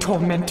do you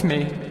torment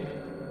me?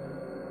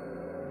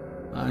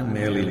 I'm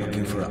merely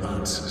looking for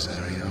answers,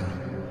 Ariel.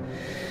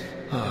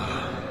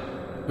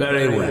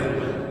 Very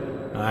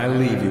well. I'll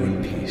leave you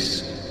in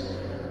peace.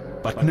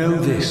 But know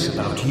this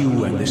about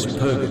you and this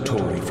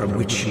purgatory from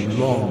which you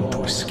long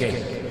to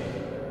escape.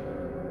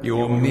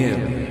 You're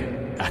merely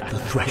at the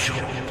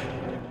threshold.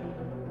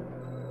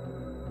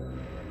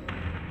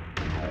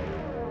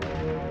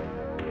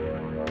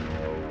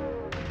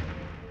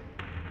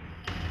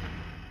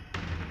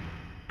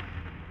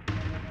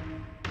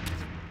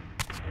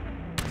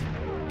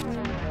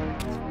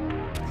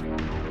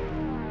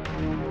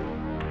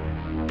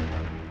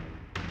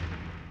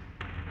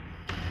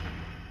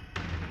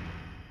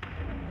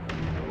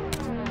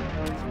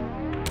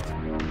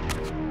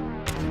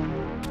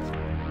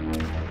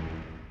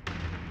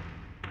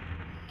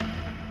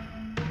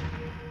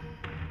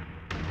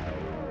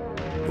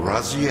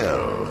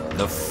 Raziel,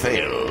 the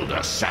failed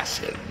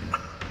assassin.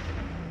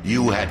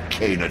 You had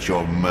Kain at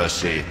your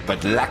mercy,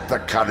 but lacked the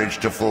courage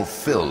to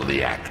fulfill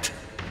the act.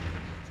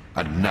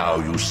 And now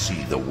you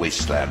see the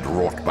wasteland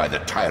wrought by the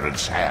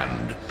tyrant's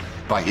hand,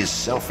 by his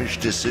selfish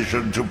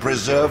decision to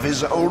preserve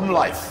his own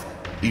life,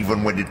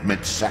 even when it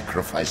meant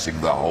sacrificing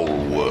the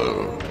whole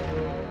world.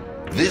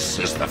 This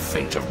is the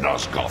fate of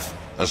Nosgoth,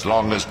 as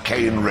long as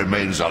Kain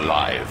remains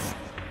alive.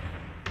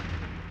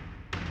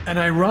 An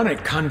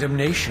ironic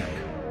condemnation,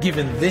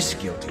 given this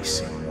guilty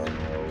sin.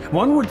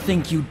 One would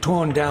think you'd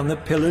torn down the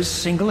pillars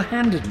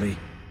single-handedly.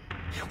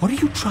 What are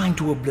you trying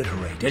to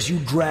obliterate as you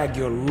drag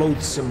your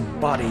loathsome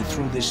body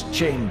through this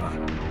chamber?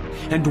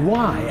 And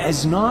why,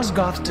 as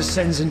Nosgoth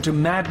descends into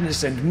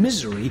madness and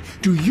misery,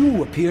 do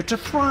you appear to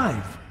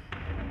thrive?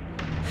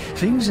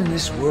 Things in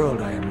this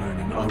world, I am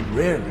learning, are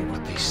rarely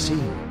what they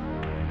seem.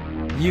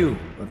 You,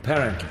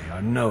 apparently,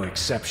 are no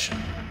exception.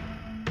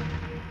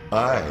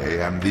 I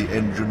am the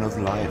engine of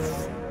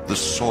life, the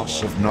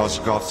source of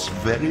Nosgoth's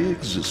very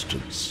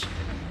existence.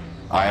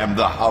 I am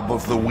the hub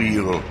of the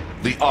wheel,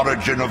 the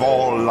origin of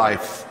all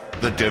life,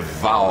 the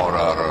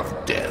devourer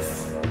of death.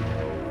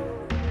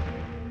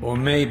 Or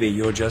maybe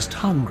you're just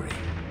hungry.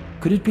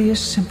 Could it be as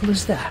simple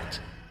as that?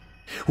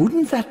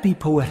 Wouldn't that be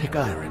poetic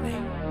irony?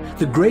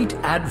 The great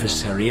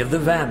adversary of the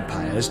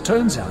vampires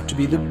turns out to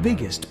be the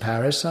biggest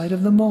parasite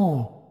of them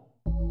all.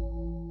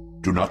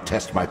 Do not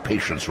test my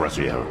patience,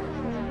 Raziel.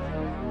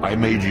 I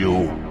made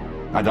you,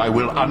 and I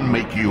will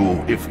unmake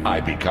you if I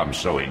become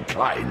so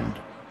inclined.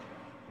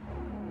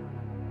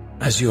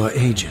 As your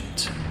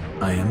agent,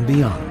 I am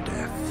beyond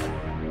death.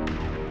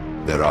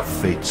 There are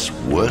fates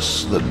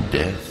worse than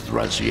death,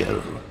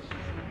 Raziel.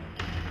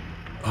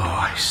 Oh,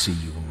 I see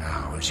you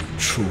now as you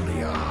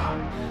truly are.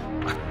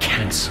 A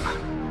cancer.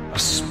 A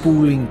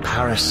spooling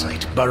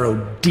parasite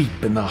burrowed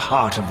deep in the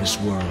heart of this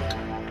world.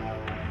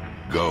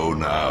 Go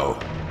now.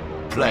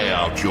 Play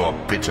out your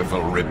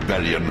pitiful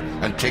rebellion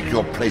and take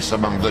your place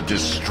among the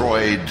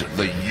destroyed,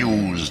 the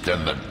used,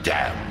 and the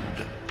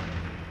damned.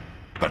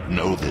 But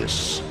know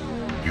this.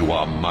 You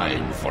are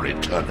mine for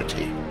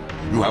eternity.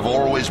 You have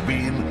always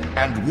been,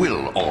 and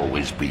will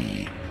always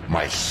be,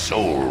 my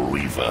soul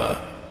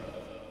Reaver.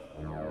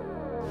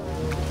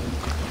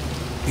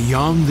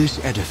 Beyond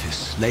this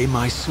edifice lay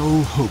my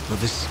sole hope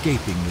of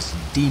escaping this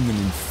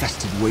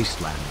demon-infested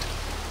wasteland.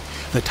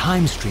 The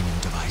time-streaming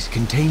device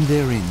contained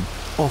therein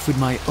offered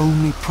my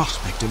only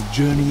prospect of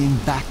journeying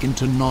back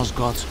into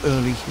Nosgoth's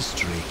early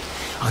history.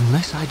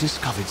 Unless I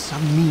discovered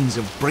some means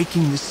of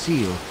breaking the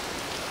seal,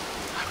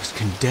 I was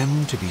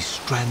condemned to be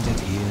stranded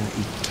here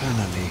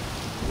eternally.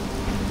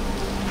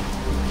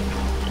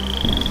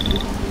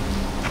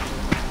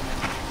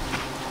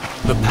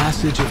 The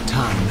passage of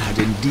time had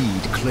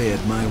indeed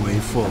cleared my way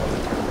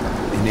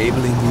forward,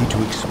 enabling me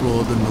to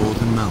explore the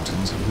northern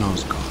mountains of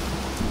Nosgoth.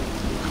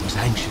 I was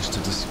anxious to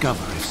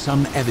discover if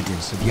some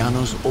evidence of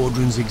Janos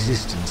Audron's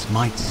existence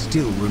might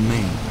still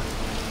remain.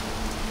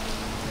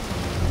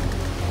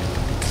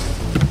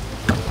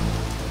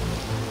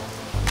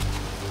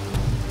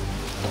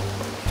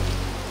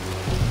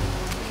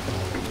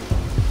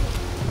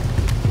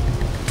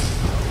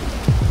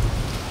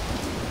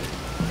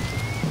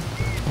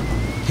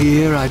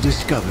 Here I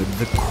discovered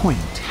the quaint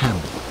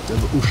hamlet of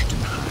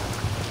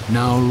Ustenheim,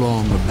 now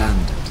long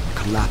abandoned and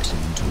collapsing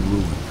into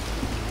ruin.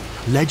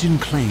 Legend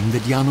claimed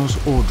that Janos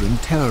Audron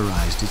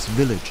terrorized its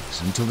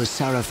villagers until the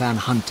Sarafan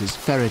hunters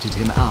ferreted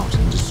him out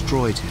and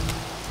destroyed him.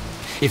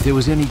 If there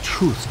was any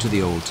truth to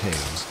the old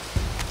tales,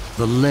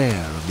 the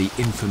lair of the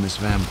infamous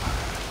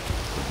vampire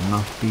would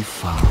not be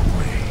far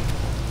away.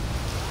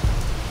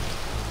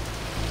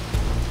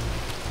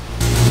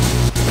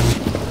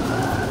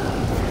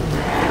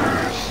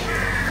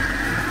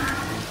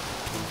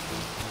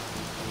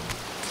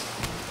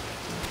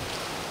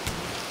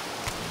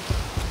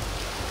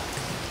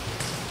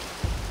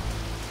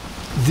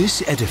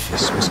 This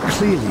edifice was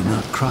clearly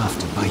not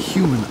crafted by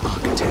human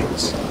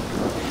architects.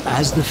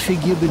 As the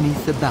figure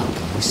beneath the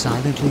balcony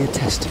silently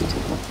attested,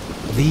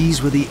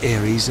 these were the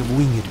aeries of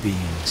winged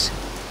beings.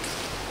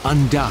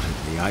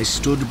 Undoubtedly, I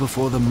stood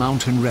before the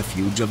mountain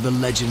refuge of the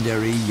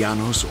legendary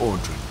Janos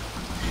Audron,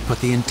 but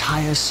the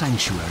entire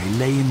sanctuary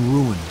lay in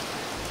ruin,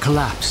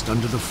 collapsed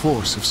under the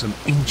force of some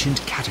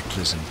ancient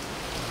cataclysm.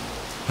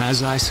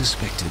 As I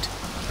suspected,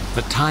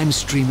 the time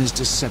streamer's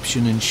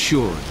deception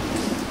ensured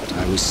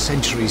I was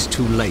centuries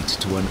too late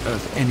to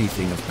unearth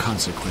anything of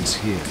consequence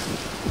here.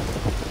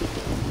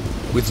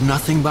 With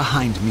nothing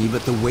behind me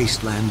but the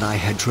wasteland I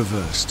had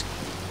traversed,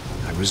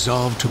 I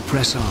resolved to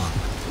press on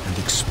and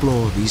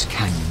explore these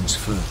canyons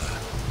further.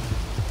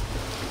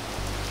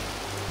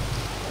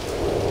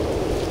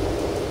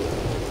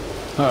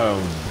 Oh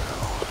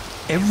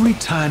no. Every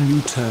time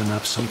you turn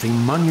up, something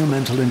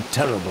monumental and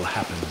terrible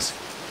happens.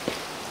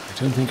 I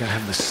don't think I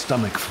have the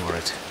stomach for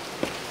it.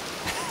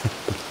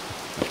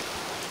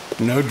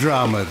 No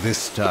drama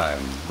this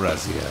time,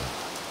 Raziel.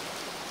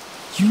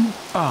 You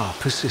are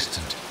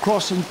persistent,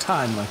 crossing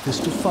time like this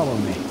to follow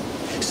me.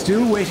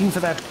 Still waiting for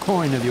that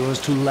coin of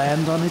yours to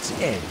land on its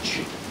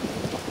edge.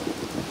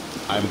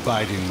 I'm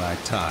biding my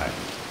time.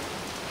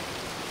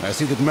 I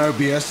see that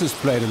Mobius has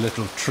played a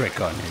little trick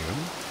on you.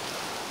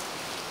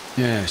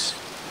 Yes.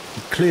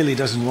 He clearly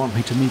doesn't want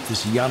me to meet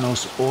this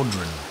Janos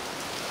Ordrin.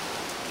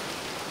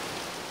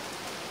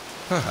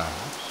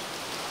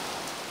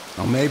 Perhaps.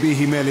 Or maybe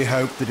he merely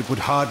hoped that it would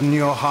harden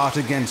your heart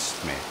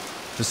against me,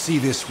 to see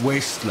this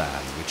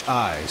wasteland which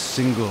I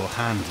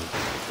single-handedly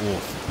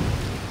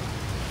authored.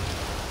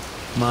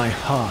 My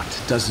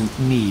heart doesn't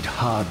need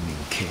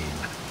hardening, Kain.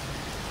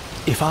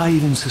 If I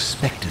even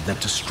suspected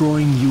that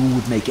destroying you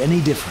would make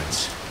any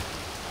difference,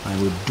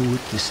 I would do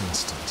it this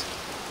instant.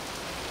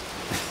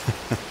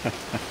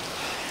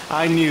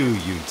 I knew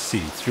you'd see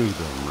through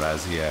them,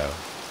 Raziel.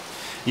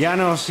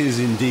 Janos is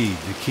indeed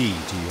the key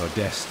to your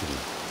destiny,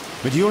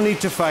 but you'll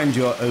need to find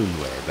your own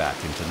way back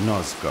into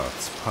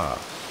Nosgoth's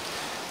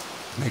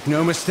past. Make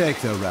no mistake,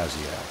 though,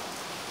 Raziel.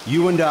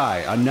 You and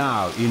I are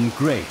now in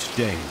great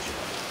danger.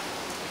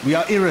 We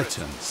are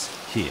irritants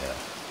here.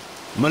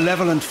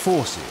 Malevolent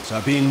forces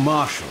are being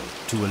marshaled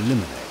to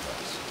eliminate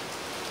us.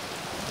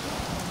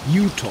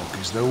 You talk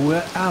as though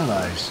we're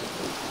allies.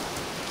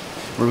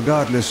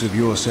 Regardless of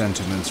your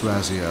sentiments,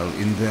 Raziel,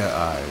 in their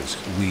eyes,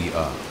 we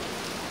are.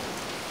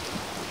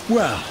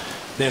 Well,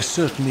 they're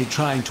certainly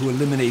trying to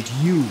eliminate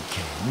you,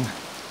 Kain.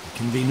 There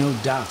can be no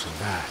doubt of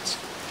that.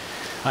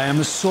 I am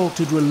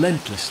assaulted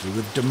relentlessly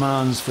with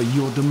demands for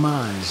your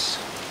demise.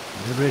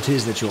 Whatever it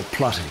is that you're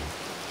plotting,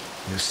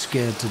 they're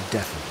scared to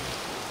death of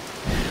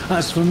it.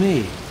 As for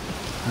me,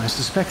 I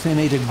suspect they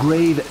made a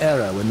grave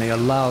error when they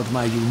allowed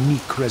my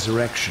unique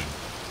resurrection.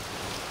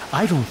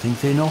 I don't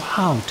think they know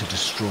how to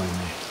destroy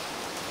me.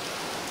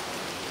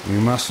 You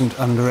mustn't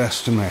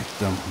underestimate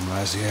them,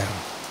 Raziel.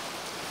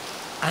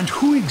 And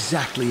who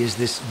exactly is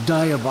this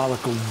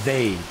diabolical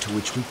they to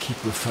which we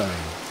keep referring?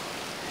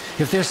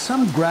 If there's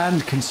some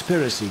grand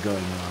conspiracy going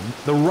on,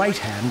 the right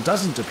hand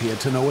doesn't appear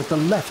to know what the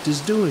left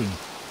is doing.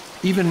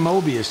 Even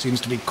Mobius seems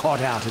to be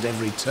caught out at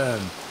every turn.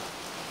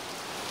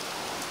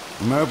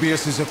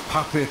 Mobius is a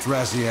puppet,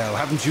 Raziel.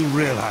 Haven't you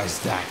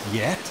realized that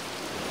yet?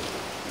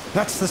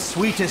 That's the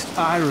sweetest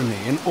irony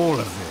in all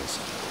of this.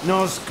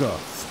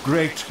 Nosgoth's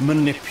great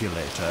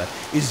manipulator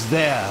is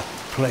their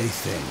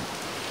plaything.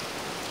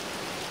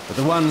 But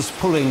the ones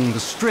pulling the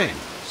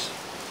strings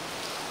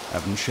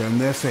haven't shown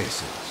their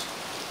faces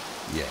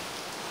yet.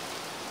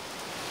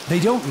 They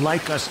don't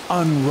like us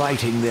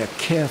unwriting their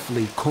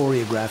carefully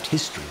choreographed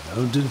history,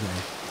 though, do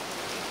they?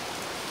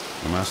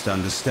 You must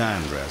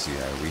understand,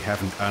 Raziel, we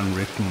haven't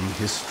unwritten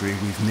history,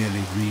 we've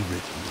merely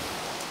rewritten it.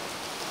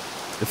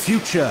 The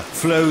future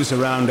flows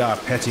around our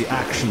petty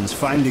actions,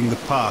 finding the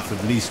path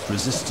of least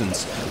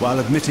resistance, while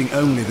admitting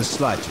only the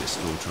slightest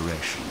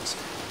alterations.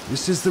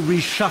 This is the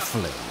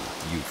reshuffling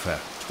you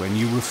felt when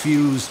you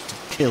refused to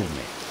kill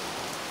me.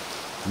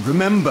 And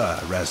remember,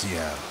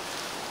 Raziel,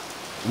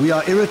 we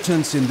are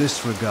irritants in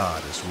this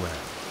regard as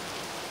well.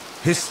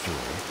 History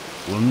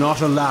will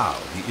not allow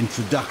the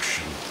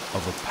introduction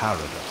of a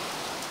paradox.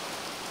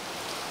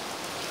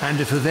 And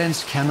if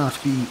events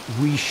cannot be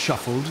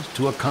reshuffled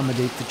to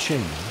accommodate the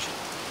change?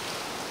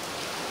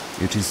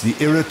 It is the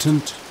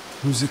irritant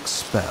who's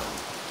expelled.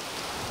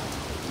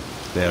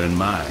 Bear in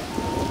mind,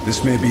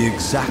 this may be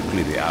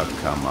exactly the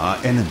outcome our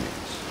enemies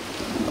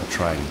are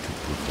trying to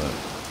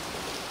provoke.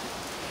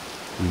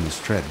 We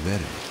must tread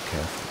very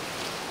carefully.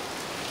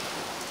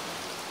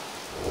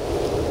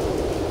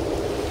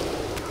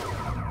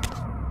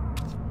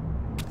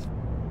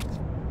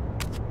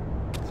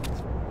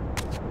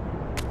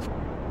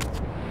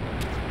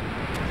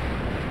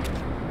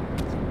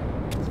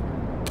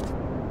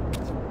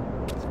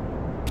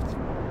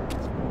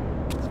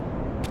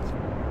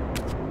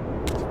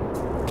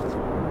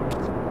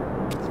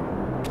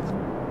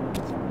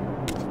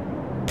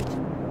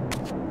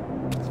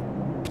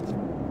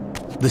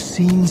 The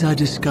scenes I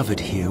discovered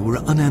here were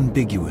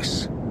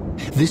unambiguous.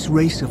 This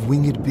race of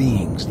winged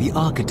beings, the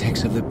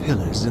architects of the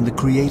pillars and the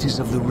creators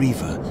of the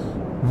Reaver,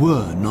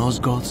 were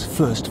Nosgoth's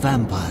first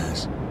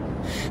vampires.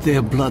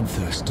 Their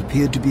bloodthirst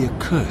appeared to be a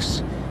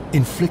curse,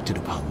 inflicted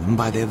upon them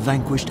by their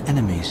vanquished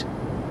enemies.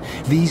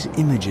 These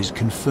images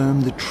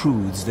confirmed the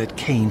truths that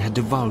Kain had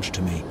divulged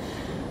to me,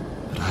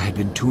 but I had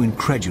been too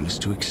incredulous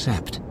to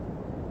accept.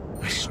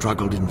 I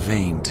struggled in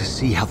vain to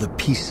see how the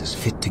pieces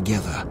fit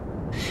together.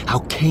 How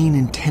Kain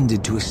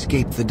intended to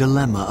escape the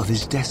dilemma of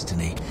his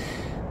destiny,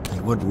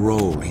 and what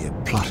role he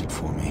had plotted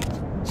for me,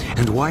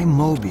 and why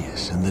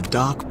Mobius and the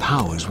dark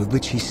powers with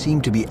which he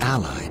seemed to be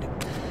allied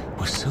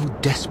were so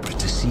desperate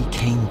to see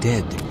Kain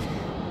dead,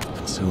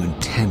 and so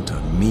intent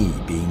on me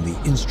being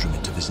the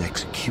instrument of his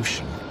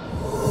execution.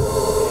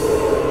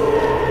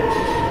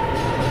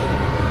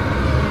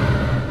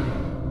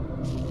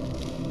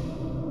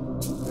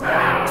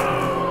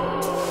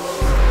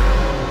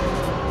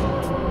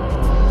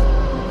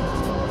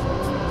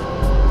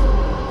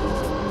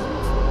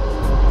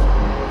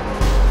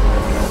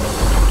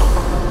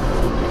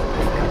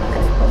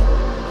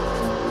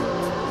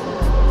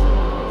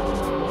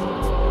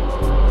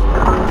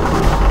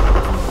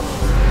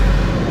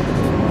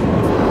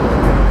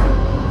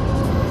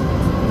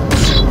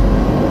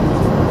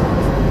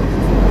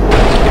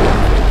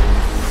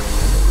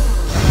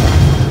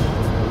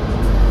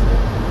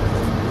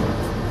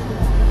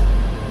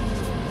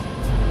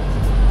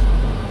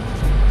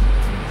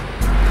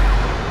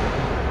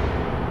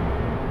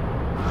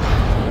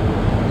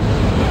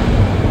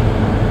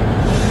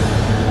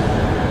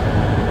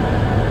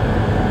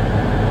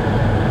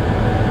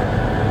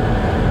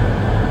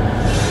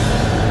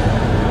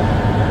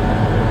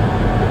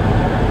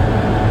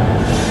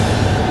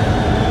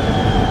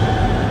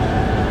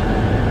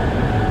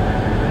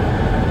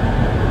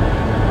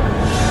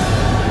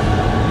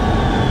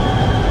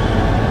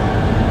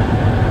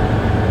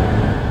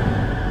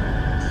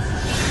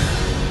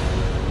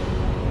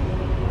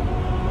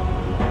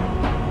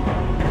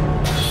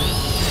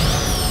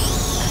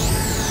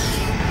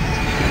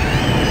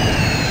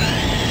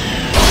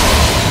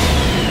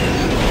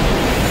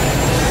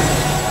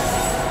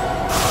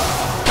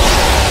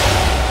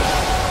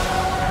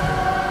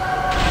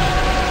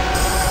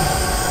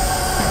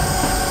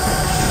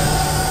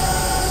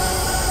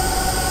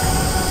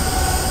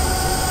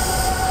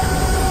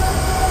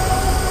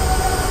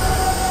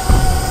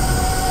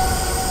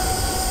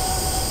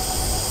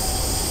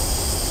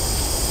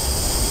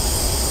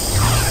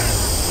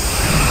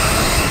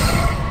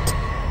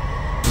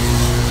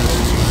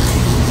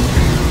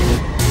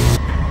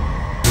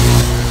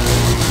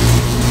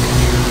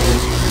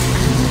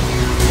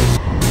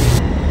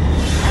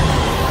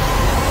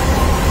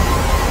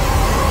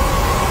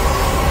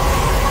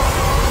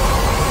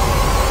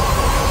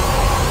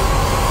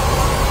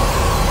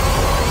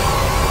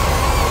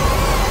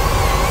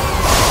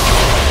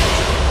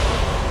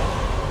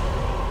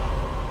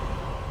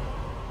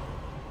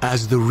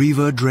 As the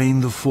Reaver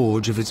drained the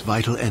forge of its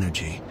vital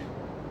energy,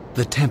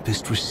 the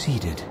tempest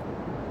receded.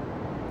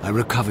 I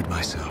recovered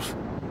myself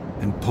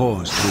and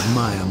paused to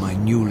admire my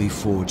newly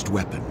forged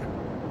weapon,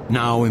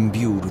 now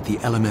imbued with the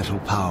elemental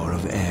power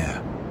of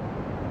air.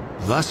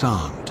 Thus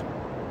armed,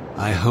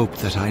 I hoped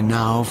that I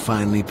now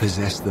finally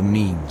possessed the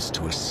means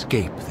to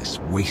escape this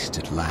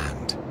wasted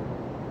land.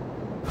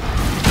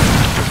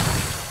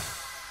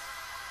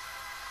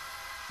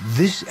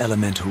 This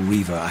elemental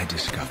Reaver, I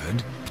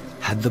discovered,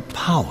 had the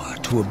power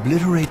to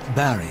obliterate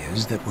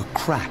barriers that were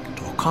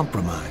cracked or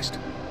compromised.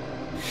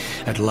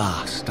 At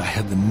last, I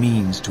had the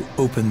means to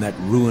open that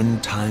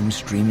ruined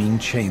time-streaming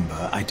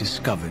chamber I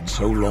discovered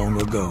so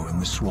long ago in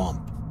the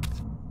swamp.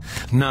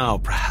 Now,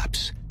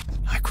 perhaps,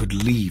 I could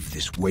leave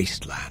this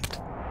wasteland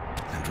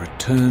and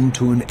return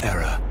to an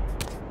era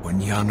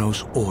when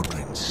Janos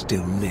Ordrin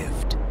still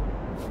lived.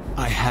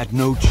 I had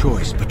no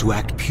choice but to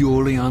act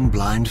purely on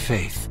blind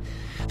faith.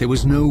 There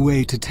was no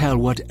way to tell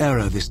what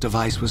era this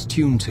device was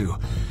tuned to,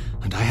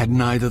 and I had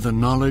neither the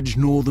knowledge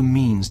nor the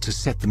means to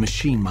set the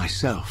machine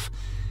myself.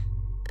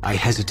 I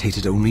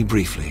hesitated only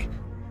briefly.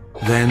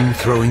 Then,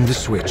 throwing the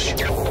switch,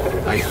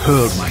 I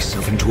hurled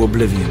myself into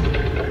oblivion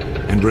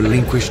and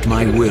relinquished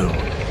my will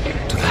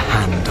to the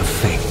hand of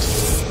fate.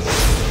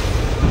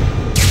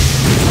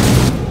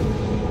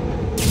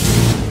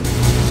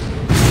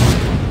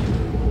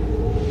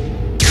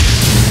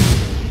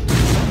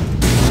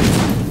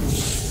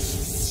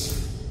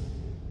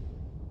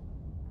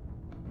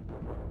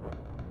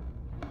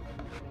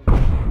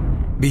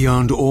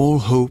 Beyond all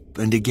hope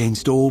and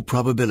against all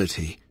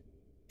probability,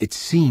 it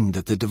seemed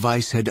that the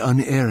device had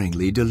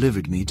unerringly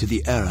delivered me to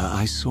the era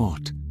I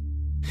sought.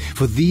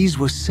 For these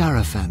were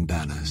Sarafan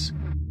banners,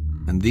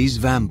 and these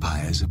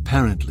vampires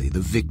apparently the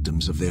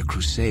victims of their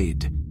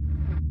crusade.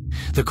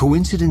 The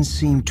coincidence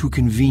seemed too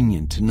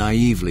convenient to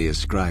naively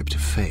ascribe to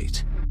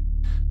fate.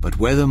 But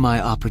whether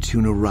my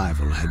opportune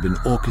arrival had been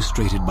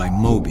orchestrated by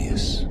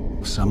Mobius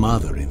or some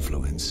other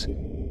influence,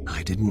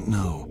 I didn't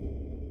know.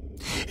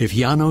 If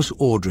Janos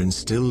Ordrin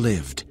still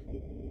lived,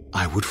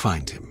 I would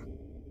find him.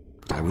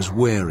 But I was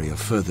wary of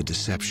further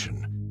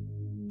deception,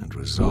 and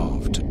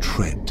resolved to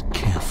tread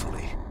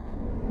carefully.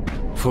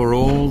 For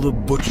all the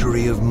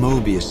butchery of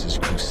Mobius's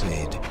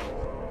crusade,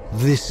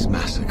 this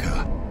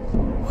massacre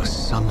was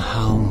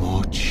somehow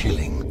more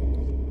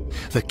chilling.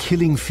 The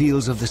killing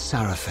fields of the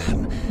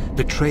Sarafan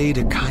betrayed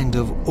a kind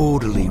of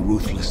orderly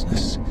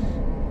ruthlessness,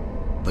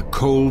 the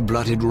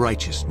cold-blooded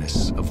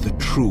righteousness of the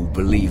true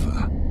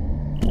believer.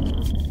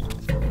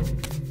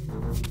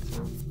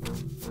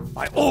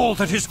 By all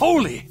that is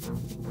holy!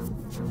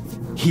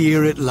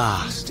 Here at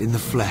last, in the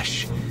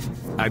flesh,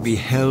 I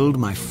beheld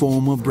my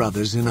former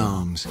brothers in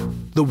arms,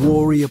 the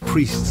warrior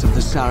priests of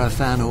the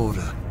Sarafan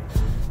Order,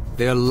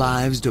 their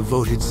lives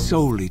devoted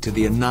solely to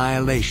the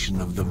annihilation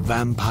of the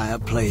vampire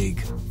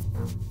plague.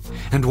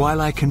 And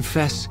while I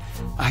confess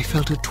I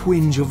felt a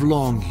twinge of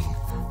longing,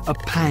 a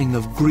pang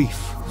of grief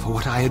for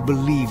what I had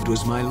believed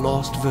was my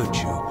lost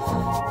virtue,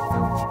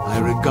 I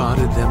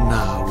regarded them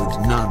now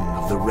with none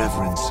of the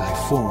reverence I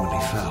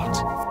formerly felt.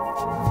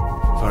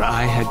 For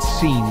I had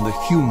seen the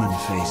human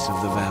face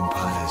of the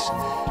vampires,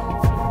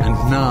 and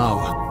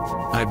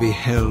now I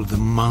beheld the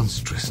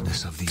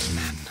monstrousness of these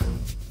men.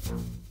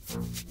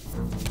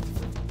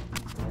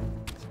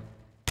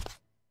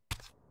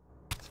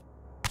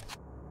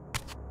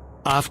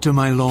 After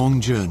my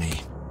long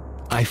journey,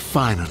 I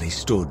finally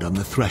stood on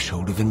the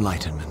threshold of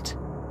enlightenment.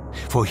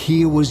 For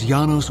here was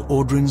Janos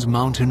Ordrin's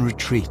mountain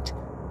retreat,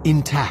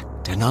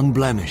 intact and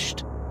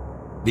unblemished.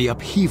 The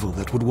upheaval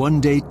that would one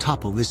day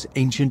topple this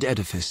ancient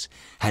edifice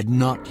had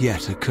not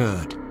yet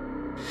occurred.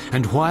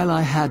 And while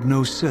I had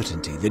no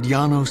certainty that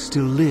Janos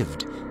still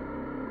lived,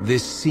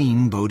 this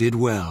scene boded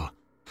well,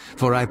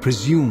 for I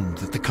presumed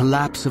that the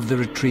collapse of the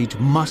retreat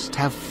must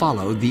have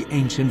followed the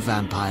ancient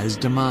vampire's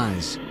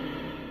demise.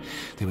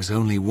 There was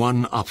only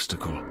one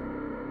obstacle: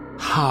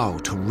 how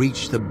to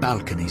reach the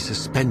balcony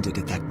suspended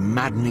at that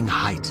maddening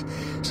height,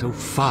 so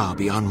far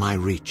beyond my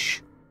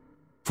reach.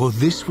 For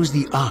this was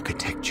the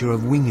architecture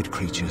of winged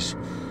creatures.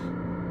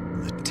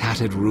 The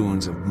tattered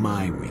ruins of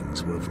my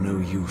wings were of no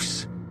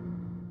use.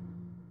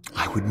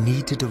 I would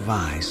need to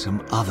devise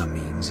some other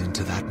means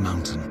into that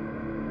mountain.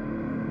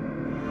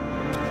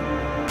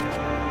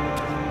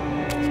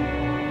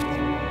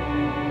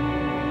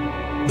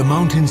 The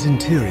mountain's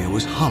interior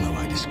was hollow,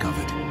 I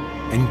discovered,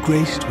 and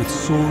graced with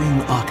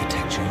soaring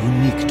architecture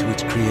unique to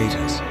its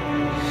creators.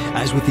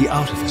 As with the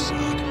outer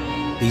facade,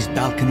 these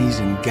balconies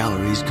and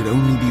galleries could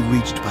only be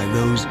reached by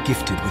those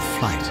gifted with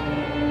flight.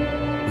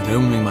 With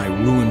only my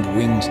ruined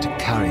wings to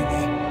carry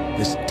me,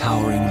 this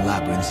towering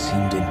labyrinth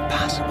seemed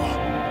impassable.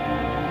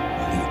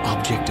 The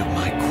object of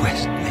my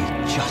quest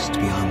lay just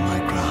beyond my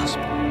grasp.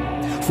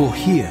 For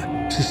here,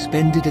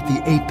 suspended at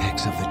the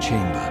apex of the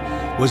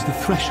chamber, was the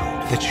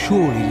threshold that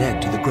surely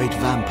led to the great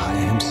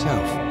vampire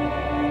himself.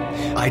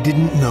 I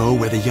didn't know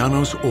whether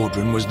Janos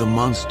Ordrin was the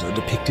monster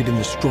depicted in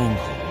the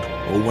stronghold,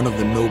 or one of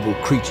the noble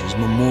creatures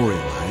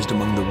memorialized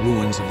among the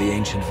ruins of the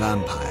ancient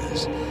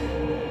vampires.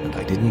 And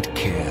I didn't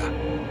care.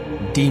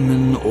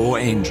 Demon or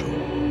angel,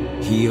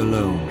 He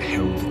alone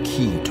held the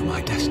key to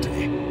my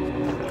destiny.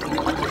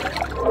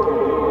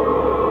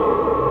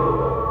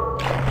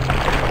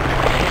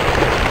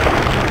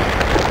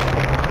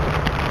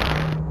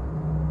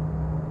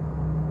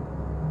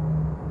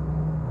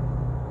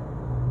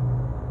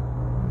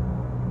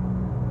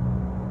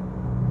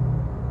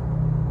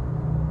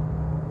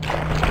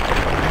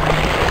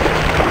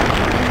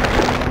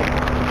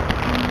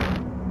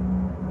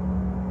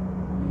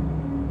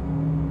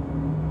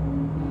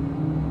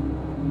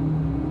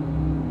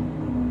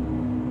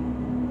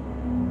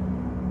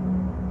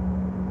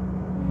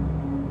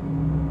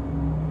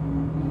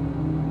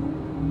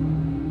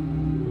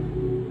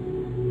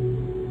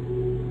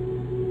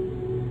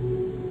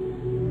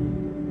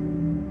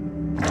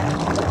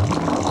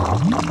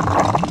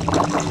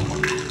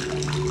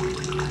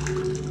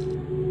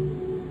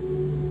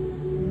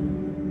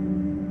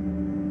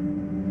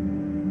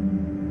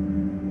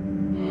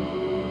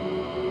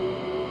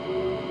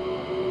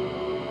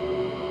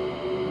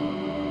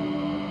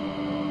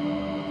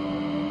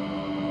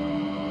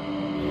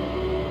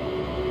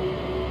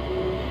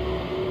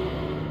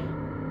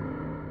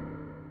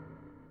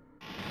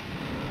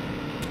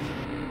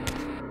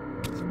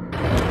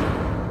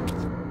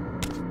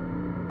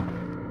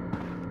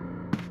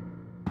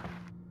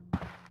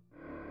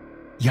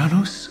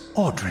 Janos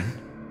Audrin?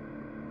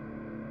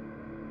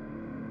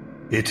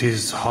 It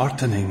is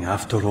heartening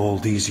after all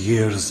these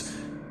years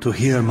to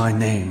hear my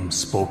name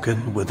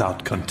spoken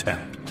without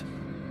contempt.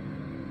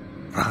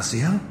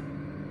 Raziel?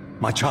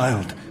 My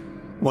child,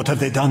 what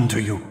have they done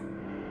to you?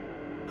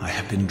 I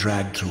have been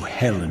dragged through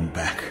hell and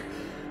back.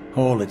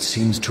 All it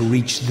seems to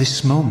reach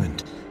this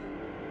moment.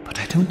 But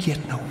I don't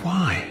yet know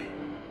why.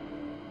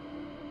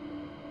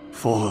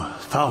 For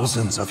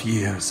thousands of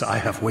years I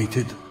have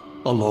waited,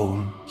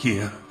 alone,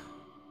 here,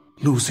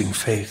 losing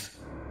faith.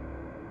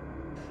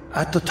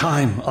 At the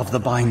time of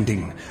the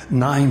binding,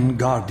 9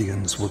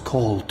 guardians were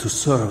called to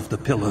serve the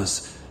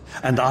pillars,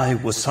 and I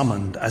was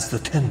summoned as the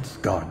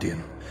 10th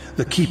guardian,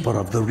 the keeper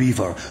of the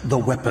Reaver, the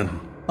weapon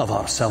of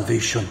our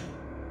salvation.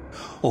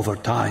 Over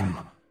time,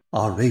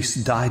 our race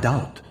died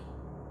out,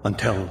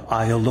 until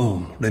I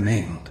alone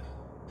remained,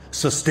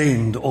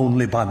 sustained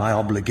only by my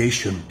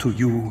obligation to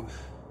you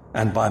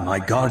and by my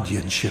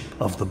guardianship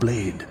of the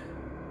blade.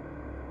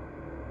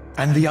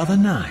 And the other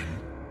 9?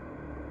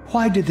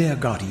 Why did their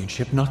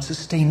guardianship not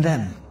sustain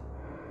them?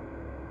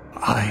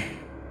 I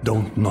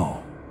don't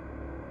know.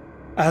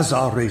 As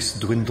our race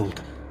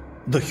dwindled,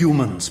 the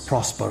humans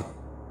prospered.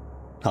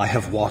 I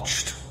have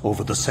watched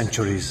over the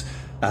centuries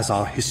as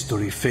our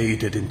history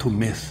faded into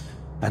myth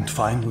and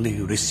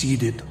finally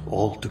receded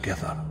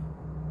altogether.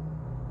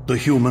 The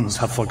humans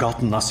have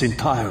forgotten us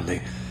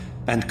entirely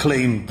and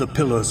claimed the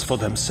pillars for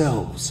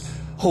themselves,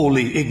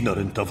 wholly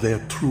ignorant of their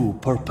true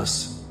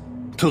purpose.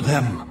 To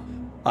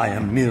them, I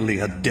am merely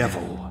a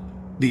devil,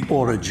 the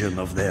origin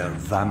of their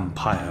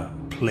vampire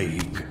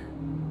plague.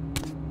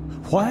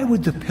 Why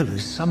would the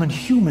pillars summon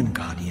human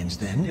guardians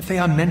then, if they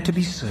are meant to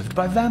be served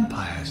by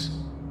vampires?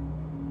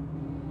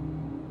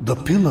 The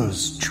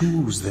pillars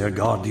choose their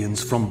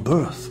guardians from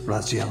birth,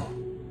 Raziel,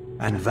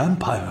 and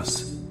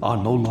vampires are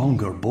no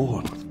longer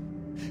born.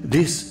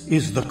 This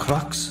is the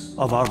crux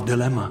of our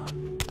dilemma,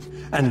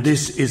 and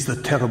this is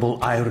the terrible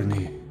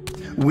irony.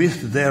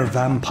 With their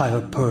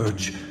vampire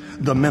purge,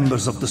 the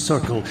members of the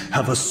Circle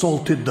have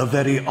assaulted the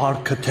very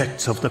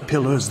architects of the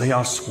pillars they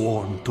are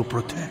sworn to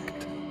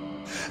protect.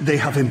 They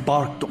have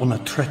embarked on a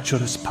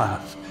treacherous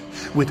path.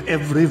 With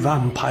every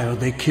vampire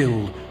they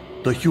kill,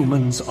 the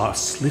humans are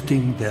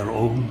slitting their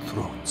own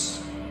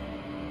throats.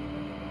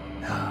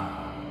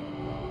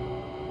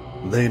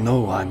 They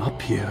know I'm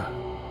up here,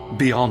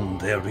 beyond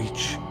their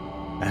reach,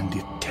 and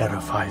it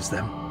terrifies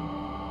them.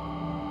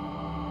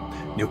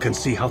 You can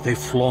see how they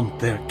flaunt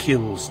their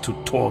kills to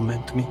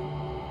torment me,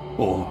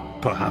 or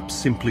perhaps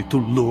simply to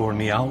lure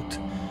me out.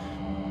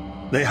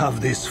 They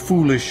have this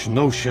foolish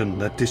notion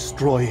that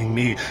destroying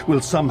me will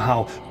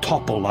somehow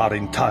topple our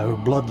entire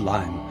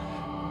bloodline.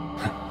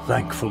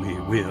 Thankfully,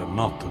 we're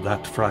not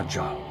that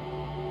fragile.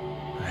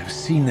 I've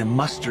seen them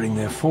mustering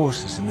their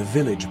forces in the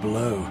village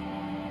below.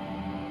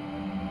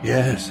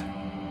 Yes.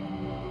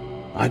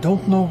 I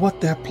don't know what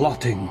they're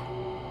plotting,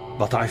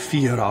 but I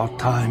fear our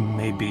time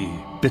may be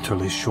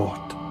bitterly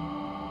short.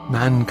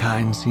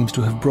 Mankind seems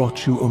to have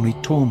brought you only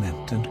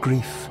torment and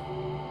grief.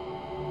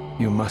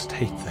 You must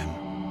hate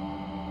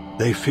them.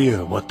 They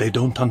fear what they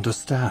don't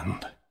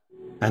understand,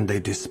 and they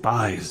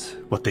despise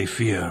what they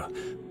fear.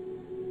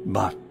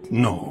 But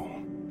no,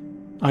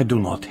 I do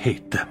not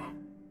hate them.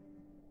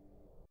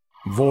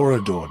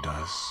 Vorador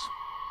does.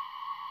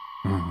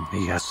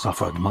 He has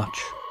suffered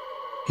much.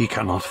 He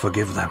cannot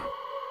forgive them.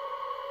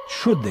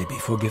 Should they be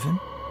forgiven?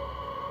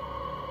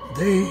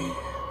 They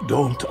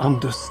don't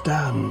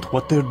understand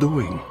what they're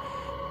doing.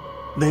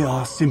 They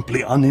are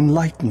simply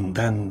unenlightened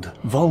and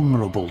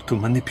vulnerable to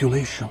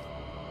manipulation.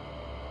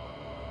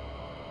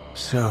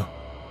 So,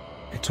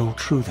 it's all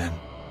true then,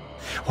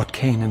 what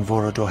Kain and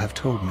Vorador have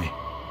told me.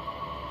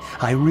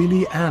 I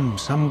really am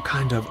some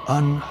kind of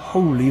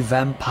unholy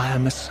vampire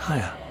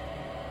messiah.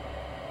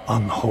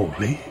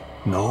 Unholy?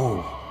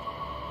 No.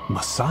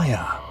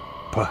 Messiah,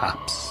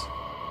 perhaps.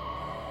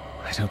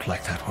 I don't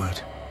like that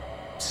word.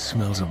 It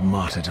smells of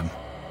martyrdom.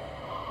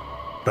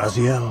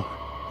 Raziel,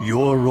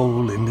 your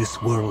role in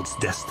this world's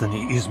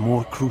destiny is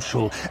more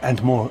crucial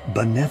and more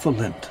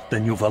benevolent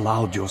than you've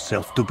allowed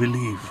yourself to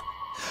believe.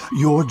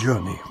 Your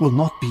journey will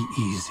not be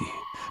easy.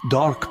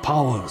 Dark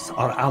powers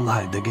are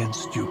allied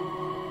against you.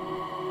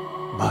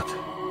 But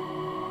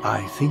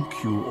I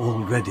think you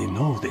already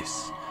know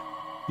this.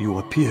 You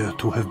appear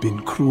to have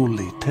been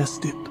cruelly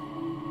tested.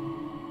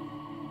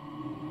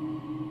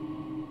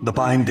 The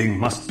binding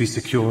must be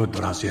secured,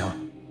 Raziel.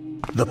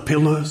 The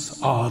pillars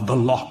are the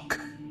lock.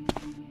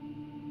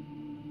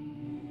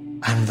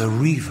 And the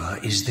Reaver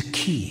is the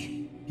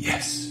key.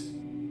 Yes.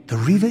 The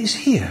Reaver is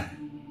here.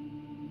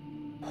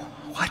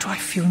 Why do I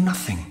feel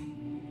nothing?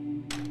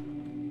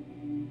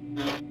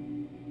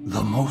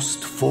 The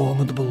most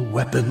formidable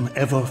weapon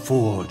ever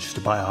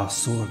forged by our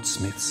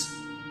swordsmiths.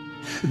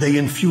 They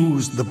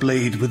infused the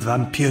blade with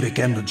vampiric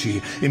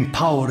energy,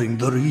 empowering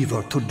the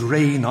Reaver to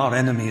drain our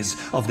enemies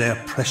of their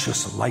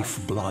precious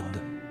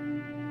lifeblood.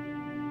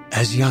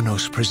 As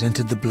Janos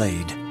presented the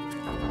blade,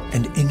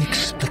 an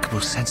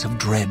inexplicable sense of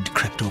dread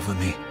crept over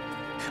me,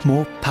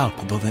 more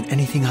palpable than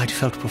anything I'd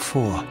felt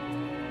before.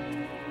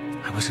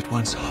 I was at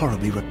once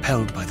horribly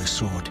repelled by the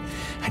sword,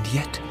 and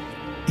yet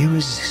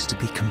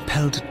irresistibly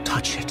compelled to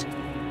touch it,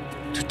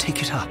 to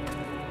take it up.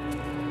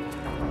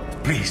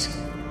 Please,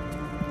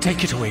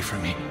 take it away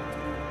from me.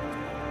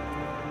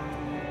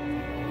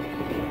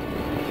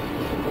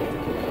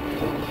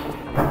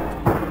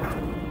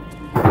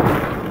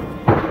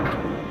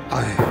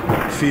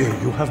 I fear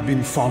you have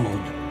been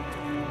followed.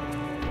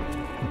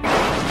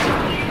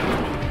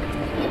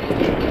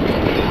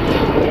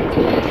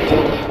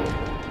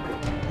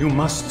 You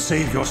must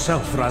save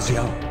yourself,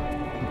 Raziel.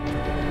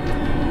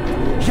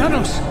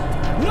 Janos!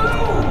 No!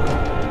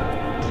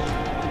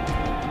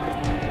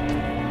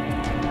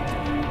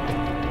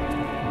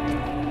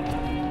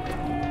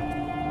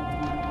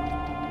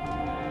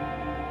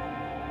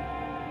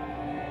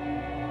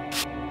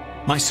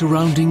 My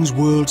surroundings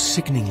whirled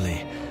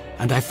sickeningly,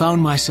 and I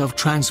found myself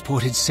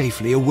transported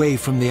safely away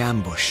from the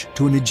ambush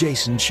to an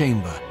adjacent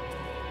chamber.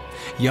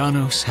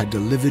 Janos had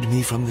delivered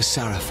me from the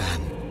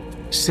Sarafan,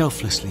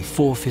 selflessly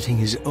forfeiting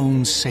his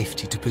own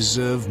safety to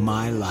preserve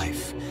my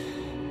life.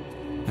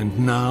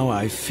 And now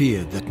I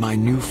feared that my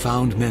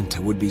newfound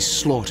mentor would be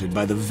slaughtered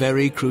by the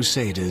very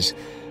crusaders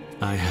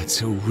I had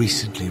so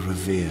recently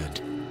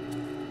revered.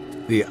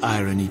 The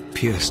irony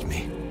pierced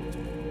me,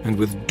 and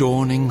with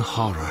dawning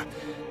horror,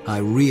 I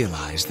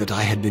realized that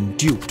I had been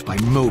duped by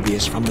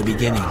Mobius from the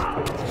beginning.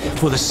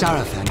 For the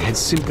Sarafan had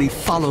simply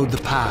followed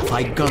the path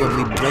I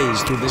gullibly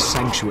blazed through this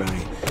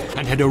sanctuary,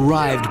 and had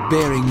arrived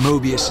bearing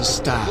Mobius's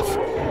staff.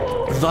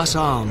 Thus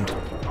armed,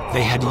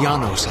 they had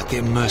Janos at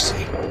their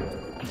mercy.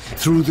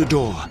 Through the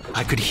door,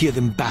 I could hear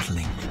them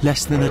battling,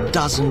 less than a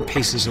dozen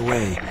paces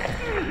away.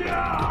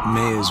 It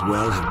may as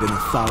well have been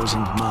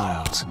 1,000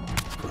 miles,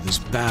 for this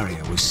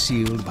barrier was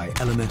sealed by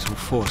elemental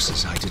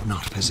forces I did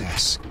not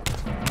possess.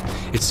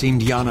 It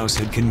seemed Janos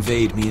had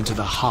conveyed me into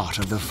the heart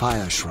of the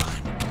fire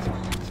shrine.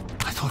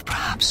 I thought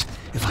perhaps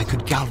if I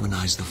could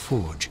galvanize the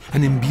forge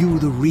and imbue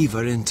the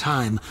Reaver in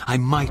time, I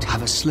might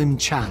have a slim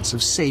chance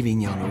of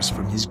saving Janos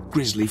from his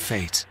grisly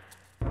fate.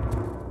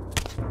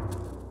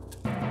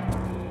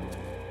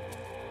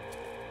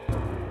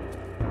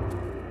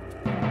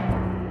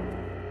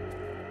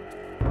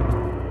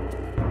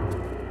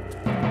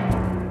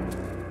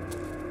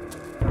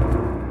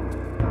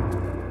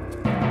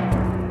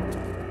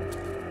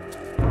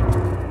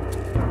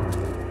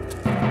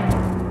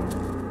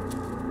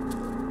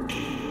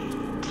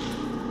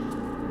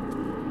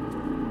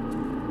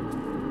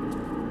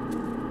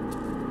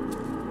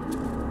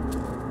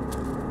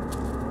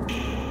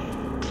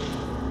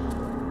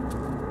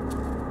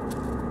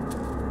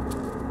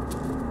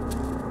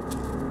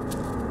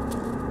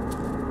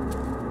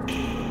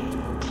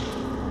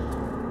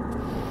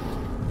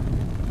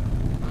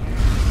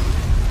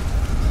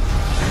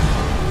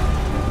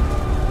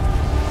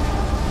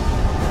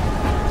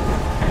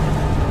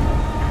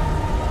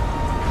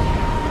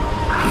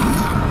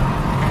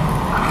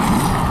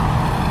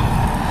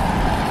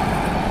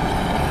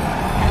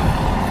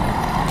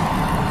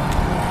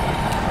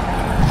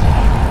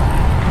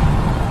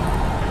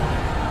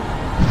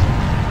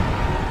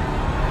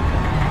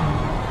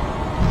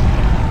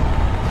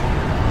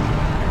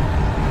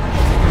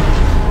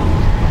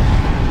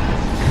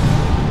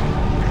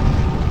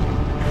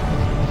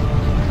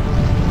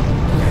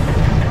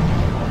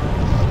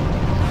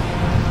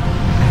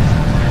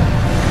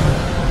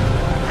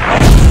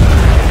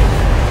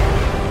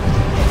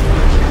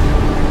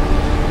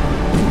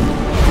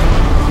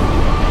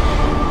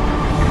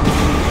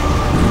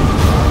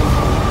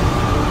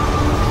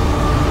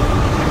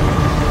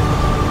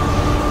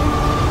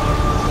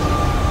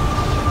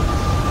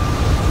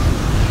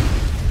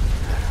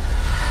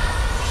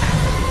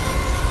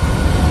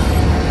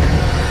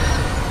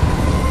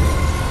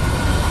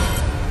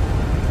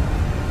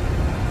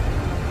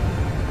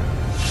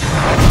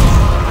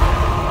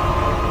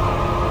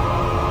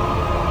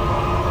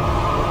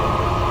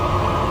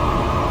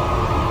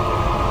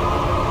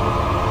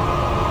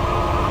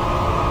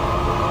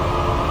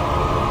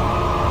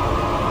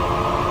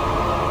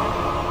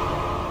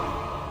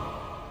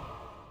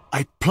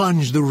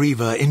 plunged the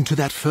Reaver into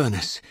that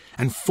furnace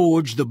and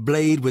forged the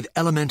blade with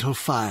elemental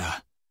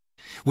fire.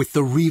 With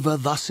the Reaver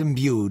thus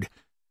imbued,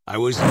 I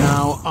was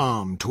now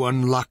armed to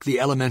unlock the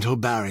elemental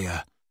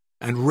barrier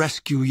and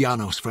rescue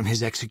Janos from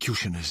his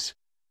executioners.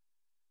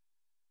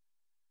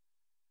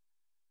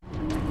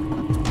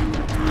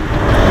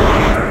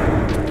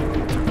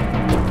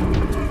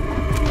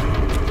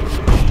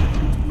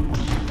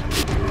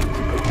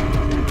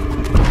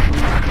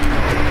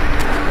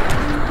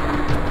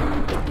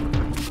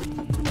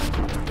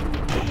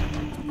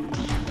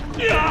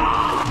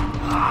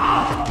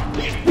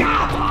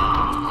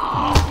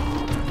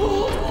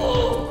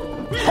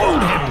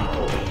 Hold him!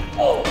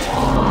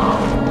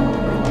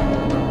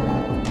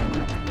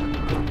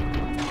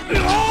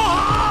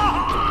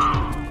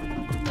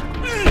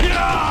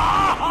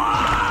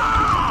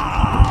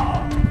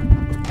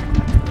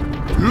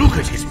 Look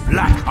at his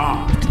black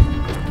heart!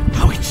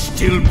 How it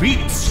still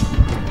beats!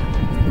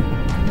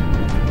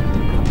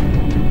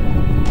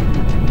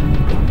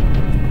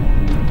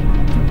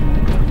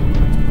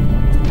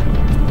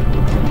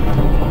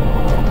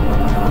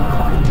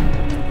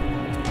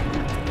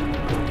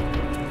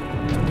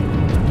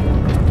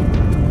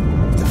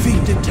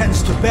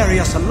 Intends to bury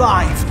us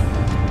alive.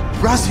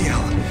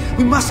 Raziel,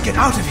 we must get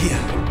out of here.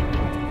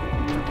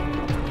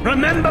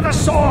 Remember the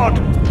sword!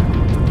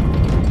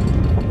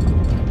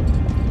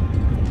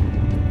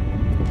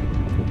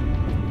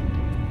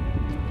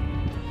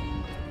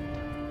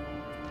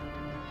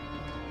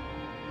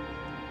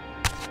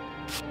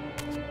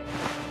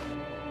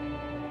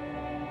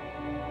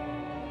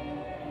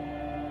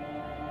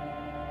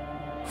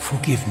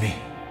 Forgive me.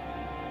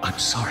 I'm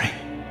sorry.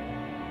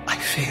 I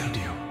failed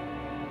you.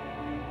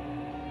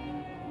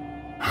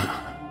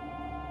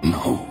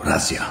 No,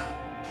 Razia.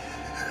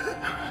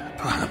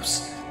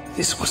 Perhaps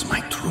this was my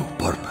true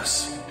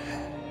purpose.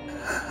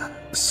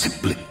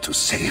 Simply to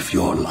save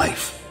your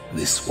life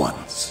this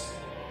once.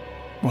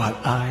 While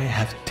I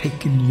have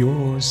taken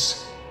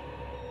yours.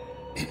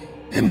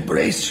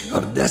 Embrace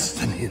your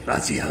destiny,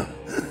 Razia.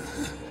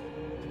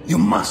 You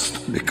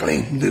must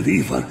reclaim the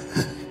Reaver.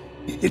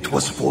 It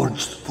was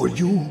forged for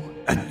you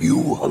and you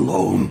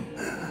alone.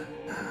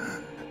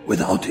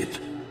 Without it,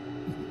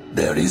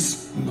 there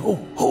is no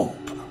hope.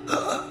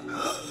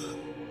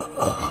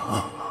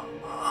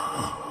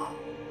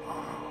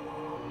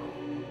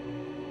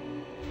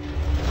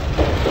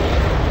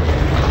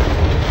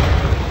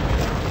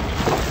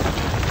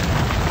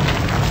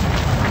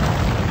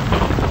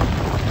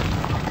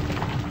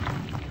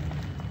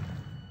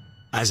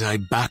 As I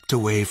backed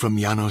away from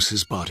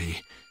Janos's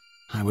body,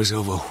 I was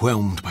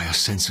overwhelmed by a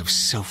sense of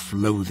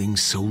self-loathing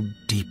so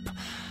deep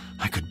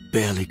I could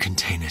barely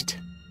contain it.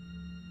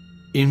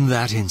 In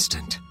that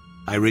instant,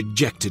 I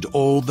rejected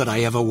all that I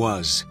ever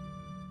was,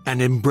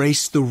 and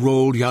embraced the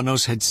role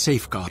Janos had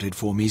safeguarded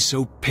for me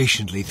so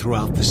patiently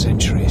throughout the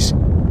centuries.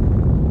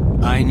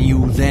 I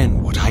knew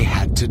then what I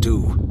had to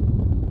do,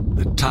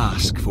 the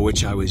task for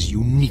which I was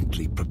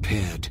uniquely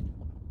prepared.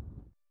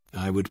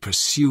 I would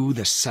pursue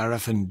the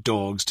Sarafan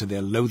dogs to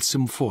their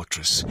loathsome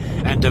fortress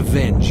and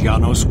avenge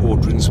Janos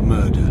Audrin's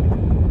murder.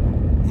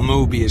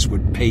 Mobius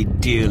would pay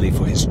dearly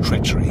for his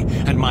treachery,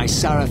 and my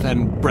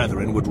Sarafan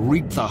brethren would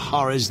reap the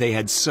horrors they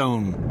had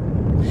sown.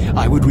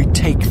 I would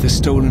retake the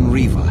stolen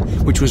Reaver,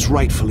 which was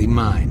rightfully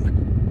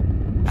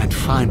mine. And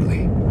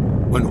finally,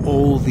 when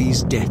all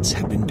these debts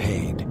had been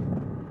paid,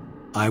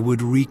 I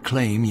would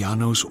reclaim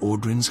Janos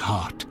Audrin's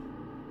heart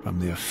from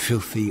their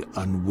filthy,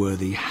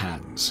 unworthy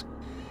hands.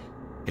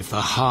 If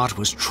the heart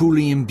was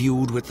truly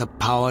imbued with the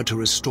power to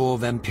restore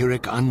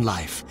vampiric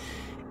unlife,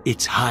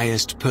 its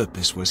highest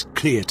purpose was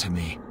clear to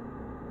me.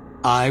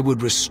 I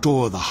would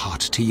restore the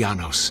heart to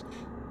Janos,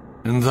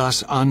 and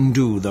thus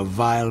undo the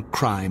vile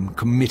crime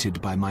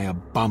committed by my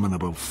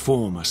abominable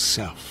former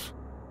self.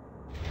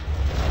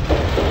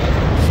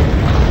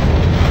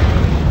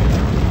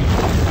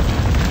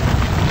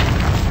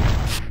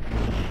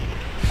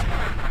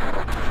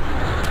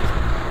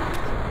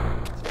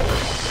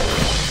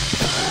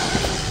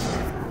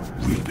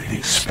 We've been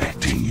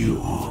expecting you,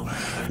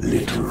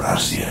 little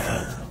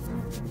Razia.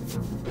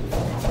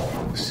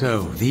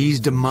 So, these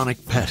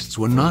demonic pests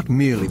were not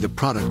merely the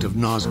product of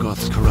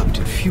Nosgoth's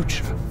corrupted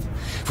future,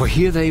 for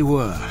here they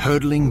were,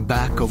 hurtling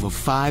back over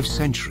 5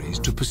 centuries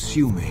to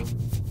pursue me.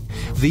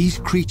 These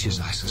creatures,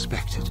 I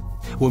suspected,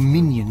 were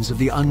minions of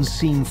the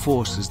unseen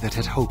forces that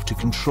had hoped to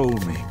control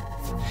me.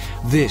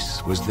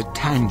 This was the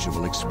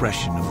tangible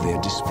expression of their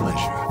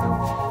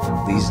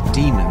displeasure. These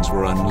demons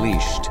were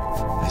unleashed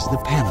as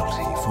the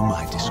penalty for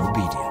my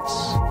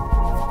disobedience.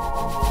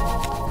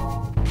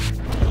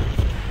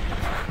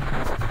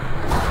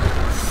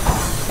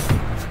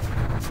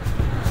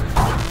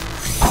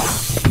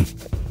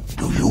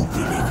 Do you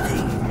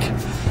really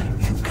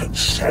think you can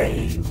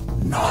save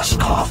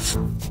Nosgoth?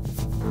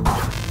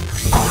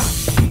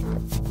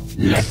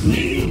 Let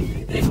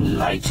me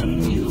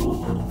enlighten you,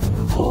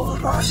 poor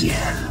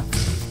Raziel.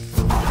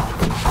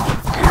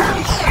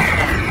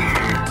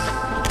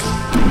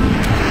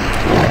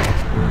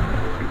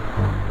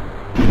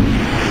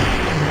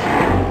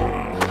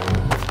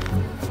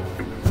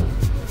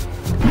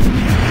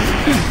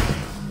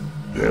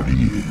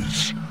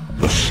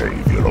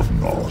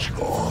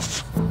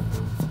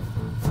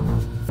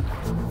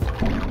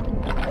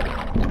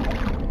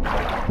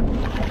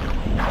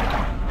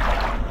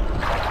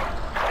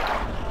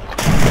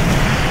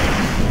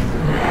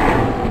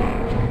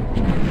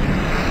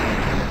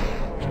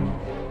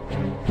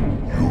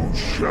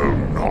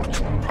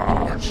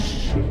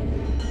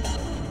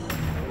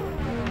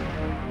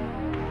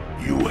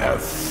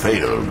 have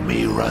failed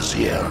me,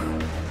 Raziel.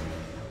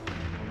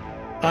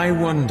 I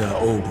wonder,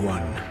 Old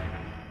One.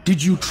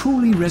 Did you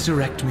truly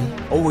resurrect me,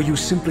 or were you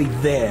simply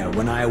there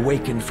when I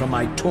awakened from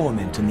my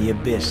torment in the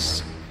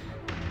abyss?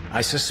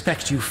 I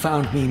suspect you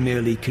found me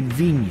merely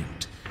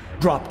convenient,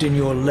 dropped in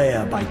your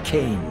lair by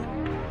Kain,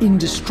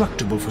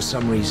 indestructible for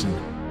some reason,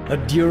 a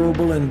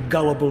durable and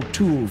gullible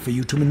tool for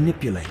you to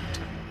manipulate.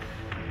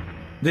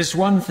 This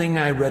one thing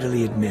I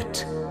readily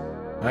admit.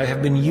 I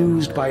have been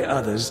used by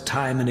others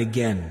time and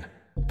again,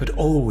 but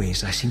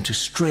always I seem to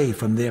stray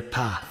from their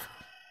path.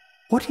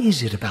 What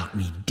is it about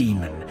me,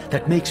 demon,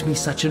 that makes me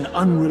such an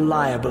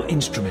unreliable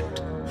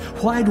instrument?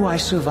 Why do I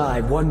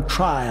survive one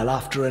trial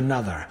after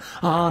another,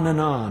 on and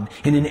on,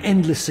 in an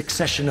endless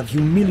succession of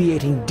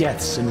humiliating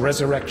deaths and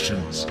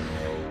resurrections?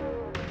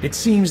 It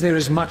seems there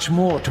is much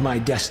more to my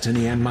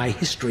destiny and my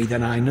history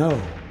than I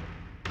know.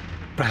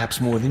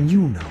 Perhaps more than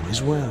you know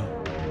as well.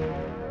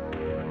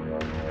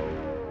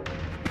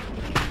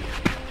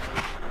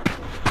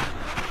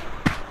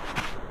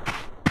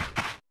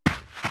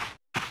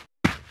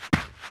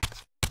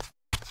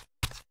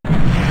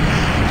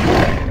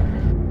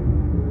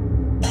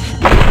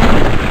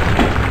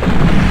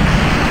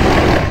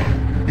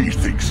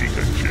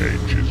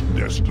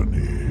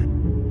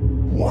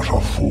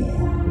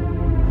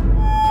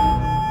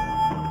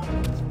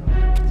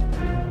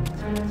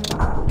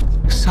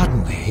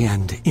 Suddenly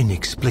and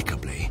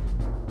inexplicably,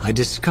 I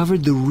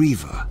discovered the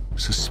Reaver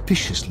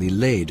suspiciously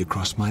laid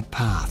across my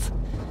path.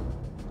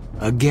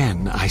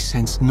 Again, I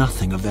sensed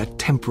nothing of that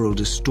temporal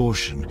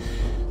distortion,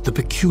 the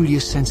peculiar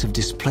sense of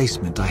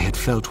displacement I had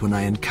felt when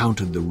I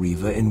encountered the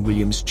Reaver in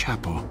William's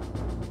chapel.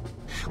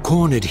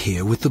 Cornered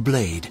here with the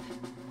blade,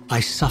 I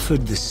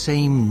suffered the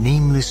same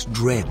nameless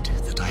dread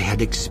that I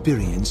had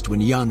experienced when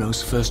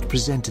Janos first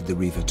presented the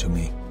Reaver to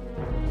me.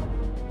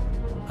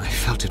 I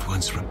felt at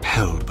once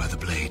repelled by the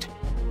blade,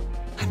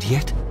 and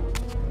yet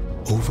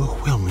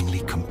overwhelmingly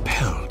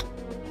compelled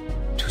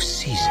to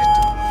seize it.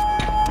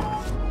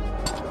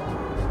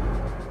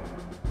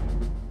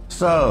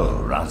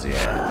 So,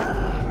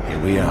 Raziel, here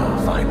we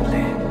are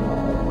finally.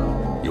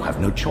 You have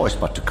no choice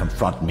but to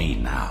confront me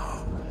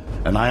now,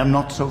 and I am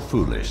not so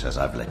foolish as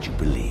I've let you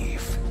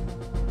believe.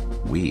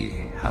 We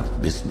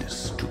have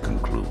business to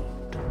conclude.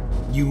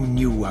 You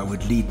knew I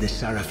would lead the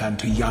Sarafan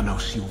to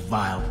Janos, you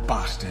vile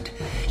bastard.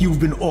 You've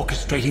been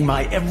orchestrating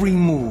my every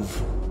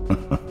move.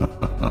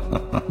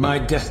 My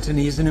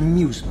destiny is an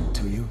amusement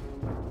to you.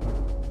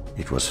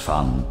 It was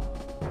fun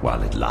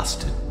while it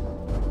lasted.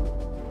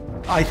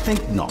 I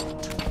think not,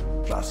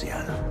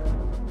 Raziel.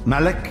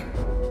 Malik,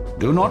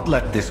 do not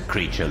let this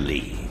creature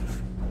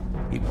leave.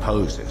 He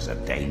poses a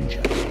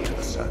danger to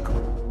the Circle.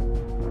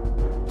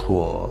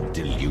 Poor,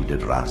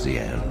 deluded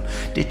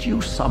Raziel, did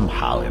you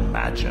somehow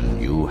imagine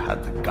you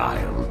had the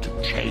guile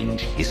to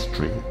change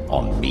history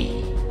on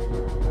me?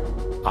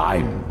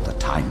 I'm the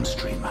Time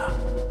Streamer.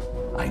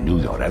 I knew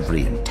your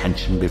every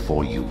intention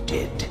before you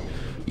did,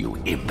 you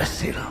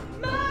imbecile.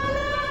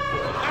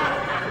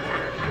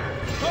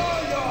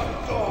 Call your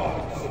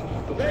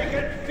dogs! They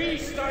can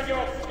feast on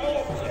your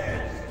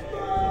corpses!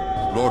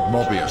 Lord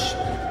Mobius,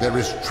 there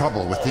is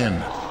trouble within.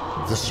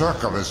 The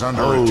Circle is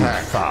under Hold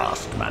attack.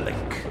 fast,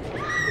 Malik.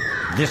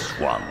 This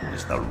one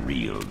is the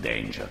real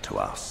danger to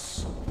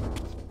us.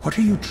 What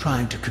are you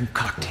trying to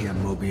concoct here,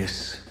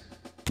 Mobius?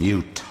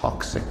 You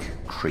toxic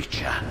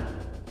creature.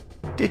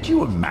 Did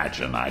you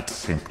imagine I'd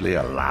simply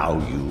allow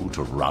you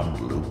to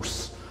run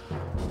loose,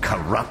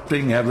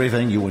 corrupting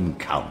everything you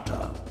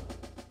encounter?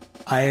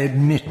 I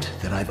admit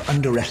that I've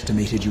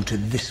underestimated you to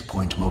this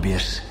point,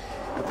 Mobius.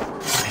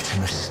 It's a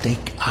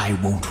mistake I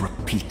won't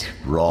repeat.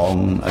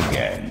 Wrong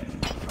again,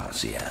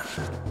 Raziel.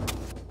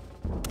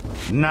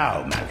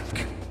 Now,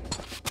 Malik,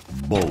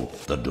 bolt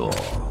the door.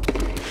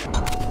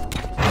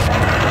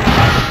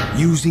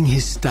 Using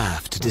his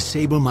staff to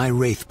disable my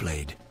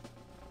Wraithblade,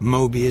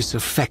 Mobius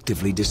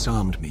effectively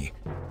disarmed me,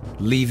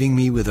 leaving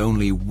me with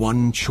only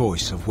one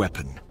choice of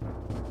weapon.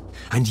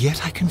 And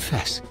yet I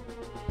confess,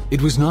 it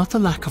was not the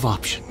lack of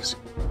options,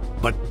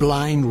 but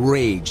blind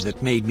rage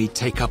that made me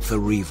take up the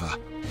Reaver.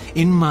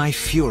 In my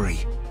fury,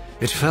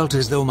 it felt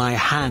as though my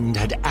hand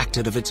had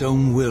acted of its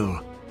own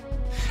will.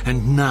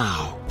 And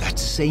now, that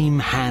same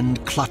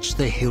hand clutched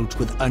the hilt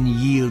with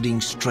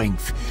unyielding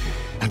strength,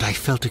 and I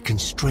felt a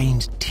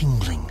constrained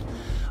tingling,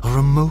 a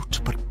remote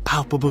but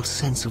palpable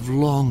sense of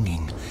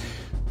longing,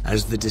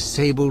 as the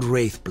disabled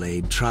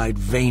Wraithblade tried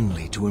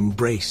vainly to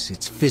embrace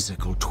its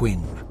physical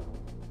twin.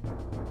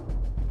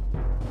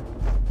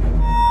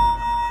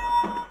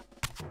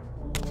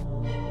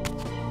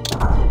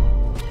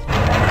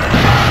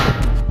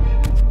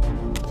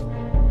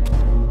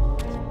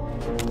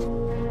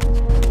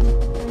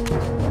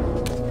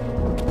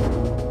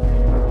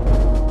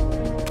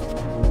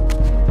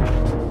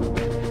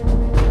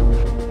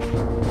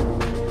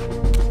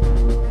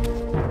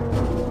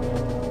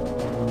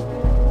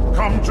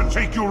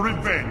 Take your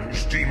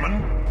revenge,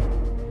 demon.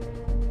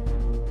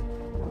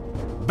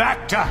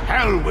 Back to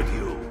hell with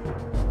you!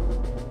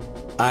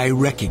 I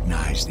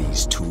recognize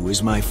these two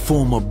as my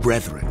former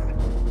brethren,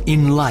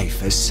 in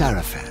life as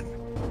Sarafan,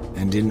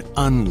 and in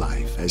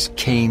unlife as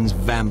Kain's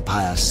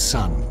vampire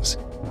sons.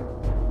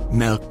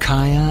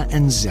 Melchiah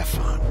and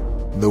Zephon,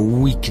 the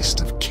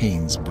weakest of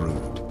Kain's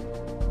brood.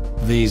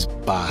 These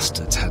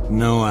bastards had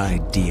no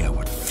idea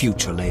what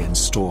future lay in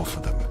store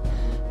for them,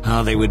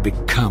 how they would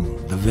become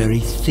the very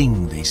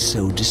thing they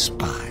so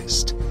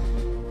despised.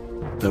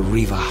 The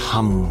Reaver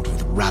hummed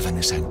with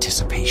ravenous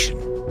anticipation.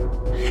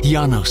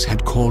 Janos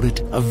had called it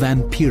a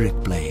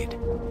vampiric blade,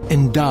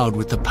 endowed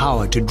with the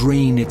power to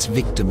drain its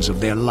victims of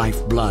their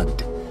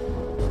lifeblood.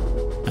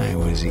 I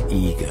was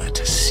eager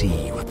to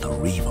see what the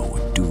Reaver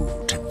would do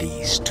to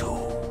these two.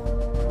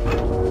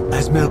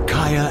 As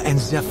Melchiah and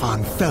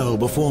Zephon fell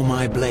before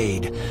my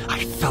blade,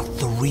 I felt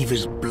the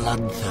Reaver's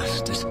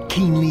bloodthirst as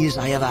keenly as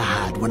I ever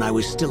had when I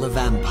was still a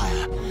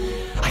vampire.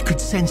 I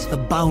could sense the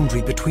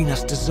boundary between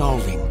us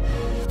dissolving.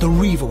 The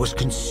Reaver was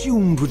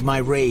consumed with my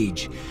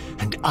rage,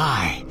 and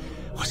I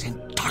was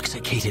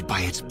intoxicated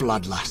by its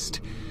bloodlust.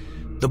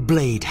 The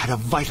blade had a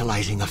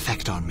vitalizing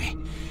effect on me.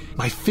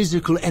 My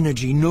physical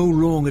energy no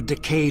longer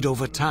decayed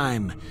over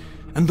time,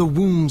 and the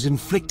wounds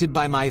inflicted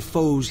by my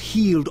foes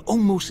healed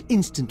almost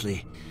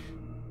instantly.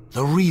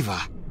 The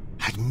Reaver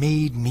had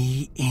made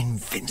me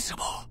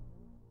invincible.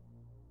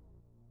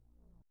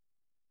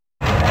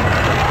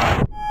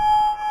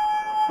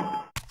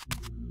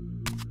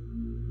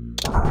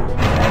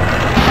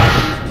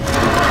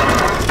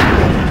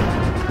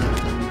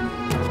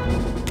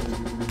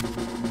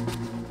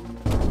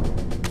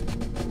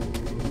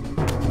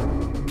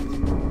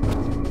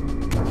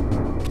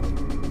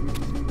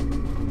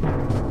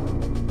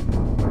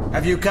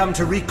 Have you come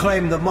to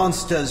reclaim the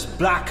monster's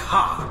black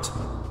heart?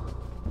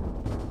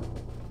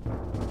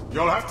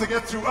 You'll have to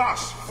get through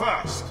us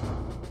first.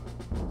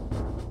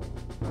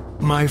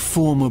 My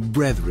former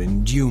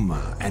brethren,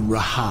 Duma and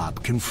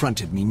Rahab,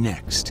 confronted me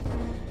next.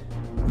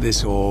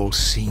 This all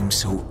seemed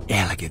so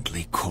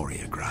elegantly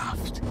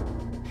choreographed.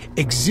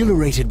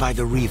 Exhilarated by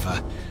the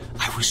Reaver,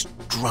 I was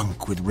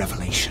drunk with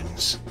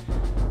revelations.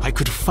 I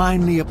could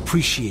finally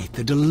appreciate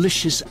the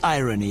delicious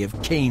irony of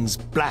Kain's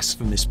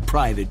blasphemous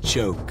private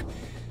joke,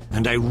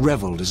 and I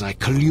reveled as I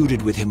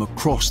colluded with him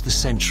across the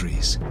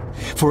centuries.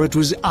 For it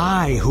was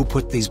I who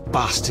put these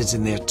bastards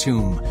in their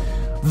tomb,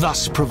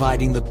 thus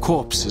providing the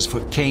corpses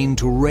for Kain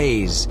to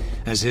raise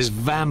as his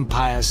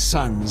vampire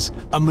sons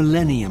a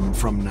millennium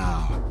from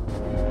now.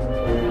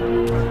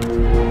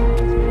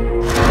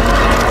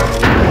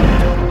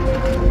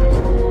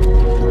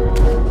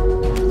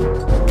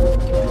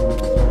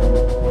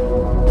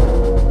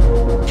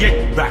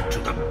 Get back to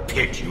the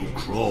pit you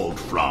crawled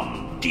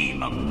from,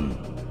 demon.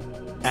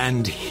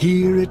 And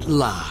here at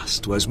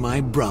last was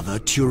my brother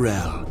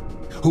Turel,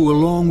 who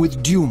along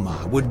with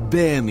Duma would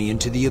bear me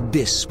into the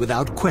abyss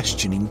without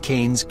questioning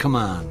Kain's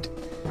command.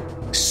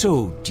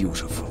 So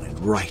dutiful and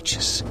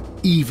righteous,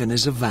 even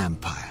as a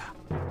vampire.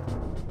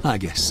 I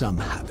guess some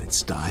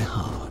habits die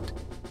hard.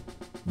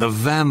 The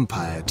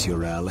vampire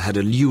Turel had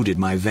eluded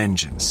my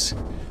vengeance.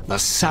 The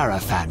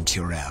Sarafan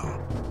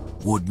Turel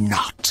would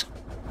not.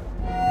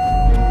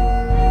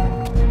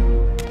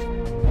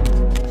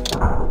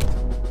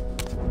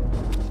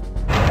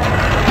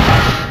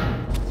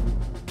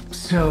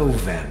 So,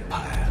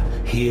 vampire,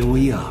 here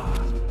we are.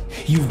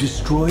 You've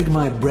destroyed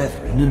my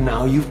brethren, and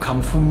now you've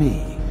come for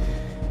me.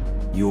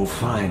 You'll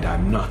find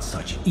I'm not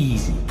such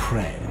easy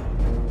prey.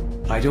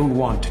 I don't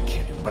want to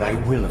kill you, but I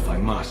will if I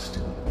must.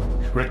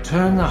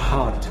 Return the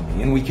heart to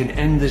me, and we can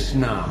end this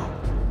now.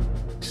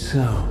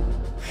 So,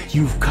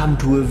 you've come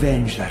to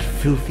avenge that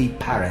filthy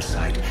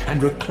parasite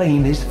and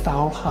reclaim his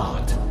foul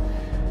heart.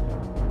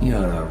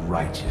 You're a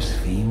righteous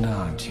fiend,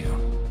 aren't you?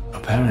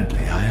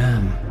 Apparently I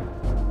am.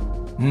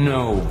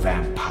 No,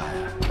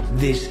 vampire.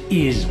 This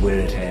is where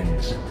it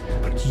ends,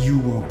 but you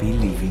won't be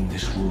leaving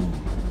this room.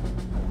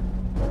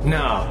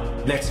 Now,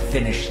 let's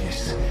finish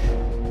this.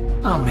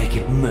 I'll make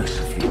it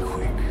mercifully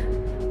quick.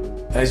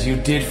 As you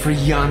did for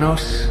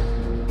Janos?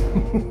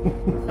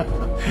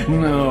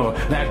 No,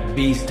 that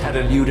beast had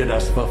eluded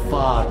us for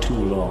far too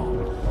long.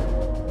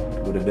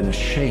 It would have been a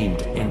shame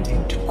to end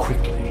him too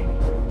quickly.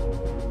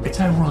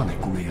 It's ironic,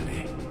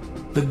 really.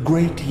 The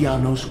great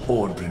Janos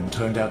Ordrin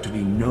turned out to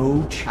be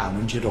no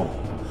challenge at all.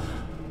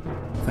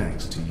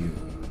 Thanks to you.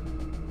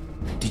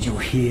 Did you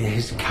hear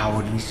his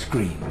cowardly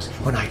screams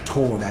when I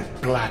tore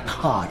that black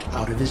heart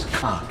out of his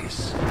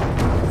carcass?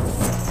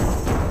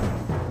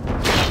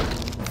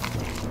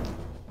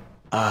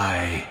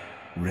 I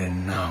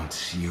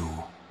renounce you.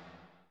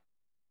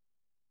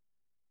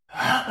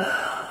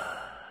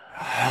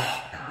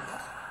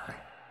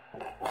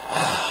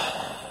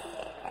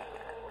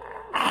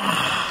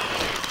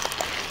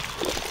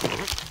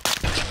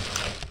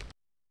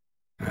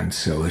 And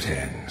so it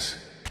ends.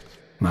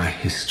 My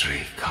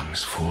history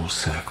comes full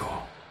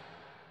circle.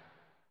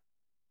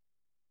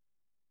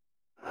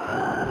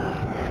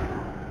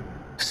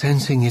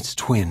 Sensing its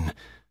twin,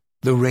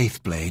 the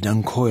Wraithblade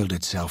uncoiled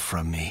itself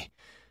from me,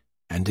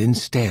 and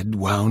instead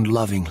wound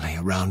lovingly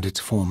around its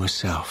former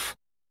self.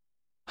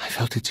 I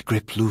felt its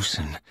grip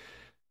loosen,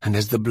 and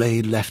as the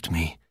blade left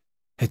me,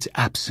 its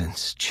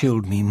absence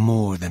chilled me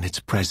more than its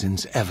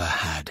presence ever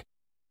had.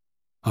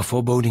 A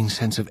foreboding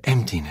sense of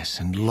emptiness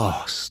and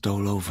loss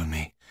stole over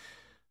me,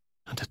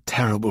 and a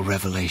terrible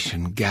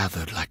revelation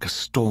gathered like a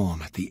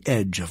storm at the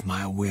edge of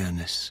my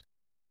awareness.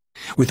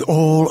 With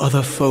all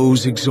other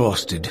foes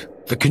exhausted,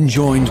 the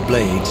conjoined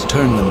blades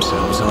turned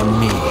themselves on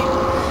me,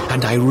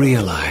 and I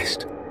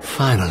realized,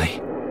 finally,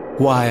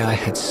 why I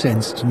had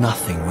sensed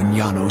nothing when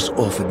Janos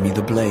offered me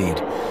the blade.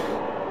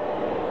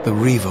 The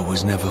Reaver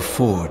was never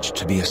forged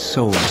to be a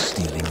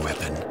soul-stealing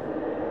weapon.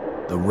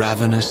 The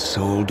ravenous,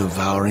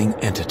 soul-devouring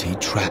entity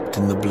trapped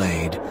in the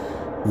blade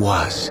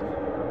was,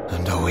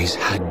 and always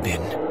had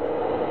been,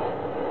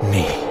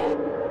 me.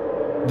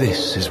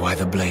 This is why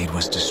the blade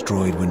was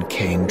destroyed when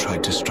Kain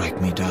tried to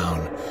strike me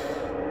down.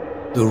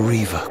 The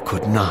Reaver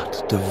could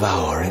not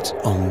devour its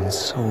own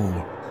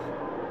soul.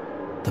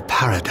 The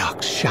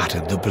paradox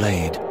shattered the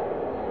blade.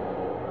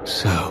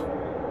 So,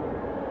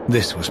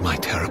 this was my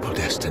terrible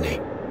destiny.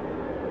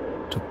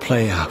 To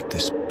play out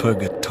this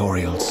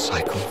purgatorial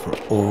cycle for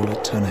all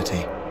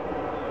eternity.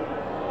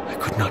 I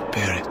could not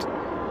bear it.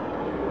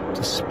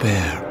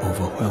 Despair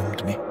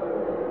overwhelmed me.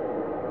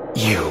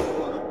 You.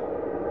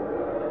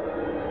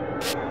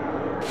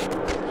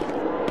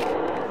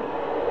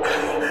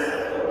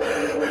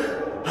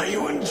 Are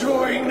you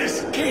enjoying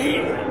this,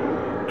 Kain?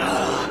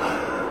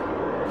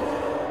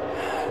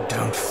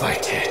 Don't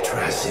fight it,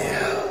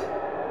 Raziel.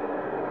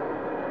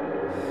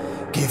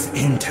 Give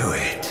into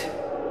it.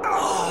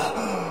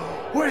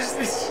 Was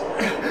this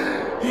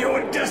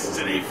your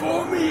destiny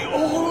for me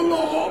all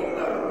along?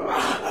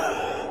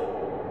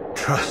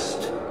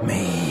 Trust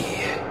me.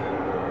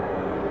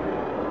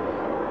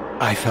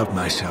 I felt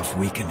myself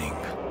weakening,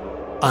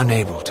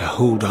 unable to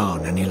hold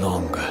on any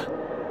longer.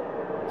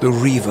 The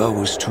Reaver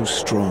was too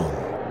strong.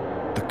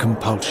 The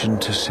compulsion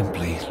to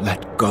simply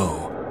let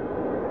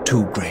go,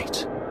 too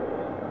great.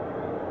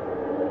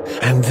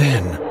 And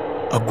then,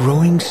 a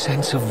growing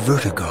sense of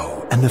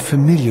vertigo and the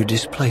familiar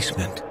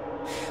displacement.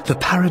 The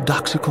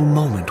paradoxical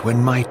moment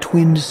when my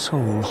twinned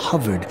soul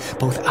hovered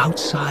both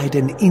outside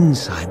and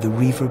inside the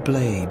Reaver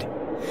blade.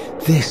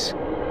 This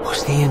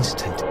was the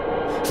instant,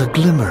 the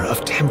glimmer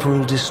of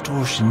temporal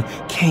distortion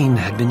Kain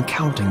had been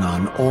counting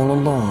on all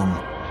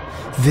along.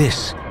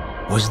 This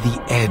was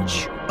the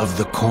edge of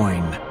the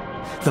coin,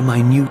 the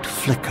minute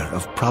flicker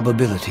of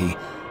probability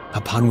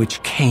upon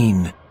which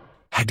Kain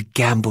had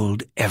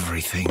gambled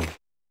everything.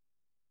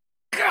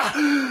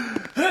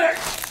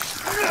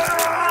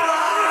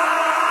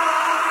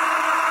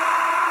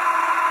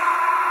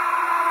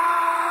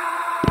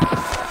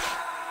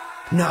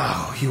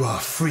 Now you are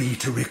free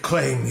to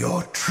reclaim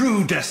your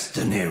true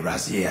destiny,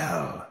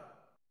 Raziel.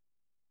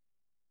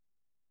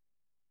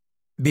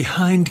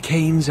 Behind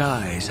Kain's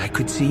eyes, I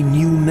could see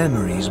new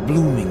memories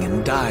blooming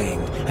and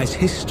dying as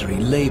history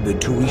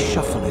labored to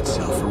reshuffle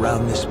itself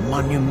around this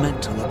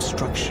monumental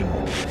obstruction.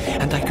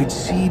 And I could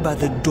see by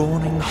the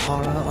dawning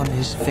horror on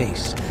his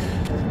face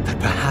that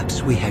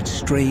perhaps we had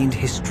strained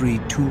history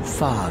too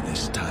far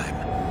this time.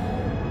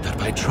 That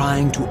by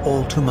trying to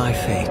alter my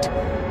fate,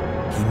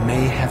 he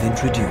may have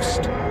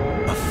introduced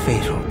a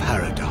fatal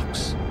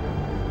paradox.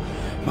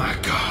 My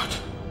God.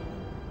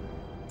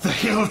 The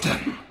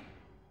Hilden.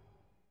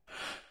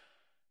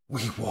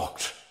 We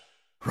walked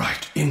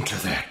right into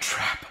their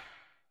trap.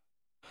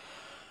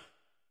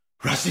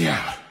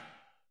 Raziel,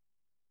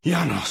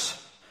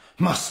 Janos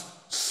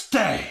must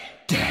stay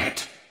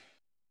dead.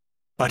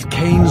 But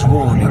Kain's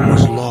warning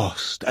was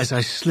lost as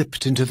I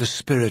slipped into the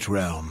spirit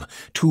realm,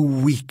 too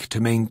weak to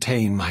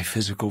maintain my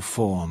physical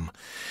form.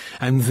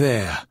 And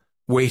there,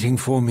 waiting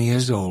for me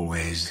as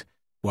always,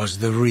 was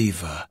the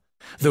Reaver,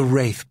 the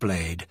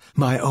Wraithblade,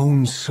 my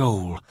own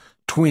soul,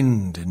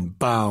 twinned and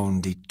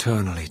bound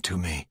eternally to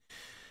me.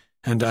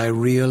 And I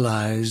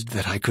realized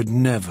that I could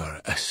never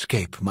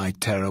escape my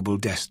terrible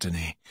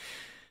destiny.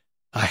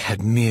 I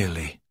had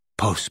merely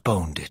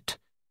postponed it.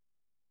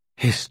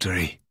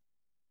 History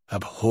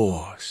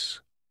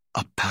abhors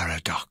a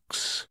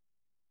paradox.